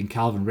being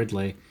Calvin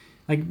Ridley.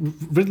 Like,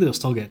 Ridley will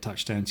still get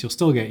touchdowns, he'll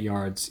still get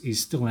yards, he's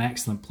still an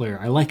excellent player.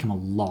 I like him a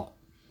lot.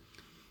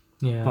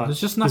 Yeah, but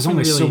there's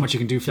only really so much you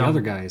can do for the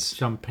other guys.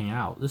 Jumping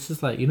out. This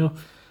is like,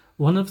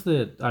 one of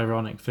the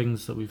ironic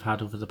things that we've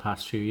had over the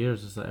past few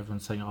years is that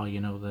everyone's saying,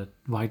 the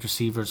wide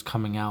receivers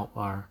coming out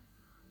are,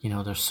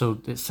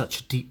 it's such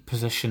a deep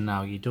position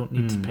now, you don't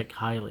need to pick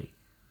highly.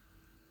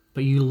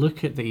 But you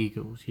look at the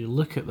Eagles, you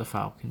look at the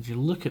Falcons, you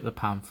look at the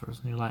Panthers,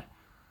 and you're like,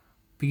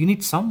 but you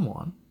need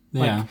someone.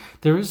 Yeah. Like,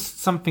 there is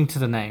something to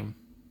the name.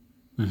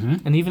 Mm-hmm.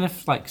 And even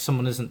if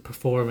someone isn't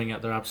performing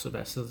at their absolute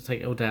best, so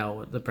take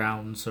Odell at the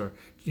Browns or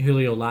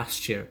Julio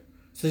last year.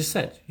 So as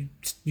I said,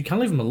 you can't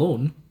leave them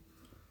alone.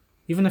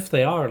 Even if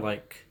they are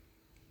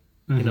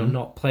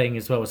not playing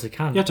as well as they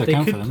can. You have to they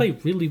account could for them. play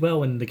really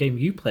well in the game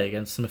you play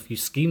against them if you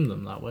scheme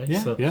them that way.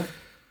 Yeah, so yeah.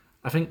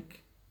 I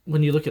think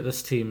when you look at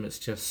this team, it's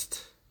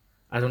just,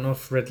 I don't know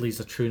if Ridley's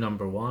a true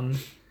number one,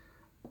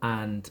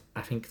 and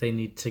I think they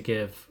need to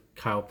give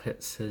Kyle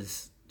Pitts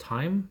his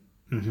time.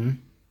 Mm-hmm.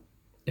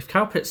 If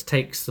Kyle Pitts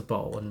takes the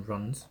ball and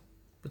runs,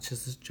 which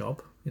is his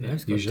job,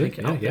 he's got usually, to take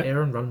it up the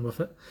air and run with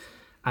it,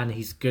 and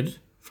he's good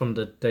from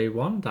the day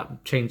one,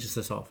 that changes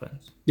this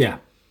offense. Yeah.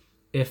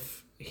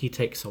 If he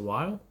takes a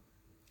while,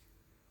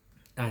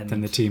 and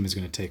then the team is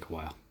going to take a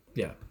while.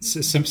 Yeah. It's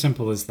as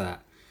simple as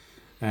that.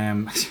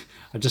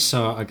 I just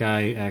saw a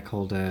guy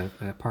called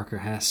Parker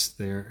Hess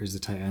there, who's the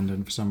tight end,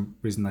 and for some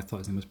reason I thought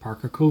his name was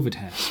Parker COVID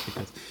Hess,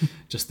 because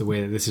just the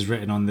way that this is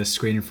written on this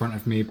screen in front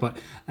of me. But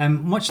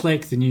much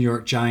like the New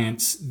York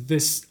Giants,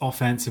 this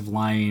offensive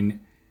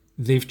line,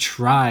 they've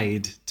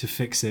tried to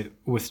fix it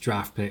with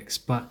draft picks,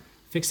 but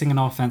fixing an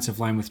offensive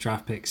line with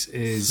draft picks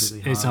is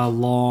a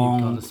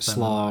long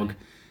slog.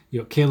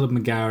 Caleb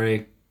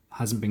McGarry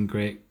hasn't been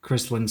great.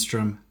 Chris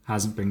Lindstrom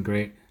hasn't been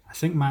great. I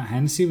think Matt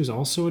Hennessy was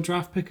also a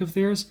draft pick of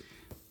theirs.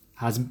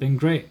 Hasn't been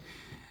great.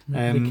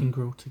 They can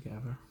grow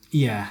together.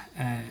 Yeah,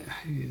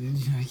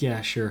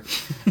 yeah, sure.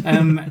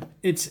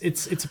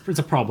 It's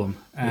a problem.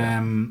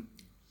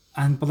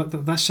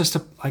 But that's just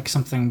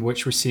something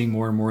which we're seeing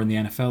more and more in the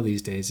NFL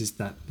these days, is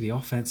that the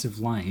offensive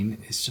line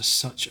is just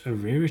such a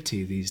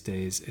rarity these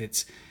days.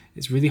 It's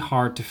really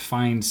hard to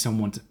find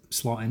someone to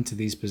slot into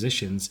these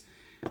positions.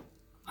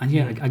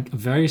 And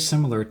very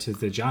similar to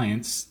the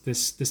Giants,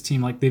 this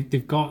team,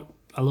 they've got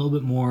a little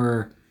bit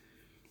more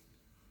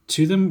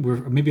to them. We're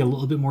maybe a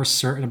little bit more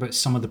certain about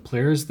some of the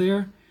players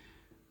there,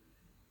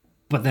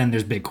 but then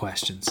there's big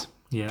questions.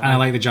 Yeah, and I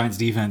like the Giants'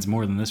 defense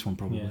more than this one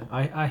probably.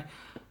 Yeah,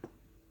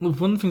 one of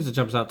the things that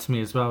jumps out to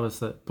me as well is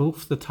that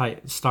both the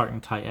starting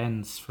tight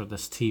ends for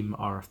this team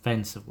are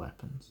offensive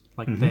weapons.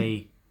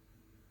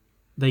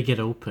 They get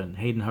open.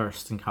 Hayden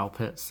Hurst and Kyle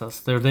Pitts.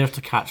 They're there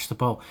to catch the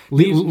ball.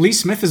 Lee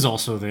Smith is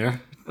also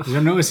there. Did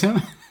you notice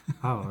him?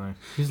 Oh, right.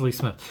 Who's Lee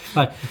Smith?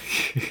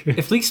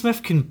 If Lee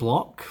Smith can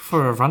block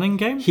for a running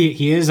game,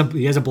 he is a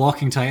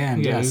blocking tight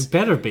end. Yeah, yes, he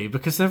better be,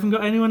 because they haven't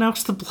got anyone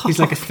else to block. He's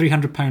like a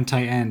 300-pound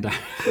tight end.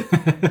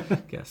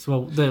 Yes.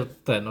 Well,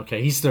 then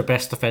okay, he's their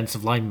best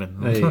defensive lineman.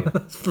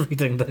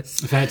 Reading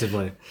this,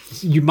 effectively,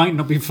 you might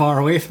not be far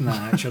away from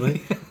that.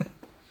 Actually,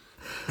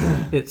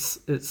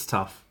 it's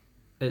tough.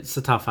 It's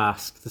a tough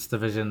ask. This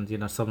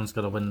division, someone's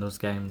got to win those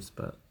games,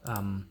 but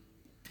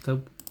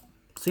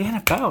It's the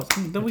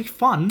NFL. They'll be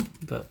fun,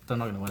 but they're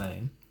not going to win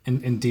anything.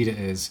 Indeed, it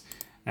is.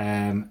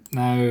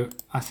 Now,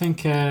 I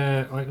think.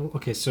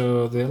 Okay,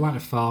 so the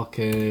Atlanta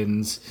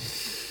Falcons,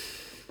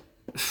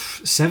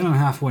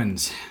 7.5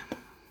 wins.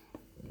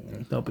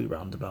 They'll be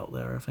roundabout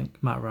there. I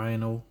think Matt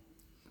Ryan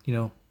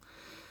will,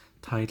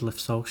 tide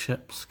lifts all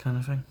ships kind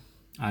of thing.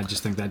 I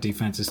just think that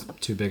defense is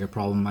too big a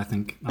problem. I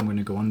think I'm going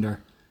to go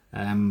under.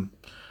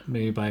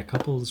 Maybe by a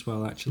couple as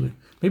well, actually.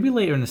 Maybe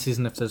later in the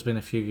season, if there's been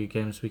a few good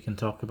games, we can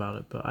talk about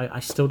it. But I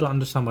still don't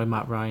understand why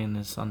Matt Ryan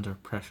is under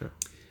pressure.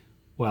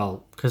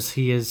 Well, because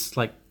he is,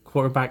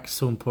 quarterback is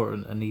so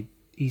important, and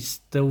he's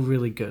still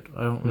really good.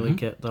 I don't really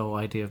get the whole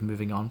idea of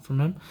moving on from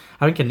him.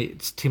 I think a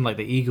team like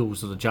the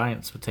Eagles or the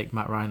Giants would take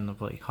Matt Ryan in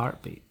a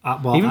heartbeat.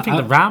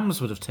 The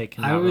Rams would have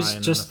taken Matt Ryan. I was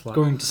just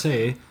going to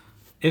say,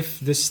 if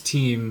this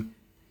team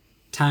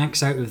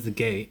tanks out of the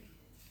gate,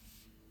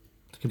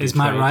 is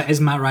Matt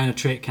Ryan a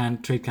trade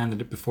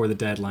candidate before the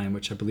deadline,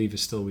 which I believe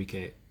is still week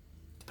 8?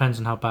 Depends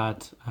on how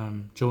bad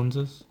Jones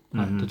is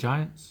at the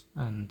Giants,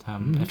 and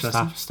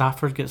if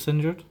Stafford gets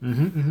injured.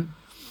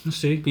 Let's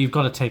see. But you've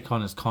got to take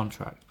on his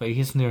contract. But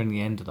he's nearing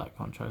the end of that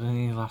contract.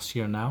 Isn't he last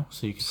year now?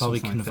 So you could probably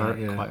convert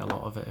quite a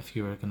lot of it if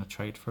you were going to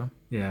trade for him.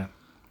 Yeah.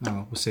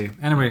 Oh, we'll see.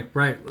 Anyway,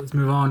 right, let's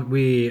move on.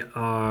 We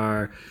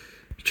are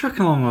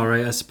trucking along all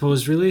right, I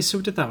suppose, really. So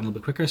we did that one a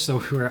little bit quicker.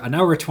 So we're an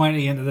hour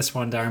 20 into this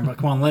one, Darren. But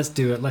come on, let's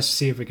do it. Let's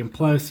see if we can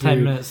plow through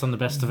 10 minutes on the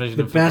best division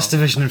of football. The best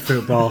division in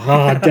football.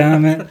 Oh,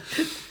 damn it.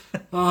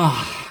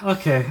 Oh,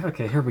 okay,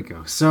 here we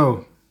go.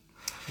 So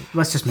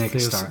let's just make it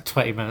start.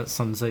 20 minutes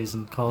on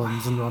Zazen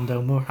Collins and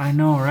Rondell Moore. I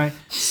know, right?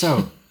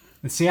 So,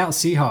 the Seattle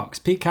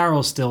Seahawks. Pete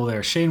Carroll's still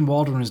there. Shane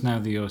Waldron is now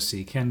the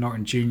OC. Ken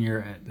Norton Jr.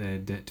 at the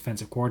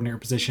defensive coordinator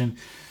position.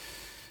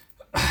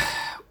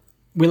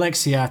 We like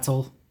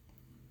Seattle.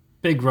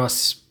 Big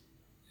Russ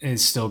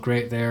is still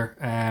great there.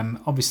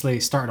 Obviously,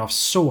 started off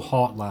so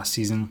hot last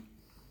season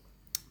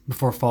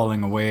before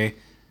falling away,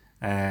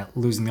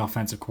 losing the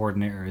offensive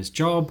coordinator his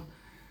job.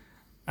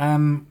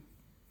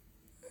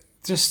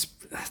 Just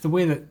the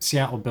way that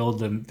Seattle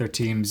build their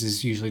teams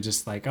is usually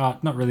just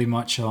not really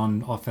much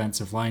on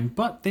offensive line,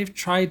 but they've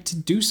tried to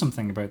do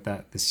something about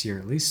that this year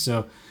at least.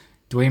 So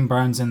Dwayne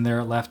Brown's in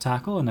there at left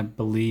tackle, and I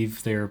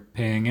believe they're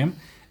paying him.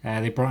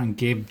 They brought in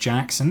Gabe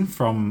Jackson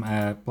from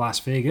Las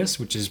Vegas,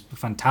 which is a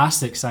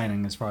fantastic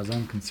signing as far as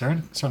I'm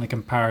concerned, certainly in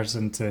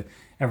comparison to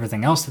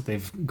everything else that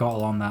they've got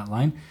along that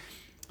line.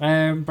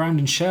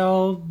 Brandon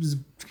Shell is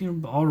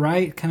all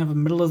right, kind of a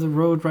middle of the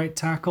road right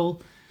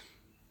tackle.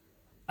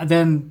 And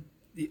then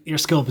your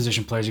skill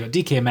position players, you've got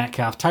DK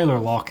Metcalf, Tyler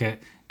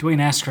Lockett, Dwayne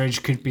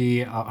Eskridge could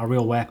be a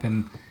real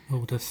weapon.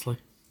 Will Dissly.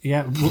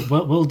 Yeah,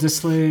 Will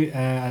Dissly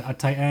at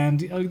tight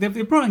end.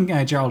 They brought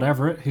in Gerald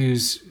Everett,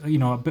 who's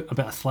a bit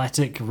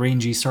athletic,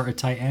 rangy sort of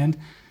tight end.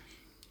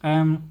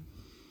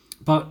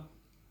 But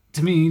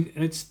to me,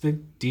 it's the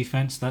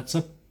defense that's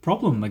a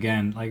problem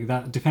again.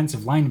 That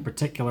defensive line in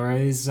particular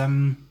is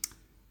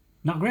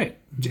not great.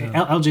 No.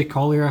 LJ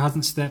Collier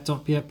hasn't stepped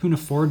up yet. Poona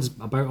Ford's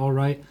about all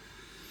right.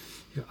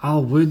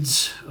 Al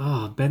Woods,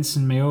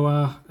 Benson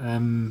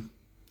Mayowa,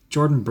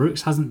 Jordan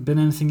Brooks hasn't been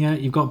anything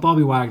yet. You've got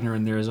Bobby Wagner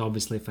in there, is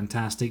obviously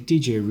fantastic.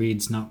 DJ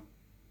Reed's not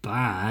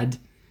bad,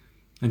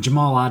 and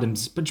Jamal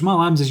Adams. But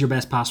Jamal Adams is your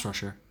best pass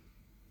rusher,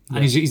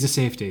 and he's a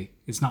safety.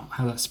 It's not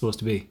how that's supposed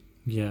to be.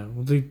 Yeah,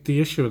 well, the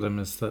issue with them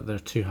is that their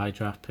 2 high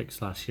draft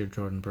picks last year,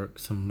 Jordan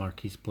Brooks and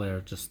Marquise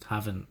Blair, just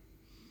haven't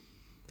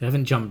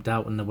jumped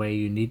out in the way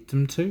you need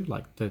them to.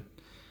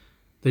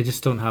 They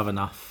just don't have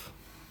enough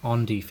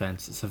on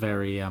defense. It's a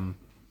very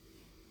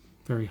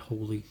very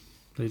holy.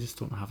 They just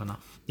don't have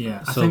enough.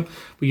 Yeah, so I think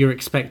you're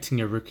expecting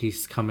your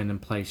rookies to come in and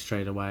play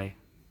straight away.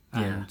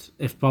 And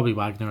if Bobby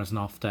Wagner has an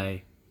off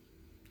day,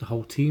 the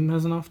whole team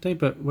has an off day.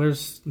 But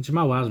where's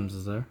Jamal Adams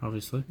is there,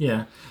 obviously.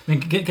 Yeah, I mean,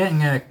 getting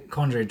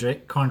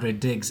Condre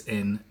Diggs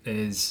in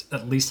is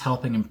at least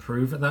helping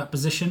improve at that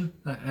position,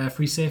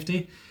 free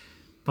safety.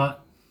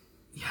 But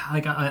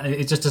yeah,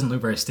 it just doesn't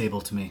look very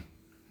stable to me.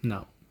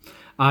 No,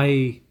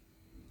 I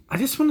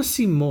just want to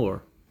see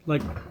more.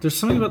 There's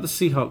something about the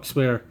Seahawks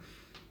where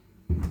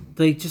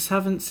they just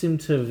haven't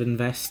seemed to have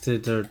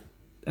invested, and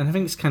I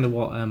think it's kind of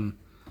what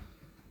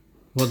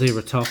they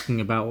were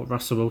talking about, what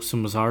Russell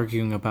Wilson was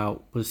arguing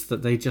about, was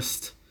that they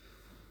just,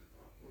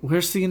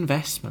 where's the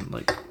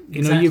investment?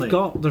 Exactly. You've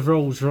got the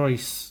Rolls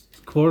Royce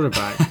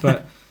quarterback,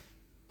 but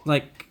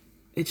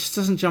it just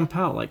doesn't jump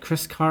out.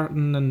 Chris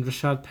Carton and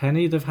Rashad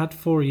Penny, they've had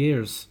 4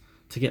 years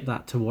to get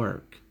that to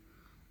work,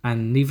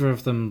 and neither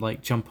of them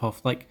jump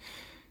off.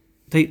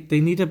 They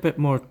need a bit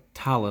more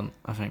talent,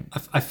 I think.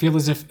 I feel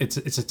as if it's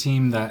a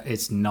team that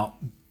it's not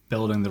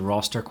building the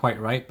roster quite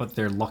right, but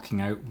they're lucking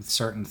out with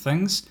certain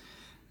things.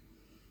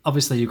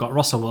 Obviously, you've got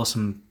Russell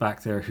Wilson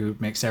back there who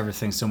makes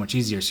everything so much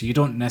easier, so you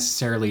don't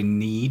necessarily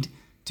need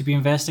to be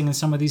investing in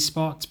some of these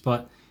spots,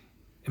 but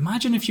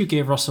imagine if you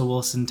gave Russell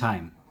Wilson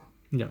time.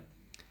 Yeah.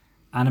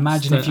 And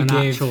imagine if you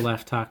gave... actual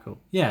left tackle.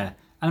 Yeah.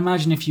 And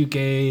imagine if you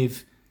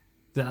gave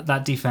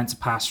that defensive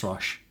pass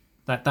rush.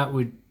 That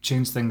would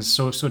change things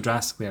so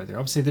drastically out there.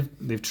 Obviously,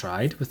 they've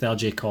tried with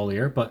LJ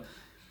Collier, but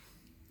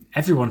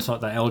everyone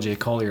thought that LJ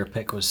Collier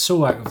pick was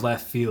so out of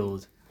left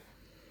field.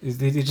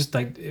 They just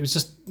like it was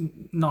just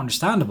not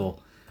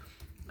understandable.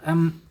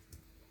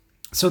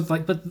 So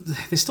like, but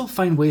they still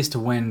find ways to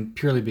win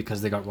purely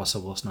because they got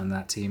Russell Wilson on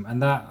that team,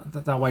 and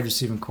that wide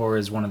receiving core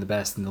is one of the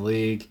best in the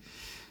league,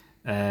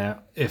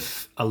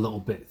 if a little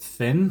bit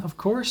thin, of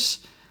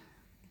course.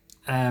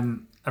 I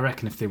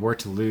reckon if they were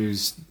to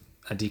lose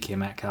a DK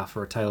Metcalf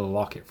or a Tyler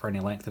Lockett for any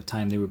length of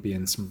time, they would be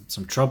in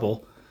some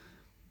trouble.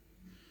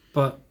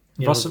 But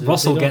Yeah,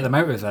 Russell will get them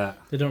out of that.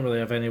 They don't really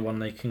have anyone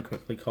they can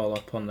quickly call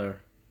up on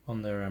their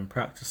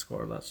practice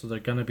squad. That so they're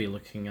going to be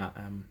looking at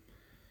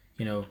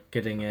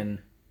getting in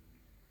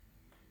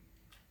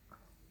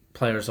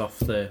players off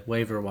the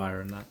waiver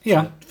wire and that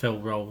to fill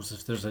roles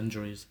if there's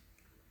injuries.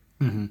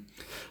 Mm-hmm.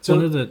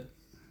 So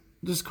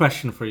this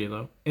question for you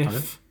though: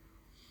 if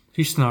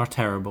Houston are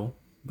terrible,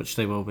 which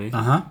they will be,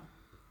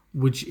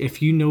 would you,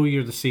 if you know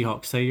you're the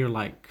Seahawks, say you're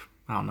like,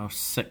 I don't know,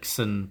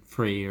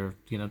 6-3 or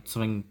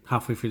something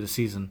halfway through the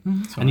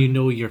season, and you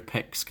know your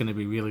pick's going to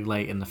be really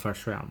late in the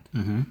first round.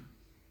 Mm-hmm.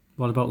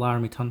 What about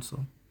Laramie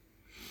Tunsil?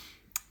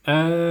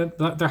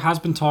 There has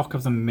been talk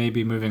of them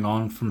maybe moving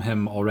on from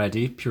him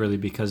already, purely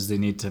because they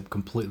need to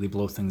completely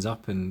blow things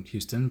up in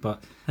Houston.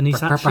 And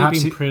he's actually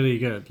been pretty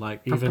good.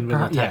 Like even with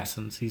the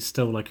Texans, he's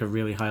still like a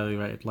really highly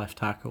rated left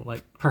tackle.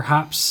 Like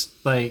perhaps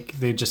like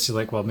they just see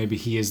like, well, maybe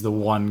he is the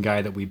one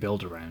guy that we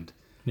build around.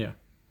 Yeah.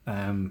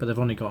 But they've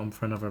only got him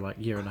for another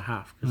year and a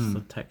half because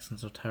the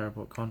Texans are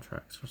terrible at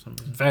contracts for some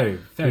reason. Very,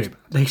 very bad.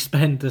 They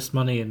spend this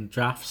money in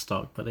draft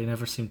stock, but they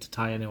never seem to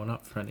tie anyone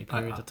up for any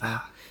period of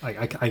time.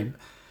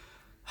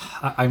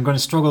 I'm going to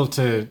struggle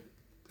to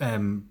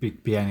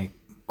be any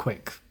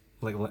quick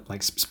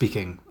like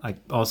speaking. I've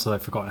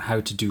forgotten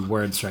how to do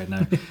words right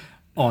now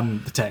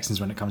on the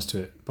Texans when it comes to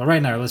it. But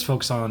right now, let's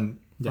focus on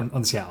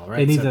Seattle.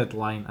 Right, they need a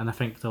line, and I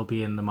think they'll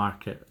be in the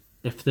market.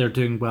 If they're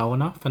doing well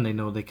enough and they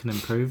know they can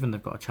improve and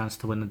they've got a chance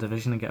to win the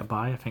division and get a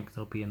bye, I think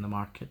they'll be in the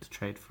market to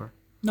trade for.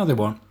 No, they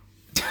won't.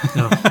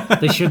 No,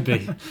 they should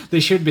be. They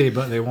should be,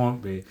 but they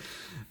won't be.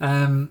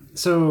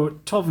 So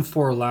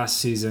 12-4 last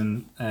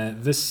season.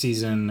 This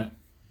season,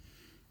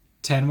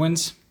 10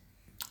 wins.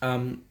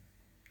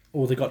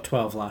 They got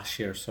 12 last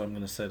year, so I'm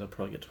going to say they'll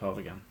probably get 12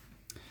 again.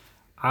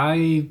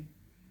 I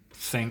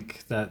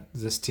think that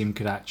this team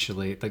could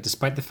actually,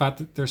 despite the fact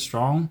that they're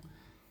strong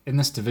in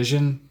this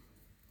division,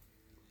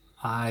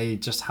 I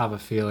just have a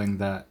feeling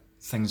that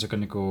things are going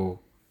to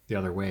go the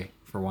other way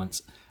for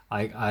once.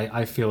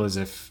 I feel as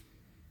if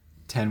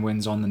 10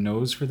 wins on the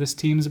nose for this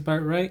team is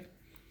about right.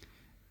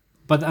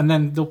 And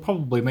then they'll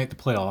probably make the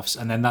playoffs,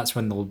 and then that's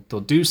when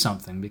they'll do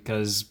something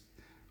because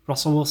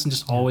Russell Wilson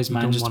just always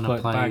manages to play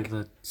back.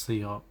 The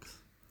Seahawks.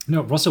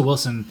 No, Russell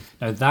Wilson.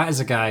 Now that is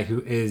a guy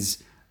who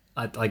is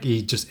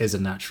he just is a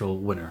natural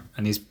winner,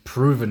 and he's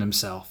proven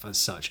himself as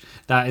such.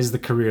 That is the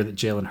career that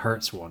Jalen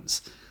Hurts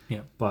wants.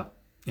 Yeah, but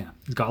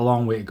he's got a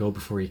long way to go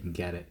before he can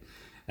get it.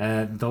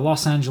 The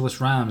Los Angeles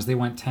Rams, they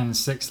went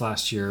 10-6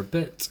 last year. A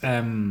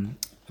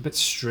bit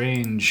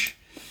strange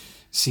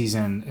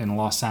season in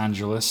Los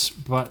Angeles,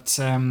 but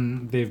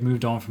they've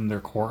moved on from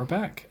their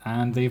quarterback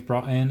and they've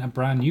brought in a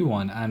brand new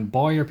one. And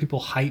boy, are people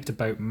hyped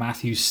about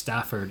Matthew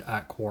Stafford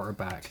at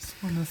quarterback.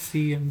 Just want to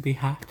see him be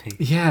happy.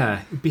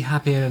 Yeah, be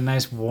happy in a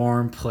nice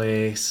warm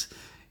place.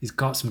 He's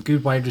got some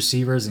good wide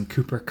receivers in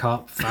Cooper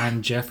Kupp.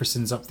 Van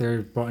Jefferson's up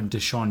there. Brought in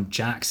Deshaun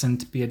Jackson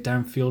to be a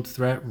downfield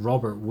threat.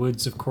 Robert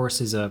Woods, of course,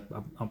 is an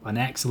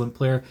excellent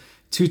player.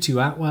 Tutu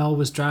Atwell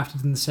was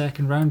drafted in the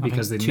second round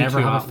because they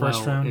never have a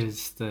first round.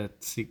 Is the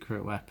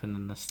secret weapon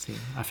in this team.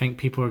 I think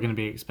people are going to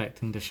be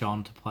expecting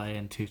Deshaun to play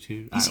in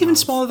Tutu. He's even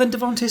smaller than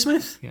Devontae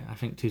Smith. Yeah, I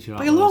think Tutu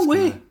by a long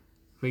way.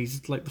 But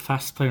he's like the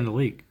fastest player in the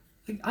league.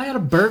 I had a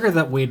burger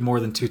that weighed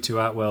more than Tutu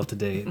Atwell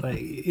today.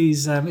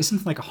 He's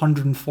something like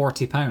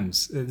 140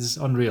 pounds. It's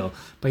unreal.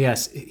 But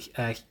yes,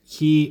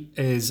 he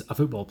is a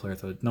football player,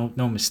 though.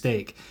 No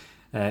mistake.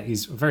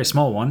 He's a very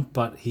small one,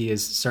 but he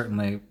is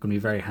certainly going to be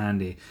very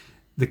handy.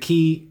 The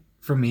key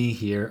for me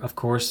here, of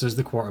course, there's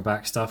the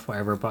quarterback stuff,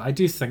 whatever. But I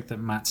do think that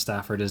Matt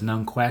Stafford is an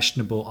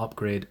unquestionable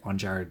upgrade on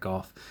Jared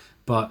Goff.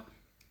 But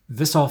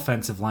this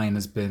offensive line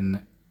has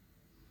been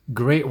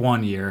great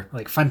one year,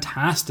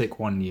 fantastic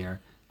one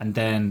year, and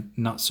then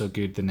not so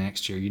good the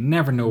next year. You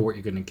never know what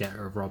you're going to get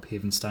out of Rob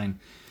Havenstein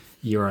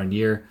year on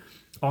year.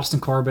 Austin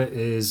Corbett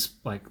is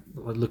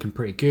looking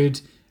pretty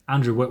good.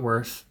 Andrew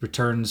Whitworth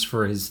returns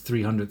for his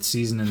 300th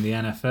season in the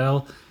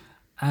NFL.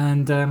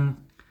 And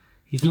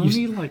he's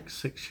only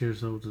 6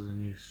 years older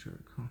than you,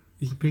 Stuart.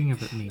 He's being a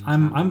bit mean.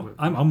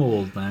 I'm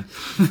old, man.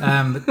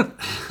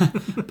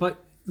 But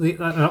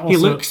also, he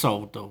looks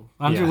old, though.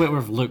 Andrew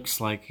Whitworth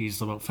looks like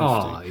he's about 50.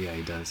 Oh, yeah,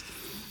 he does.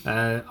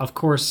 Of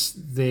course,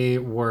 they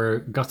were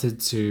gutted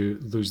to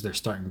lose their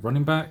starting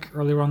running back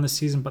earlier on this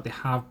season, but they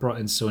have brought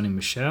in Sony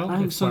Michel. I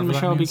think Sony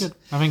Michel will be good.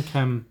 I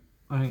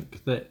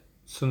think that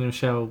Sony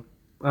Michel,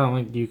 I don't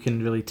think you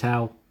can really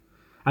tell.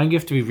 I think you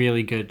have to be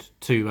really good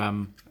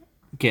to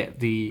get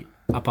the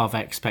above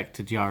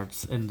expected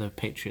yards in the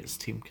Patriots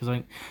team, because I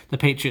think the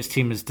Patriots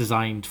team is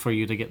designed for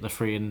you to get the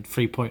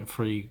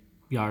 3.3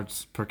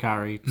 yards per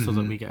carry so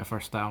that we get a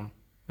first down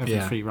every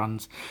Yeah. 3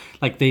 runs.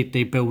 Like they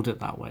build it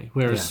that way.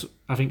 Whereas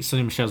I think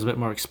Sonny Michel's a bit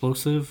more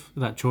explosive.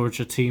 That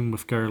Georgia team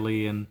with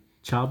Gurley and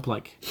Chubb,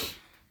 like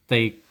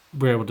they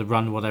were able to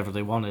run whatever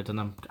they wanted,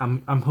 and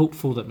I'm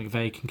hopeful that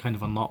McVay can kind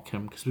of unlock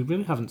him because we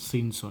really haven't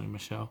seen Sonny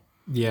Michel.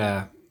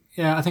 Yeah.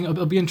 Yeah, I think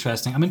it'll be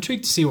interesting. I'm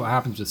intrigued to see what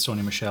happens with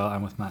Sony Michel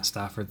and with Matt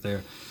Stafford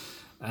there.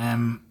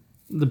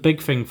 The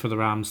big thing for the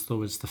Rams,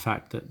 though, is the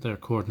fact that their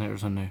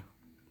coordinators are new.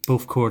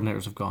 Both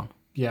coordinators have gone.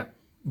 Yeah.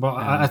 Well,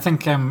 I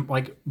think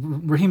like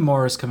Raheem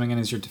Morris coming in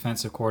as your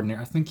defensive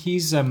coordinator, I think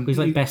he's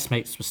like best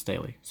mates with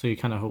Staley, so you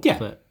kind of hope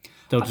that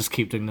they'll just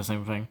keep doing the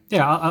same thing.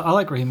 Yeah, I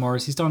like Raheem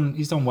Morris. He's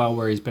done well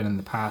where he's been in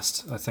the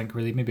past. I think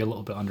really maybe a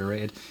little bit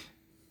underrated.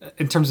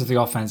 In terms of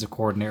the offensive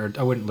coordinator,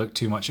 I wouldn't look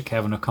too much at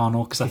Kevin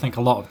O'Connell because I think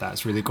a lot of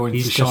that's really going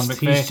to Sean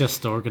McVay. He's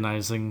just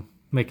organising,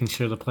 making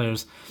sure the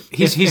players.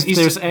 If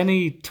there's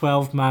any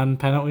 12-man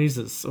penalties,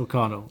 it's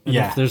O'Connell. And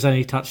if there's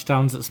any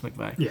touchdowns, it's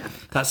McVay. Yeah,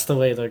 that's the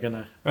way they're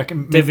gonna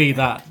divvy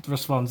that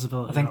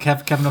responsibility. I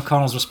think Kevin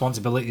O'Connell's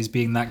responsibility is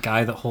being that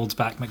guy that holds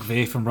back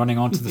McVay from running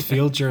onto the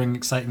field during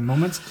exciting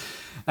moments.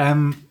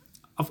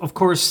 Of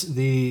course,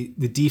 the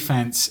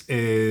defense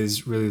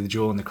is really the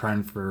jewel in the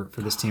crown for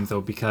this team,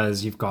 though,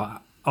 because you've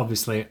got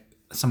obviously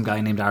some guy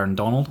named Aaron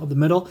Donald up the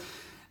middle.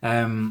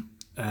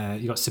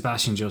 You got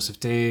Sebastian Joseph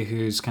Day,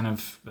 who's kind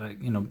of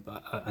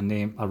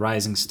a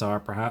rising star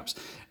perhaps.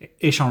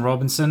 Ashawn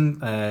Robinson,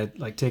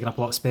 like taking up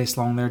a lot of space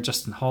along there.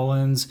 Justin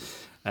Hollins,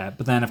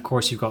 but then of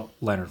course you've got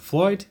Leonard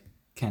Floyd,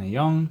 Kenny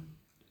Young,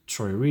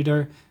 Troy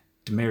Reader.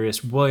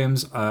 Demarius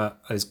Williams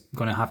is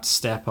going to have to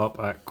step up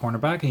at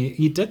cornerback.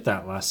 He did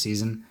that last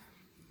season.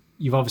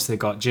 You've obviously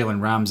got Jalen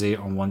Ramsey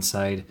on one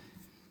side,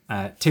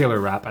 Taylor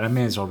Rapp, and I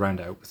may as well round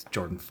out with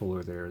Jordan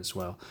Fuller there as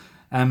well.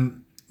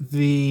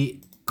 The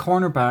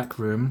cornerback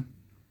room,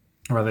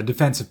 or the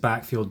defensive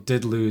backfield,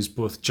 did lose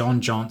both John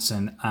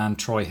Johnson and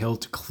Troy Hill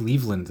to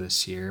Cleveland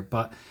this year.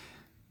 But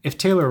if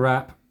Taylor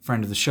Rapp,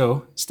 friend of the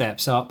show,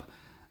 steps up,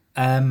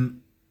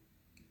 then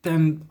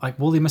like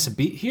will they miss a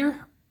beat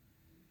here?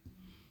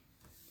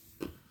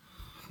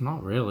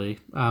 Not really.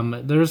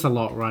 There's a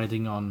lot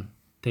riding on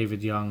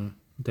David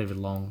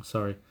Long,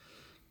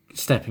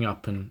 stepping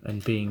up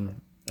and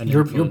being an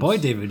your influence. boy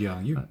David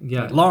Young.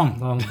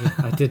 Long.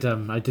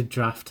 I did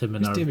draft him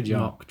in our David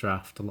Young? mock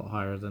draft a lot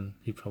higher than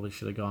he probably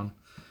should have gone,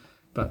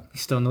 but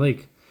he's still in the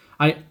league.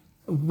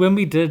 When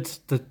we did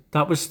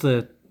that was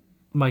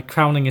my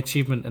crowning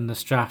achievement in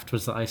this draft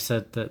was that I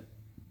said that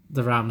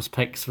the Rams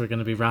picks were going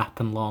to be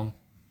Rapp and Long.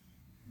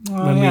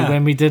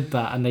 When we did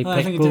that and they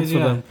picked both of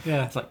them,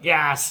 it's like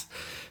yes.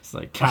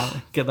 Like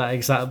can't get that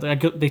exactly.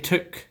 They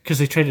took because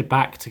they traded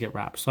back to get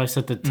Rapp, so I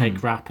said they'd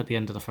take Rapp at the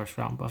end of the first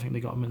round, but I think they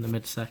got him in the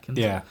mid-second.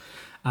 Yeah,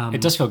 it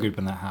does feel good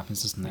when that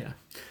happens, doesn't it? Yeah,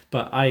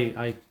 but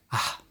I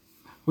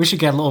we should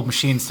get little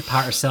machines to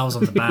pat ourselves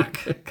on the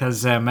back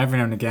because every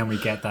now and again we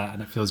get that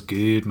and it feels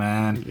good,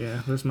 man.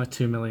 Yeah, there's my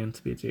 $2 million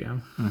to be a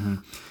GM. Mm-hmm.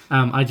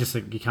 I just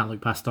think you can't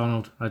look past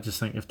Donald. I just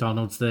think if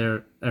Donald's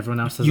there, everyone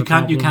else has a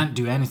problem. You can't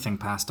do anything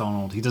past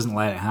Donald. He doesn't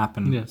let it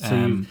happen. Yeah,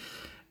 so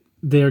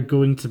they're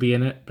going to be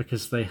in it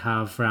because they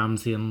have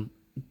Ramsey and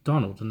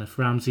Donald. And if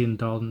Ramsey and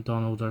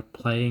Donald are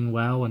playing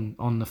well and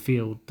on the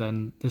field,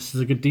 then this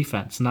is a good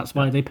defense. And that's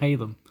why they pay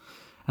them.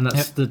 And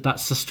that's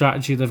the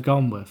strategy they've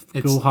gone with.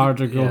 Go hard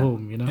or go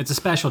home, you know? It's a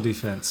special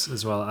defense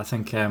as well. I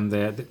think Aaron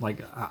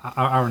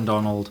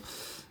Donald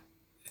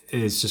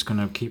is just going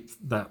to keep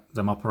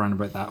them up around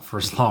about that for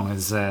as long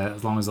as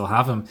they'll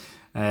have him.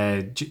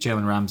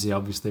 Jalen Ramsey,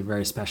 obviously, a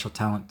very special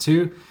talent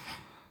too.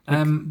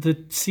 The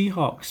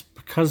Seahawks,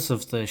 because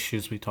of the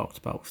issues we talked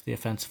about with the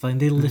offensive line,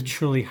 they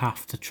literally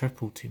have to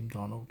triple team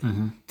Donald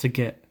to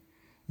get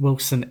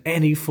Wilson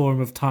any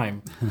form of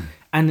time.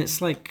 And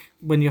it's like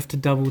when you have to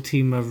double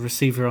team a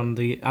receiver on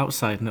the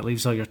outside and it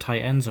leaves all your tight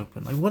ends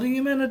open. Like, what are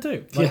you meant to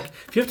do? Like,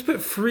 if you have to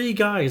put 3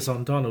 guys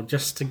on Donald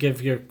just to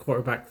give your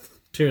quarterback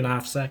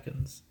 2.5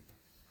 seconds,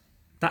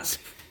 that's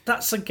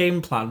a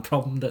game plan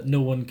problem that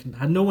no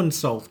one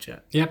solved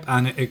yet. Yep,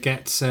 and it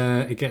gets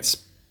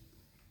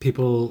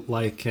people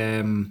like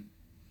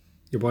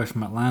your boy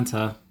from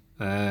Atlanta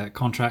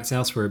contracts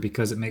elsewhere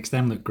because it makes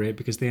them look great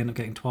because they end up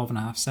getting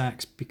 12.5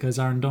 sacks because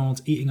Aaron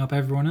Donald's eating up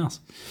everyone else.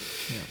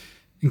 Yeah.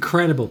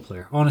 Incredible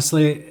player.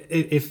 Honestly,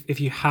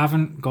 if you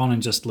haven't gone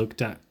and just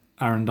looked at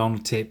Aaron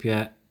Donald tape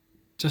yet,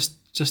 just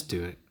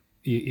do it.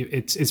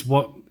 It's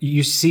what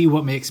you see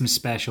what makes him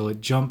special.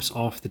 It jumps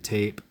off the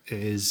tape.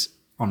 It is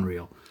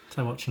unreal. It's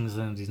like watching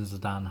Zinedine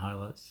Zidane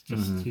highlights.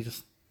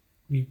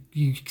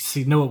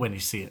 You know it when you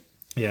see it.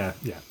 Yeah.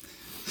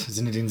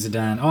 Zinedine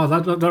Zidane. Oh,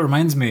 that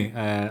reminds me.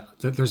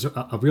 There's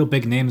a real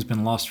big name's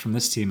been lost from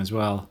this team as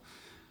well.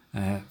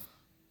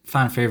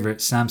 Fan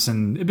favorite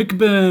Samson.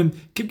 Wasn't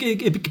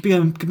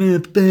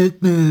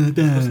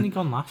he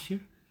gone last year?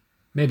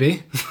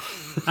 Maybe.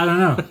 I don't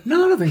know.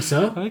 No, I don't think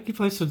so. I think he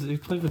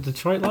played with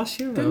Detroit last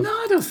year. No,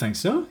 I don't think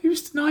so. He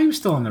was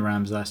still on the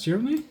Rams last year,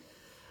 wasn't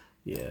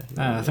he? Yeah.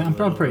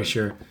 I'm pretty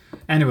sure.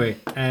 Anyway,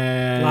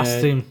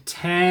 last team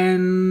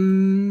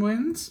 10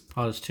 wins.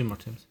 Oh, there's 2 more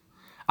teams.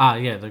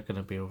 Yeah, they're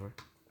gonna be over.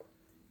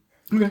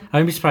 Okay.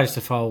 I'd be surprised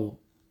if all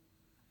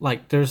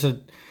like there's a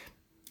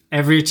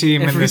Every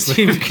team in every this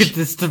team league.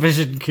 this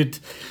division could,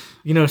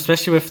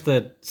 especially with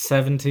the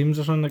 7 teams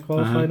or something that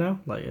qualify now.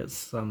 Like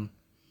it's It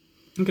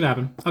could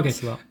happen. Okay.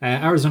 It's a lot.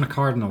 Arizona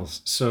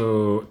Cardinals.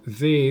 So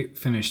they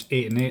finished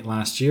 8-8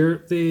 last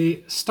year.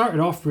 They started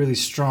off really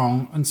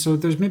strong, and so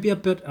there's maybe a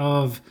bit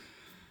of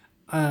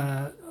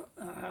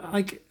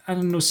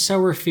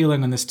sour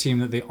feeling on this team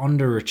that they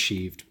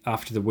underachieved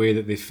after the way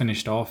that they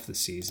finished off the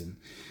season.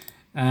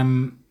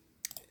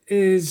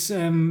 Is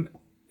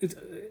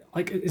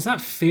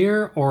that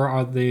fair, or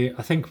are they?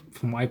 I think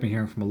from what I've been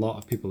hearing from a lot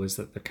of people is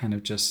that they're kind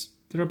of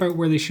they're about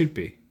where they should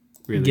be.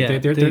 Really, Yeah,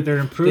 they're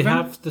improving. They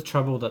have the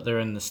trouble that they're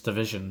in this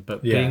division,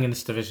 but Yeah. being in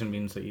this division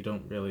means that you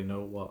don't really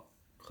know what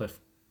Cliff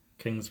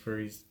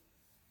Kingsbury's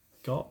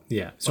got.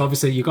 Yeah. So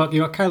obviously you got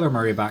Kyler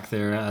Murray back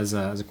there as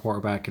a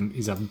quarterback, and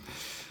he's a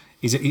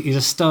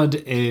stud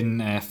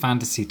in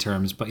fantasy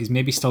terms, but he's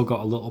maybe still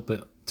got a little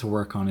bit to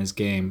work on his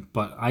game.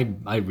 But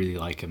I really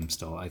like him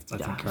still. I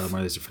think Kyler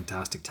Murray is a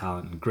fantastic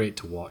talent and great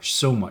to watch.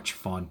 So much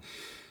fun.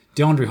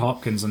 DeAndre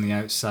Hopkins on the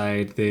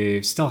outside.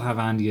 They still have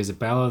Andy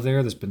Isabella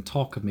there. There's been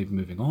talk of maybe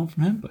moving on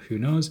from him, but who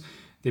knows?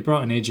 They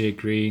brought in AJ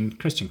Green.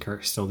 Christian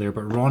Kirk's still there,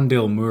 but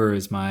Rondale Moore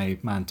is my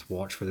man to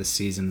watch for this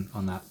season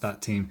on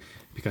that team,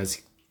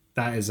 because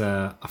that is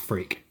a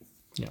freak.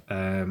 Yeah.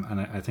 And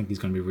I think he's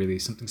going to be really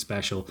something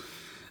special.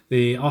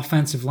 The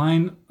offensive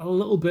line, a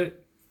little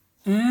bit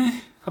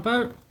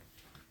about.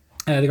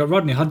 They got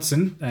Rodney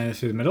Hudson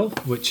through the middle,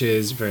 which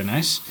is very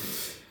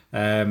nice.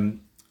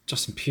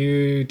 Justin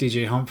Pugh,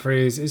 DJ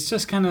Humphries. It's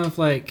just kind of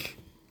like,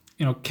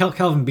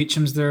 Kelvin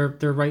Beacham's their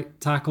right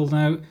tackle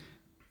now.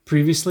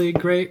 Previously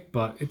great,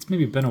 but it's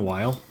maybe been a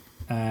while.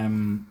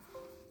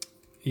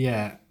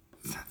 Yeah,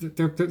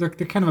 they're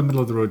kind of a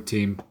middle of the road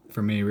team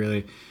for me,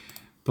 really.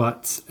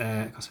 But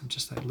I'm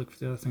just look for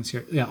the other things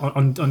here. Yeah,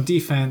 on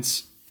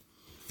defense,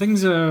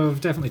 things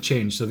have definitely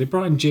changed. So they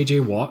brought in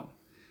JJ Watt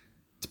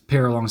to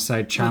pair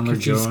alongside Chandler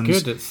Because he's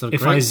Jones. good. It's a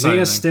If great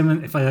Isaiah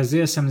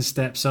signing. Simmons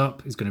steps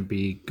up, he's going to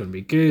be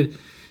good.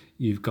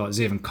 You've got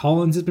Zaven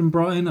Collins has been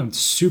brought in, a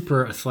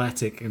super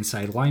athletic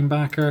inside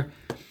linebacker.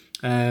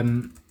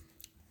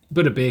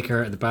 Buda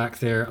Baker at the back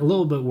there. A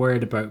little bit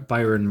worried about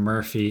Byron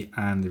Murphy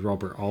and the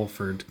Robert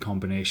Alford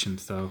combination,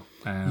 though.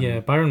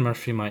 Yeah, Byron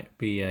Murphy might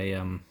be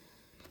a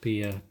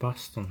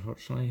bust.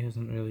 Unfortunately, he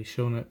hasn't really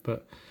shown it.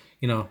 But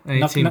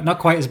any team. Not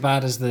quite as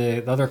bad as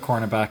the other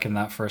cornerback in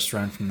that first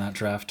round from that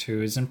draft,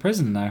 who is in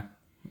prison now.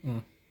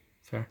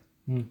 Fair.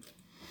 Do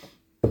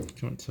you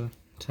want to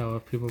tell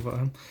people about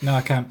him? No,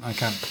 I can't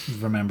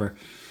remember.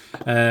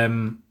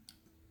 The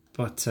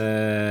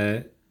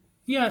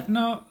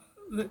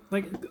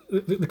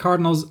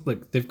Cardinals,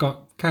 they've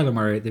got Kyler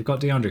Murray, they've got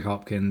DeAndre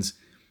Hopkins.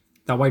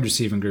 That wide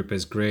receiving group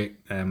is great.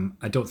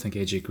 I don't think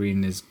AJ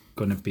Green is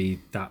going to be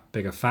that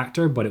big a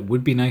factor, but it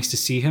would be nice to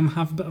see him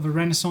have a bit of a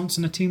renaissance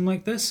in a team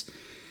like this.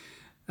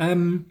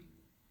 I'm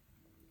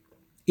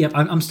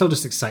still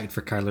just excited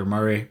for Kyler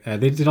Murray.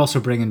 They did also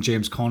bring in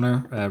James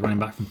Conner, running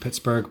back from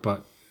Pittsburgh,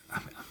 but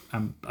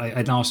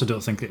I also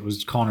don't think it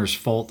was Connor's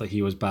fault that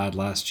he was bad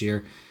last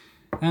year.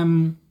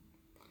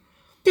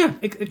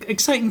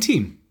 Exciting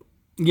team.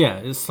 Yeah,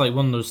 it's like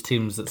one of those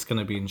teams that's going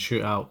to be in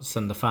shootouts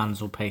and the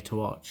fans will pay to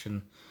watch.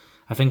 And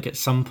I think at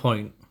some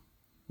point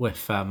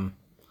with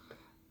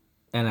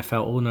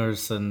NFL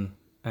owners and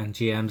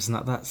GMs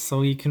and that's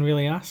all you can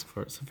really ask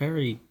for. It's a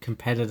very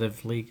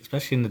competitive league,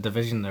 especially in the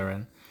division they're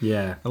in.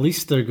 Yeah. At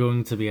least they're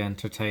going to be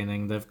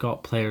entertaining. They've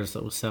got players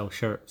that will sell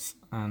shirts.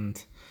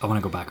 And I want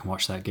to go back and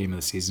watch that game of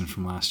the season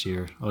from last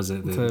year. Or was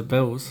it the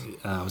Bills?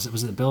 Was it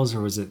the Bills or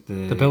was it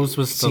the Bills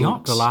was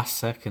Seahawks? the last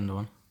second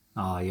one.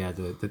 Oh yeah,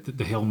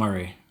 the Hail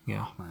Murray.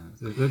 Yeah, man.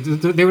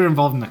 They were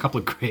involved in a couple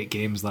of great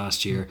games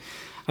last year,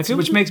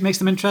 which makes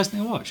them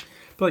interesting to watch.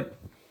 But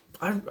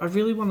I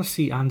really want to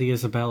see Andy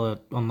Isabella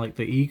on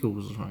the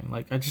Eagles,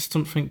 right? I just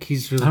don't think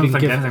he's really. I don't been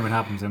think given, anything would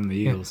happen to him in the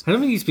Eagles. I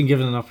don't think he's been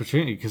given an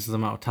opportunity because of the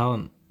amount of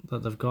talent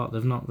that they've got.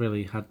 They've not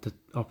really had the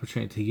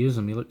opportunity to use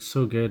him. He looked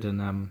so good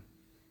in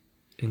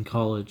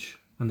college,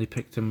 and they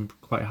picked him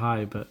quite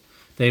high, but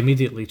they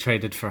immediately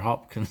traded for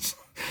Hopkins.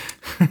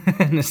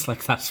 And it's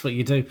that's what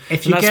you do.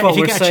 That's what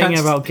we're saying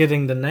about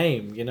getting the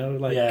name,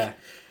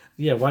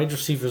 wide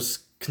receivers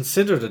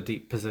considered a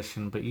deep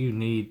position, but you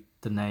need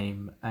the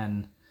name.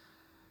 And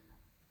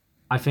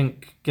I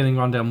think getting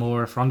Rondale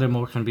Moore, if Rondale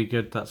Moore can be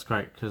good, that's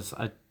great, because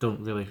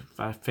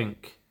I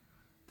think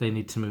they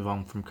need to move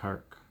on from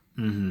Kirk.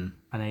 Mm-hmm.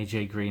 And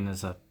AJ Green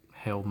is a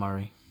Hail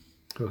Murray.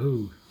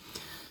 Woohoo.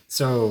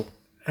 So,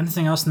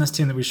 anything else in this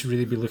team that we should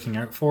really be looking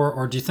out for,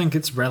 or do you think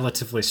it's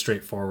relatively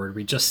straightforward?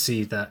 We just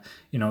see that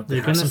they They're have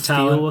going to some steal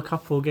talent. a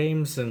couple of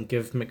games and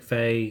give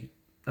McVay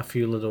a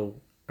few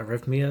little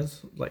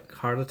arrhythmias, like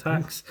heart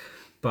attacks,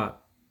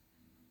 but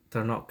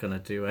they're not going to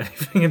do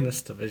anything in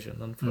this division,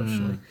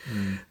 unfortunately.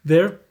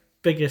 Their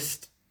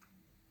biggest...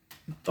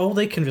 All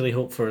they can really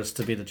hope for is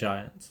to be the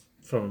Giants,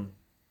 from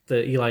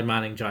the Eli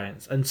Manning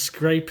Giants, and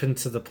scrape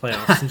into the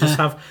playoffs and just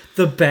have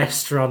the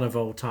best run of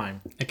all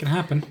time. It can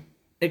happen.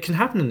 it can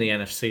happen in the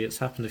NFC. It's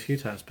happened a few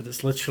times, but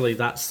it's literally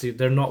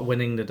they're not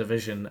winning the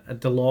division.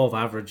 The law of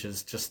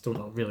averages just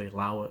don't really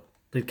allow it.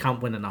 They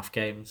can't win enough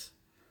games.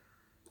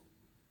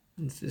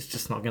 It's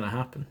just not going to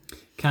happen.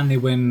 Can they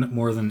win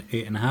more than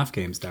 8.5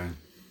 games, Darren?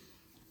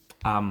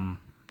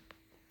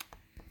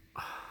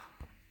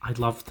 I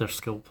love their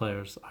skill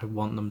players. I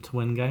want them to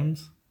win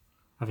games.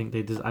 I think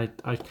they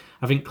I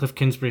think Cliff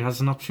Kingsbury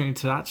has an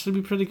opportunity to actually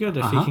be pretty good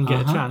if he can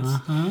get a chance.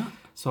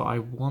 So I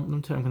want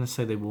them to. I'm going to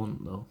say they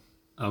won't though.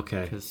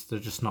 Okay. Because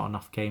there's just not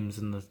enough games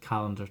in the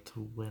calendar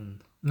to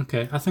win.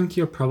 Okay, I think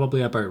you're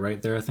probably about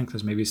right there. I think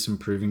there's maybe some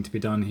proving to be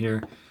done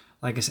here.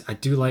 Like I said, I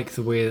do like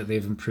the way that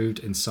they've improved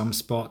in some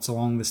spots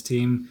along this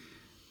team,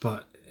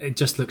 but it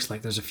just looks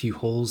like there's a few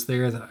holes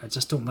there that I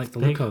just don't like the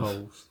Big look of.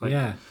 holes. Like,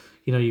 yeah.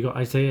 You know, you got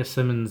Isaiah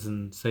Simmons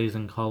and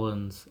Zazen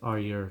Collins are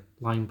your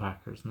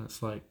linebackers, and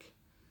it's like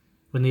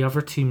when the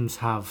other teams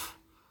have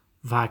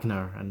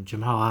Wagner and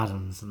Jamal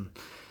Adams, and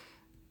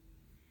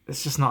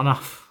it's just not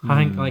enough. I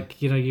think,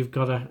 like, you know, you've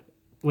got to,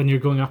 when you're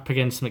going up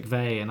against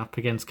McVay and up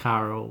against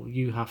Carroll,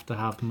 you have to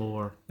have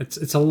more.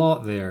 It's a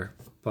lot there,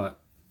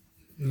 but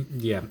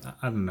yeah,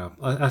 I don't know.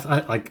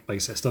 I like I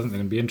said, I still think they're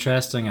going to be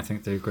interesting. I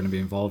think they're going to be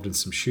involved in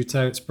some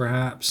shootouts,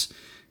 perhaps.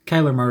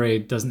 Kyler Murray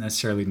doesn't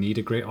necessarily need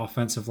a great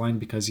offensive line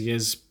because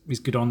he's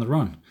good on the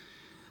run.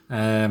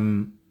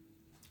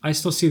 I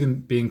still see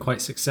them being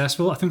quite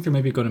successful. I think they're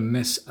maybe going to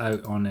miss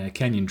out on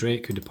Kenyon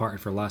Drake, who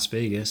departed for Las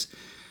Vegas.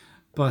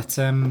 But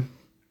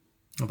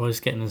The boy's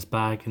getting his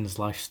bag and his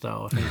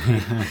lifestyle.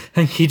 I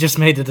think he just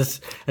made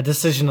a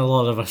decision a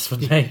lot of us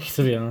would make,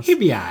 to be honest. he'd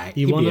be alright.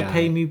 You want to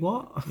pay me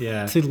what?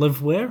 Yeah. To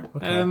live where?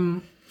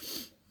 Okay.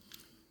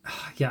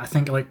 Yeah, I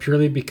think like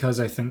purely because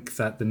I think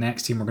that the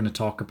next team we're going to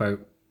talk about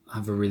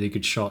have a really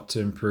good shot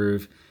to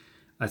improve.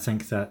 I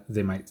think that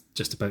they might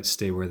just about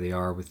stay where they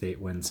are with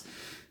 8 wins.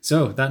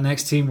 So that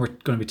next team we're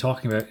going to be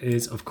talking about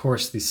is, of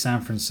course, the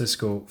San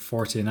Francisco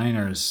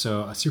 49ers.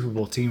 So a Super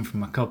Bowl team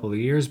from a couple of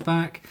years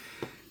back.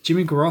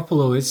 Jimmy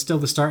Garoppolo is still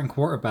the starting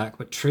quarterback,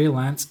 but Trey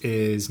Lance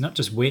is not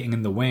just waiting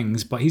in the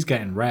wings, but he's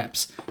getting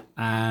reps.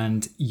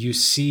 And you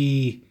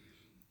see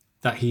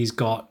that he's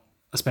got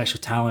a special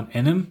talent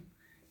in him.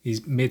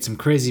 He's made some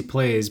crazy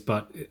plays,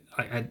 but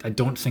I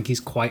don't think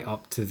he's quite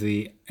up to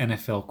the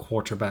NFL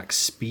quarterback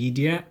speed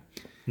yet.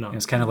 No.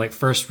 It's kind of like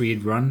first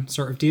read run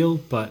sort of deal,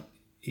 but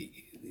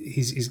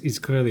he's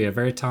clearly a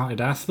very talented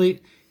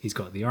athlete. He's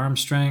got the arm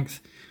strength.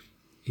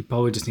 He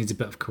probably just needs a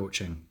bit of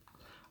coaching.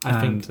 I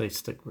think they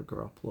stick with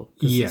Garoppolo.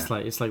 Yeah.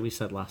 It's like we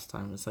said last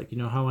time. It's like, you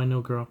know how I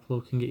know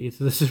Garoppolo can get you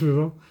to the Super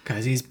Bowl?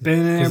 Because he's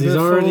been there Because he's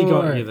already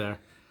got you there.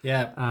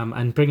 Yeah.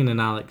 And bringing in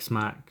Alex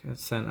Mack at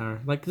center,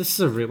 like, this is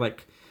a real,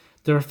 like,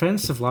 their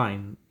offensive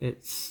line,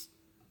 it's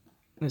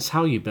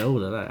how you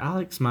build it. Like,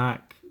 Alex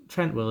Mack,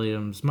 Trent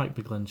Williams, Mike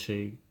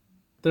McGlinchey,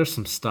 there's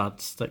some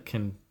studs that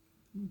can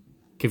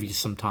give you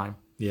some time.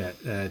 Yeah.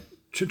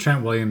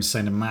 Trent Williams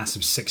signed a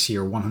massive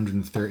 6-year,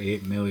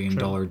 $138 million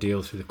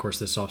deal through the course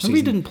of this offseason. Maybe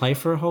he didn't play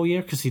for a whole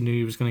year because he knew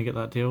he was going to get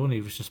that deal, and he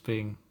was just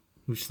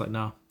like,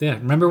 no. Yeah,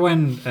 remember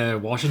when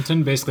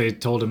Washington basically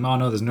told him, oh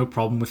no, there's no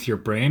problem with your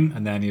brain?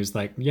 And then he was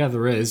like, yeah,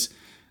 there is.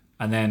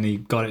 And then he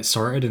got it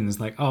sorted and was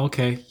like, oh,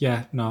 okay,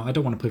 yeah, no, I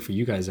don't want to play for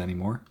you guys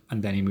anymore.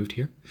 And then he moved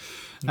here.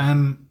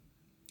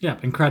 Yeah,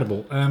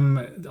 incredible.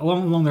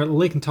 Along there,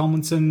 Laken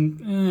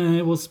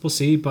Tomlinson, we'll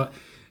see, but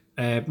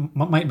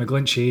Mike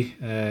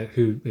McGlinchey,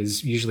 who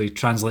is usually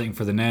translating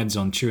for the Neds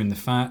on Chewing the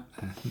Fat,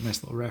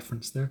 nice little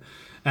reference there.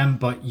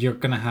 But you're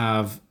going to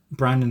have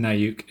Brandon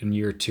Ayuk in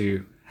year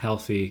 2,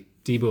 healthy,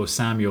 Deebo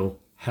Samuel,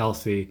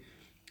 healthy,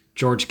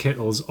 George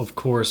Kittle's, of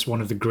course,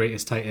 one of the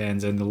greatest tight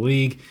ends in the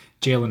league.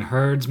 Jalen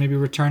Hurds maybe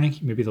returning.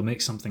 Maybe they'll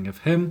make something of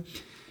him.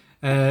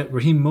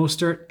 Raheem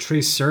Mostert,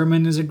 Trey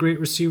Sermon is a great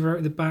receiver out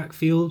of the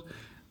backfield.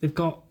 They've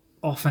got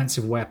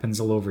offensive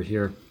weapons all over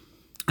here.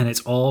 And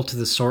it's all to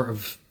the sort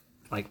of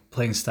like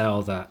playing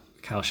style that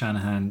Kyle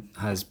Shanahan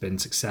has been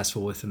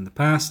successful with in the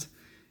past.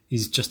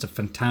 He's just a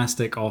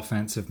fantastic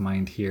offensive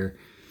mind here.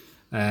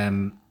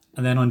 And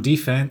then on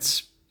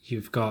defense,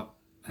 you've got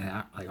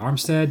like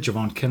Armstead,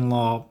 Javon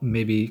Kinlaw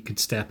maybe could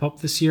step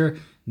up this year.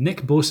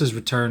 Nick Bosa's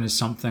return is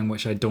something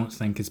which I don't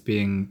think is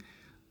being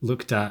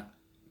looked at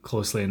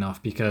closely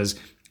enough, because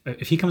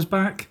if he comes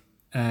back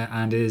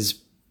and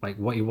is like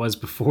what he was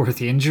before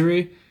the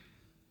injury,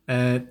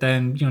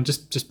 then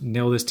just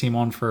nail this team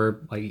on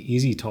for like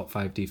easy top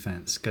 5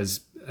 defense,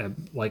 because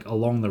like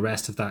along the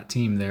rest of that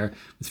team there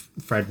with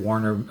Fred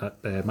Warner,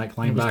 Mike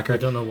linebacker. I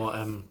don't know what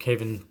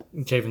Javen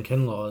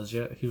Kinlaw is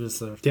yet. He was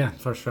their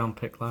first round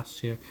pick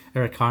last year.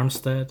 Eric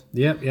Armstead.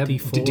 Yep.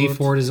 D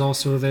Ford is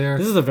also there.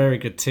 This is a very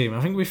good team.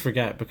 I think we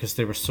forget because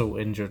they were so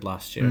injured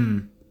last year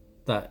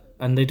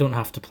and they don't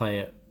have to play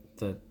it.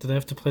 Do they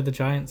have to play the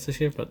Giants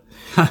this year? But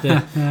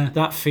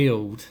that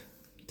field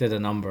did a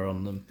number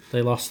on them.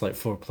 They lost like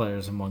 4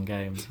 players in one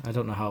game. I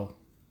don't know how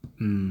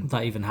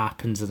that even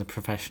happens in a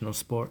professional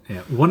sport.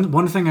 Yeah,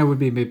 one thing I would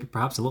be maybe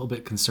perhaps a little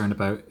bit concerned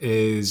about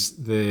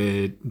is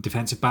the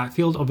defensive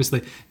backfield.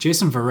 Obviously,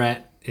 Jason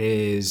Verrett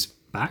is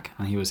back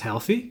and he was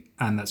healthy,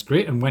 and that's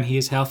great. And when he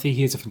is healthy,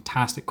 he is a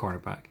fantastic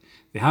quarterback.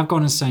 They have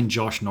gone and signed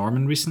Josh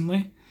Norman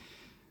recently.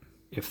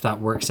 If that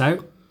works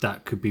out,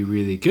 that could be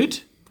really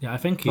good. Yeah, I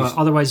think he's... But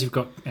otherwise, you've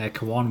got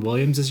Kawan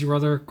Williams as your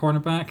other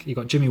cornerback. You've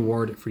got Jimmy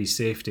Ward at free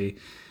safety.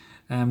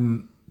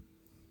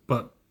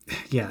 But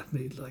yeah,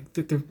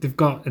 they've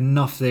got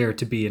enough there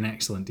to be an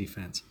excellent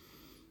defense.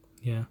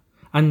 Yeah,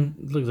 and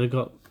look, they've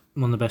got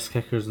one of the best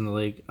kickers in the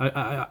league.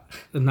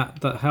 And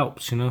that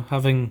helps,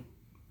 having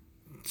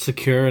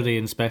security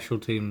in special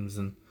teams.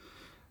 And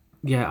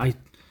yeah,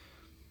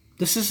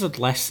 this is a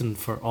lesson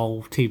for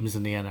all teams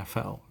in the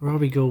NFL.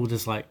 Robbie Gould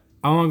is like,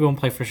 I want to go and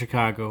play for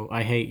Chicago.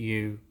 I hate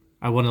you.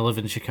 I want to live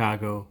in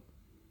Chicago.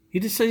 He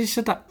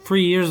said that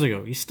 3 years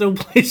ago. He still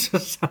plays for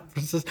San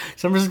Francisco.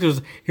 San Francisco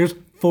goes, here's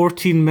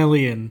 $14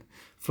 million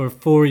for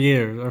 4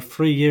 years or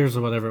 3 years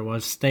or whatever it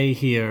was. Stay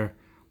here.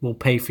 We'll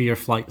pay for your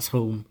flights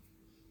home.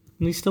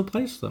 And he still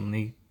plays for them. And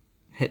he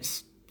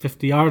hits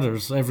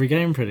 50-yarders every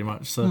game pretty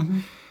much. So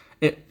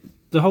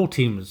the whole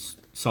team is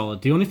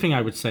solid. The only thing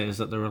I would say is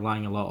that they're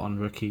relying a lot on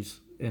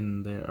rookies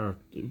in their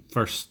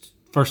first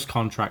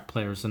contract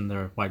players in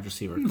their wide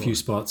receiver core. A few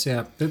spots,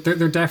 yeah.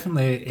 They're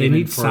definitely they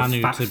need for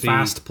Sanu to be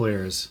fast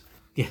players.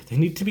 Yeah, they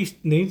need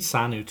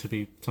Sanu to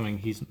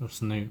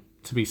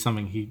be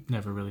something he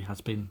never really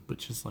has been,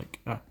 which is like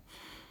a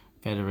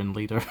veteran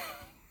leader.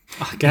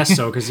 I guess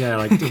so, because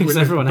Because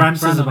everyone else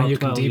is Brandon about Ayuk,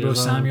 12 Deebo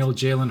years Samuel,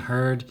 Jalen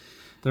Hurd,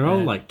 They're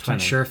all like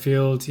Trent 20.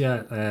 Sherfield,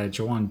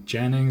 Jawan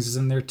Jennings is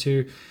in there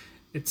too.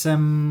 It's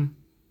so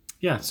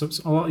it's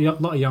a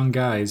lot of young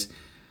guys,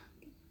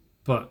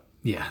 but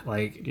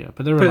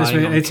but they're put it this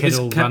relying way, on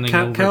Kittle running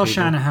over Kyle people.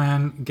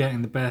 Shanahan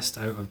getting the best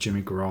out of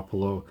Jimmy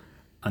Garoppolo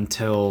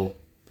until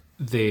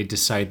they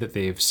decide that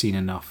they've seen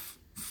enough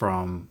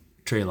from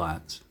Trey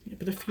Lance. Yeah,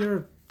 but if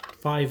you're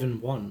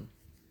 5-1,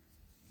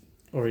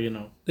 or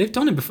they've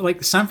done it before.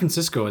 Like San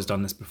Francisco has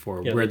done this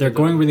before, Yeah, where they they're did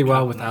going it really with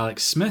well Captain. with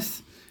Alex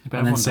Smith, but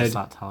and then everyone said, does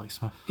that to Alex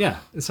Smith. "Yeah,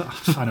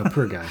 I know,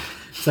 poor guy."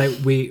 It's like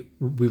we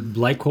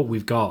like what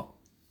we've got,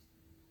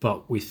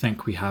 but we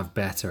think we have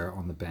better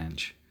on the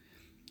bench.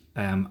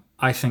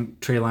 I think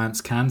Trey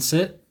Lance can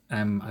sit.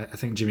 I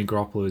think Jimmy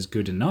Garoppolo is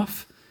good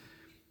enough,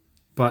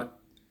 but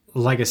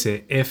like I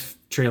say, if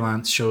Trey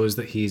Lance shows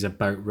that he's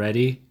about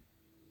ready,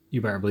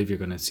 you better believe you're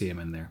going to see him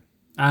in there.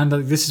 And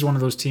this is one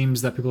of those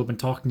teams that people have been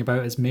talking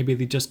about as maybe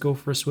they just go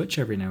for a switch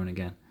every now and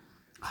again.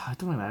 I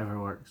don't think that ever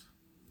works.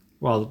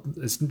 Well,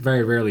 it's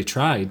very rarely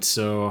tried,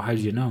 so how do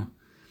you know?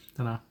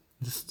 Don't know.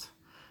 Just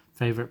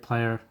favorite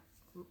player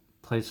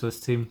plays for this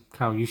team.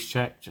 Kyle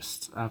Juszczyk,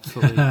 just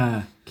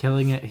absolutely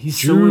killing it. He's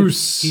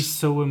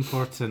so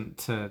important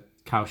to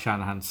Kyle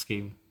Shanahan's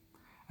scheme.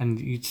 And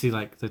you'd see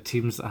like the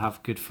teams that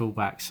have good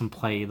fullbacks and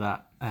play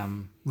that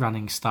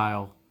running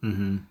style.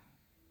 Mm-hmm.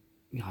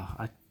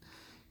 Yeah,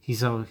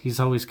 he's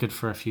always good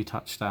for a few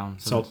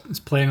touchdowns. So it's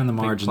playing on the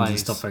margins and plays,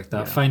 stuff like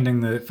that.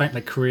 yeah.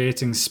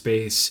 Creating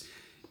space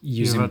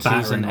using You're about to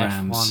use battering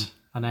rams.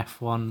 an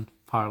F1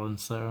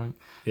 parlance there.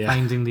 Yeah.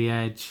 Finding the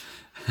edge.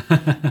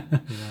 Yeah,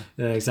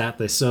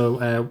 exactly.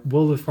 So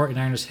will the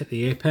 49ers hit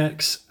the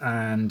apex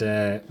and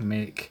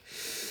make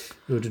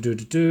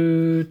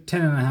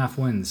 10.5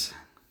 wins?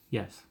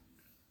 Yes.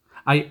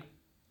 I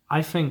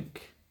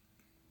think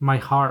my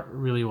heart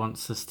really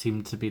wants this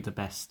team to be the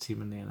best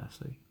team in the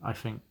NFC. I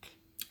think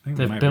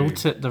they've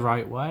built it the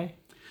right way.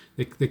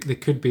 They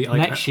could be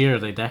Next year.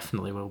 They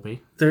definitely will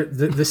be.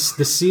 The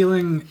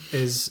ceiling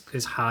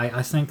is high.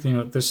 I think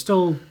there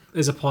still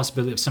is a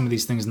possibility of some of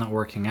these things not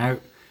working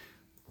out,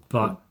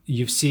 but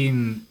you've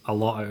seen a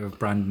lot out of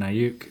Brandon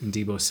Ayuk and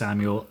Deebo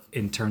Samuel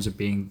in terms of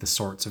being the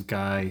sorts of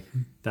guy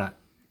that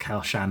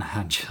Kyle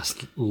Shanahan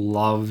just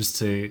loves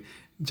to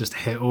just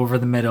hit over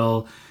the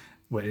middle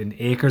in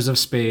acres of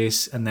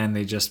space, and then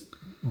they just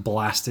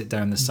blast it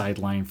down the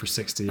sideline for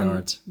 60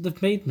 yards.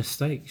 They've made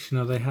mistakes.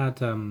 They had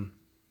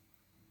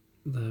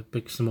the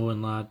big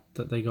Samoan lad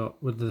that they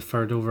got with the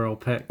third overall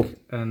pick,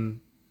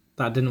 and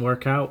that didn't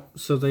work out.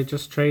 So they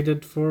just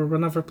traded for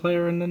another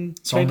player, and then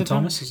Solomon traded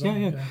Thomas,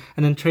 him. Yeah,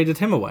 and then traded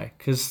him away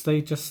because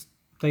they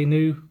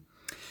knew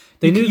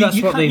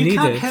that's what they needed. You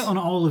can't hit on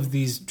all of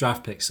these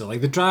draft picks. So,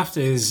 the draft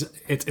it's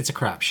a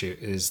crapshoot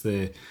is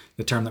the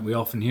term that we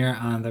often hear,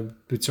 and I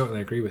would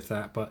totally agree with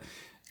that. But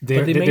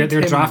they're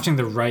drafting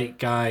the right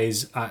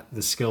guys at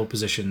the skill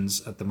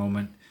positions at the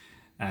moment.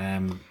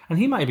 And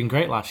he might have been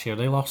great last year.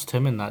 They lost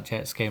him in that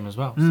Jets game as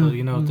well. So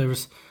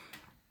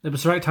it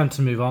was the right time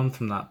to move on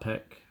from that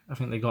pick. I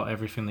think they got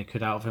everything they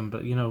could out of him.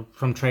 But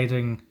from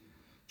trading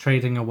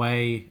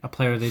away a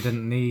player they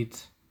didn't need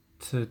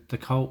to the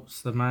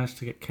Colts, they've managed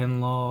to get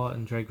Kinlaw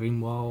and Dre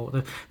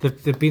Greenwald.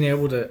 They've been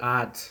able to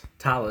add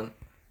talent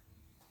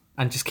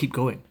and just keep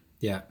going.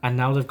 Yeah. And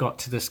now they've got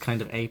to this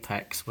kind of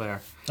apex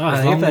where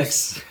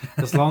apex.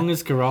 As long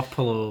as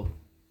Garoppolo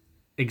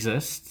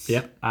exists,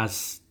 yep,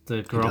 as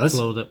the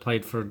Garoppolo that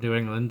played for New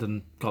England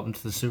and got them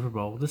to the Super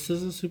Bowl, this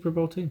is a Super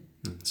Bowl team.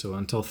 So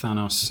until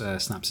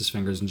Thanos snaps his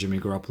fingers and Jimmy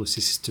Garoppolo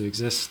ceases to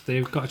exist,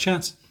 they've got a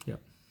chance.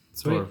 Yep.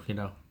 Sweet.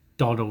 Or,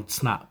 Donald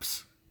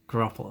snaps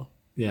Garoppolo.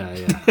 Yeah.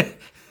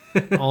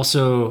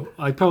 Also,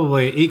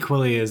 probably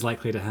equally as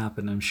likely to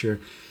happen, I'm sure.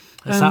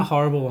 It's that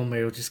horrible one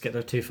where he'll just get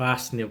there too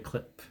fast and he'll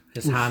clip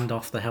his hand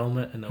off the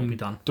helmet and it'll be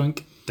done.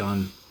 Dunk,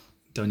 done.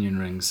 Onion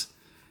rings.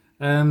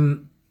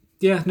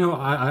 Yeah, no,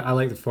 I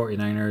like the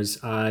 49ers.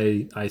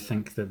 I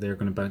think that they're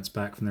going to bounce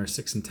back from their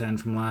 6-10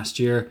 from last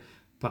year.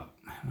 But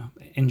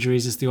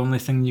injuries is the only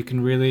thing you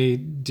can really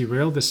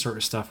derail this sort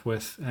of stuff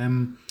with.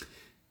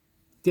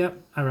 Yeah,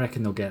 I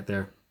reckon they'll get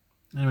there.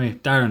 Anyway,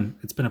 Darren,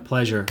 it's been a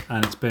pleasure,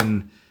 and it's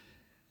been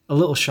a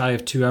little shy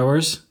of 2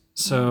 hours,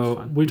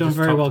 so we've done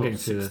very well getting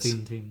through this.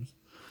 Teams.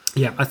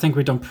 Yeah, I think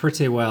we've done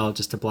pretty well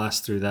just to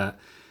blast through that.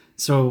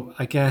 So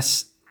I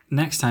guess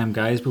next time,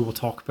 guys, we will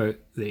talk about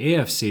the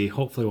AFC.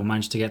 Hopefully we'll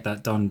manage to get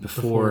that done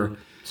before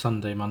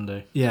Sunday,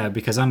 Monday. Yeah,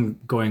 because I'm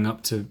going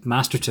up to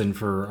Masterton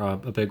for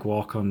a big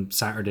walk on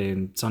Saturday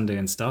and Sunday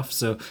and stuff.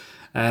 So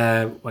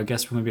I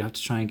guess we'll maybe have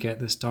to try and get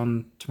this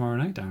done tomorrow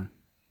night, Darren.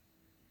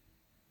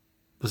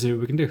 We'll see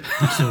what we can do.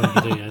 So we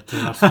can do, yeah, do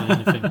absolutely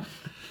anything.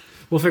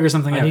 We'll figure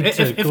something out. I need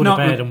to if go not,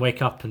 to bed and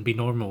wake up and be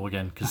normal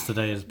again, because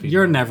today has been...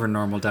 You're never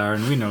normal,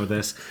 Darren. We know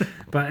this.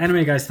 But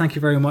anyway, guys, thank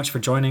you very much for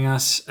joining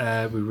us.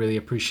 We really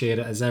appreciate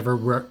it as ever.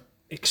 We're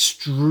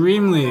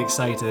extremely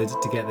excited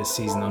to get this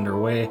season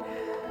underway.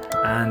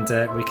 And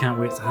we can't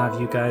wait to have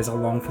you guys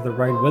along for the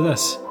ride with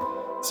us.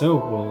 So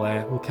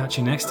we'll catch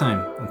you next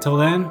time. Until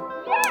then,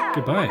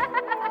 goodbye.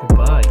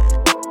 Goodbye.